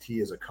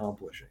NFT is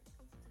accomplishing.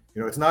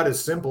 It's not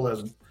as simple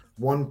as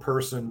one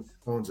person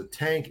owns a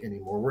tank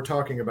anymore. We're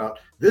talking about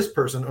this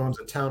person owns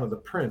a town of the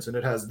prince and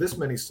it has this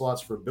many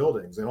slots for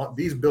buildings. And all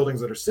these buildings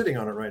that are sitting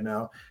on it right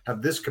now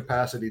have this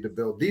capacity to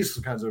build these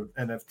kinds of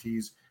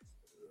NFTs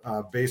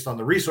based on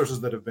the resources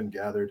that have been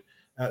gathered.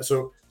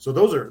 So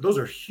those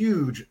are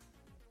huge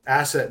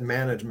asset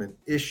management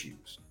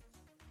issues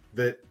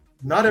that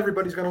not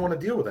everybody's going to want to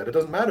deal with. That it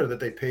doesn't matter that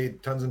they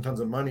paid tons and tons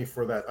of money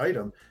for that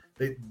item.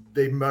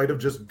 They might have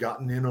just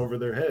gotten in over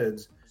their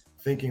heads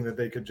thinking that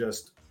they could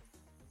just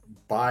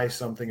buy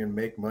something and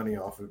make money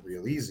off it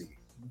real easy.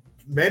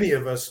 Many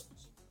of us,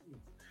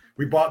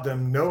 we bought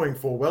them knowing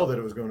full well that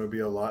it was going to be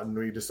a lot, and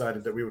we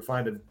decided that we would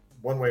find it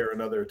one way or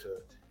another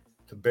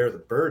to bear the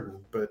burden.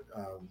 But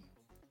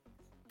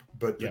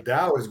the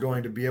DAO is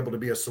going to be able to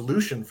be a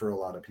solution for a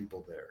lot of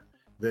people there.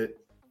 That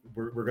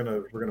we're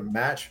gonna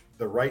match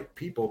the right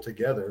people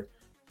together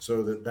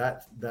so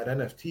that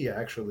NFT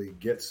actually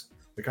gets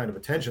the kind of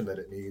attention that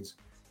it needs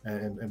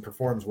and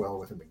performs well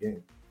within the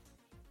game.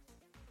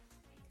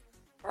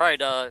 All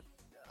right,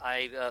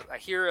 I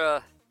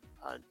hear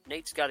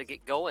Nate's got to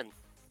get going.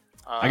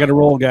 I got to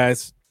roll,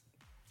 guys.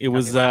 It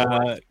was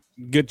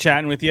good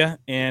chatting with you,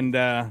 and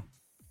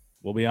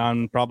we'll be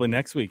on probably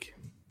next week.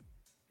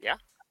 Yeah.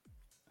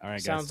 All right,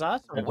 guys. Sounds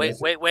awesome. Wait.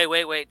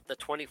 The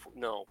 24th.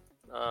 No.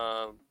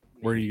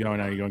 Where are you going?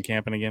 Are you going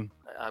camping again?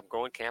 I'm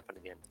going camping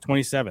again.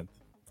 27th.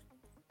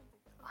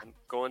 I'm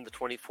going the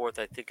 24th.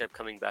 I think I'm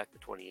coming back the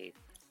 28th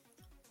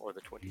or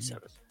the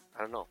 27th.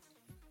 I don't know.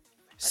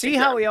 See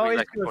how he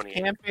always goes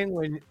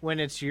camping when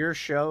it's your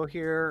show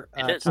here,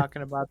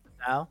 talking about the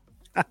DAO?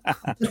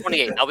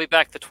 28th. I'll be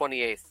back the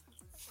 28th,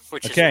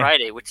 which is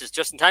Friday, which is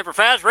just in time for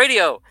Faz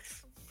Radio.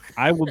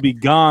 I will be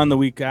gone the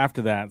week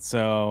after that,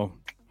 so...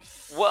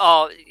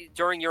 Well,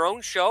 during your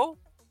own show?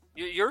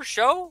 Your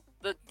show?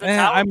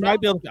 I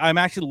might be able. I'm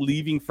actually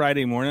leaving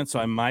Friday morning, so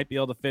I might be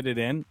able to fit it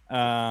in.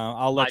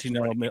 I'll let you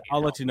know.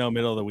 I'll let you know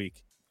middle of the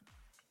week.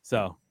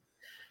 So,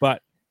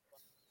 but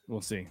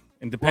we'll see.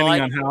 And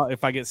depending on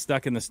if I get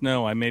stuck in the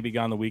snow, I may be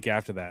gone the week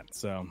after that.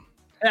 So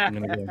I'm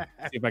gonna go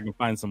see if I can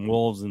find some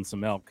wolves and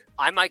some elk.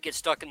 I might get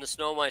stuck in the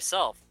snow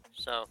myself.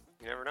 So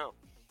you never know.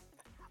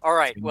 All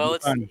right. Well,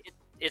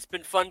 it's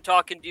been fun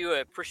talking to you. I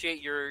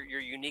appreciate your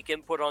unique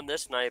input on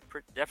this, and I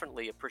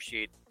definitely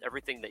appreciate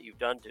everything that you've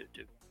done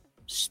to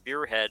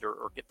spearhead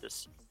or get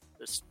this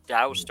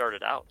DAO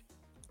started out.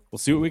 We'll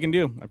see what we can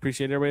do. I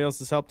appreciate everybody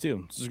else's help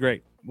too. This is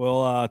great.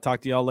 We'll talk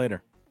to y'all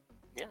later.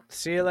 Yeah.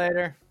 See you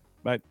later.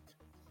 Bye.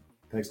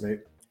 Thanks,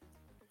 Nate.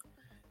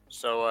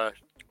 So,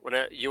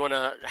 you want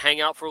to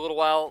hang out for a little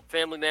while,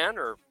 Family Man,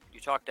 or you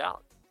talked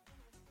out?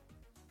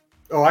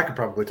 Oh, I could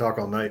probably talk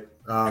all night.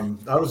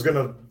 I was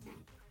gonna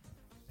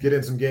get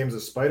in some games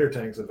of Spider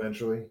Tanks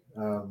eventually.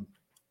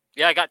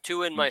 Yeah, I got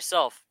 2 in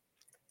myself.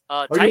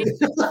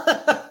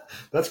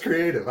 That's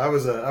creative.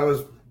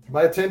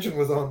 My attention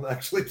was on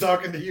actually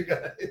talking to you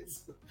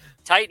guys.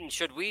 Titan,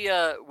 should we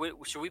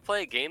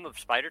play a game of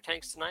Spider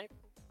Tanks tonight?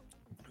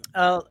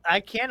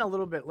 I can a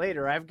little bit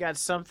later. I've got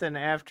something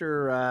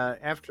after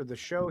the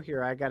show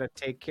here I got to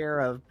take care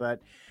of,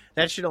 but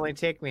that should only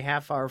take me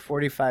half hour,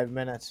 45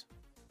 minutes.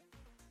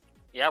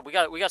 Yeah, we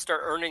got to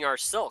start earning our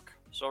silk.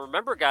 So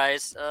remember,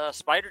 guys,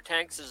 Spider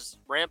Tanks is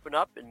ramping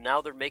up, and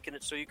now they're making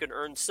it so you can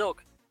earn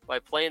silk by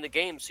playing the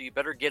game, so you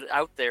better get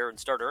out there and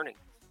start earning.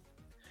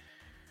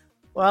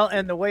 Well,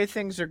 and the way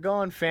things are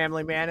going,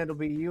 Family Man, it'll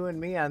be you and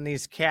me on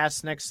these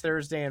casts next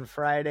Thursday and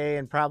Friday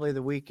and probably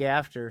the week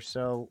after.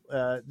 So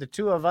the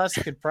two of us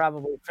could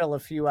probably fill a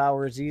few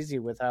hours easy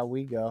with how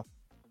we go.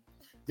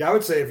 Yeah, I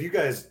would say if you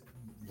guys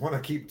want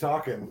to keep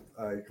talking,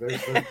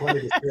 there's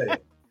plenty to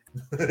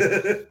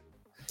say.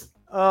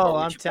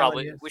 I'm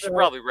telling you. We should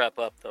probably wrap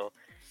up, though.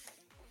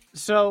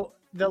 So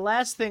the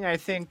last thing I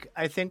think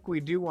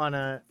we want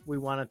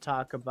to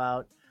talk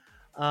about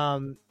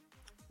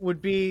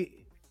would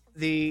be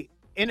the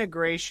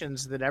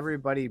integrations that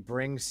everybody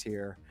brings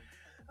here.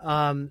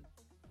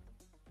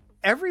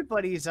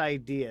 Everybody's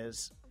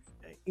ideas,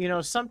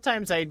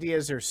 sometimes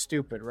ideas are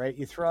stupid, right?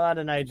 You throw out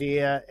an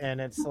idea and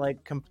it's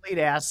like complete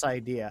ass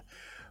idea,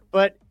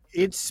 but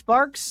it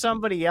sparks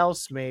somebody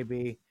else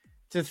maybe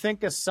to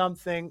think of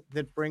something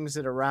that brings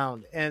it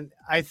around. And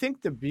I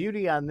think the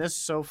beauty on this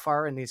so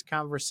far in these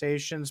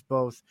conversations,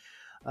 both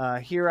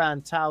here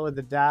on Tao of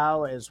the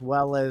DAO, as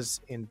well as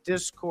in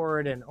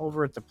Discord and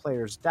over at the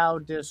Players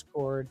DAO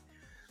Discord,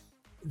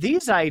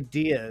 these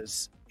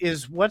ideas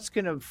is what's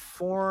going to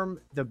form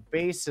the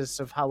basis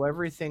of how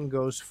everything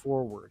goes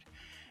forward.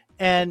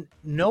 And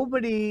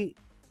nobody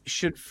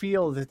should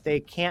feel that they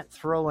can't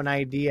throw an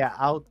idea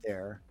out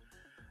there.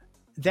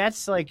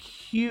 That's like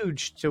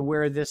huge to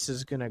where this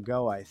is going to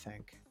go, I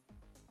think.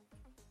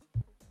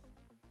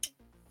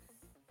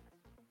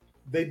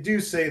 They do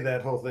say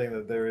that whole thing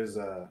that there is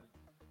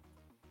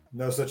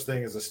no such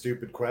thing as a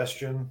stupid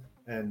question.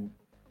 And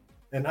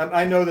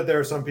I know that there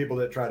are some people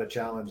that try to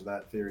challenge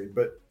that theory,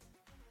 but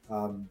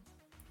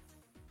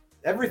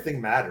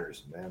everything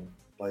matters, man.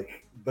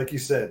 Like you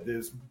said,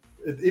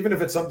 even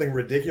if it's something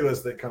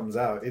ridiculous that comes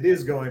out, it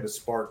is going to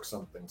spark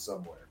something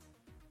somewhere.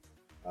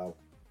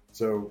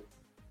 So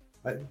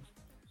I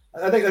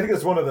think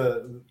that's one of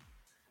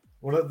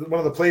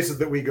the places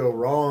that we go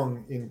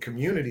wrong in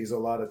communities a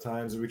lot of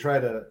times. We try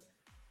to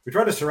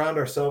surround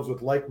ourselves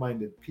with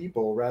like-minded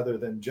people rather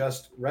than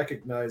just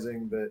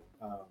recognizing that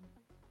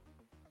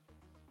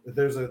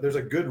there's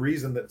a good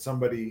reason that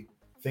somebody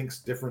thinks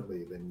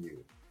differently than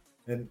you,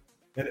 and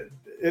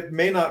it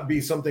may not be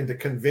something to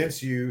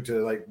convince you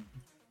to like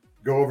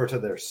go over to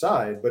their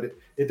side, but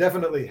it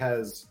definitely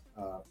has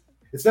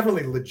it's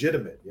definitely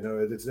legitimate. You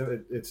know,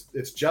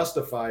 it's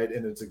justified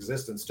in its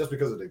existence just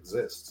because it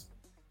exists.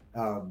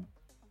 And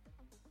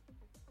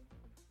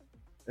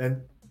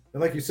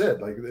like you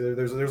said, like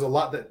there's a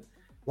lot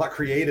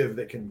creative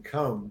that can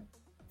come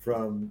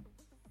from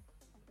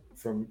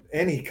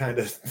any kind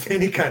of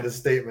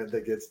statement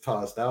that gets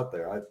tossed out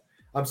there.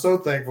 I'm so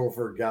thankful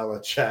for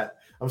Gala Chat.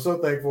 I'm so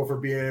thankful for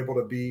being able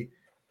to be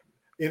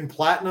in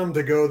Platinum,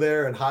 to go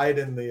there and hide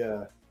in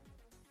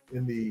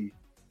the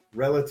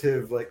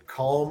relative like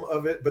calm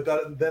of it. But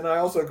then I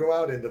also go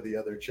out into the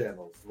other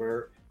channels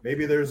where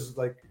maybe there's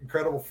like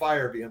incredible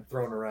fire being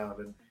thrown around,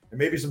 and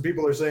maybe some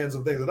people are saying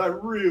some things that I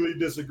really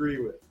disagree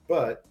with.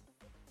 But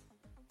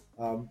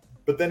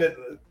then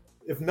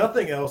if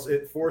nothing else,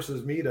 it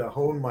forces me to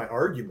hone my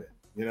argument.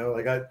 You know,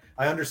 like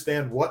I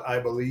understand what I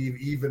believe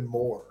even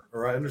more,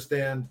 or I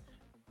understand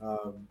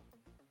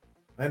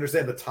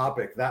the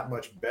topic that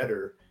much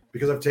better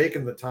because I've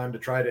taken the time to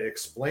try to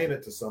explain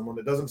it to someone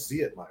that doesn't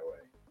see it my way.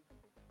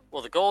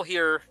 Well, the goal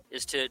here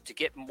is to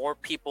get more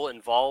people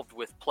involved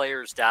with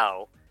Players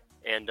DAO,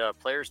 and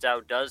Players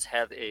DAO does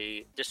have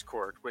a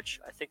Discord, which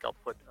I think I'll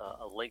put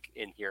a link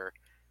in here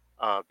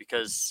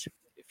because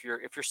if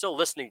you're still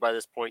listening by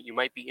this point, you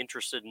might be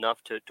interested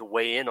enough to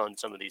weigh in on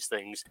some of these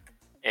things,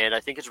 and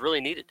I think it's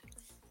really needed.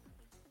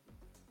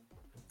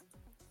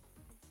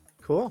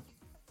 Cool.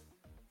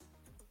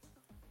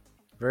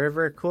 Very,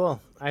 very cool.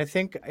 I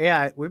think,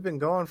 yeah, we've been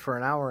going for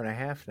an hour and a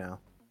half now.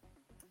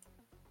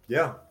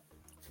 Yeah.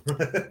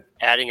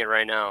 Adding it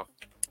right now.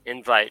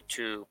 Invite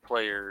to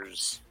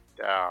Players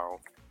DAO.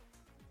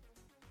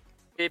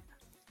 Beep.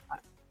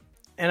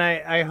 And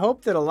I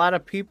hope that a lot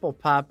of people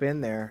pop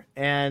in there.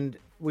 And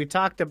we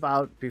talked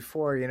about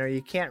before, you know,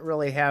 you can't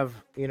really have,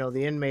 you know,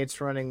 the inmates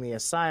running the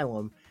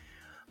asylum.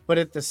 But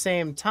at the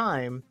same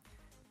time,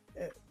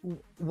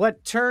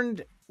 what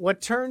turned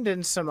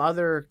in some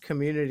other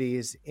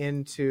communities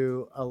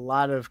into a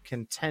lot of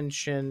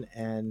contention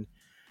and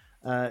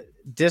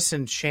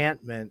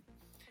disenchantment,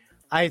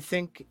 I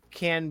think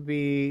can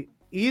be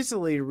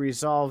easily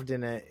resolved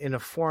in a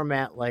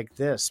format like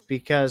this,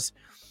 because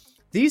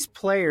these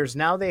players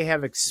now, they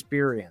have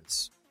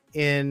experience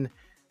in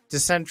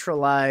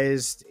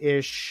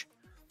decentralized-ish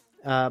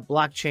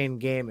blockchain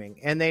gaming,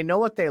 and they know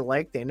what they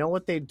like, they know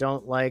what they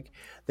don't like,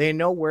 they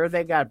know where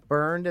they got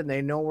burned, and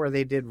they know where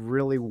they did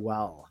really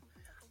well.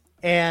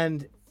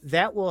 And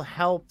that will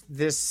help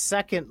this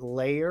second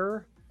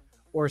layer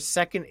or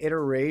second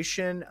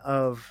iteration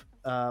of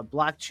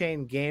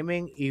blockchain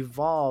gaming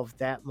evolve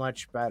that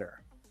much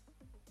better.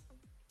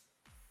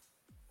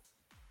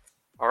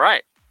 All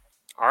right.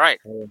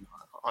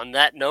 On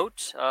that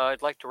note,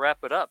 I'd like to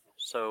wrap it up.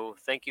 So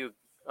thank you,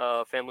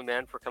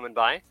 Familyman, for coming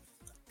by.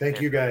 Thank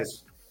you,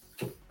 guys.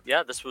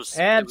 Yeah, this was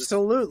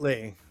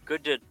absolutely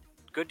good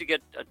to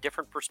get a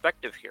different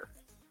perspective here.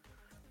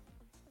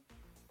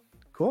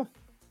 Cool.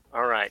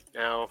 All right,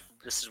 now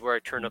this is where I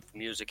turn up the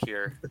music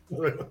here.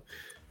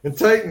 And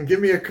Titan, give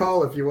me a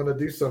call if you want to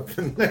do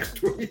something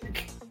next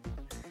week.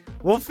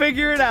 We'll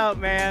figure it out,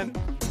 man.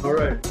 All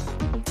right.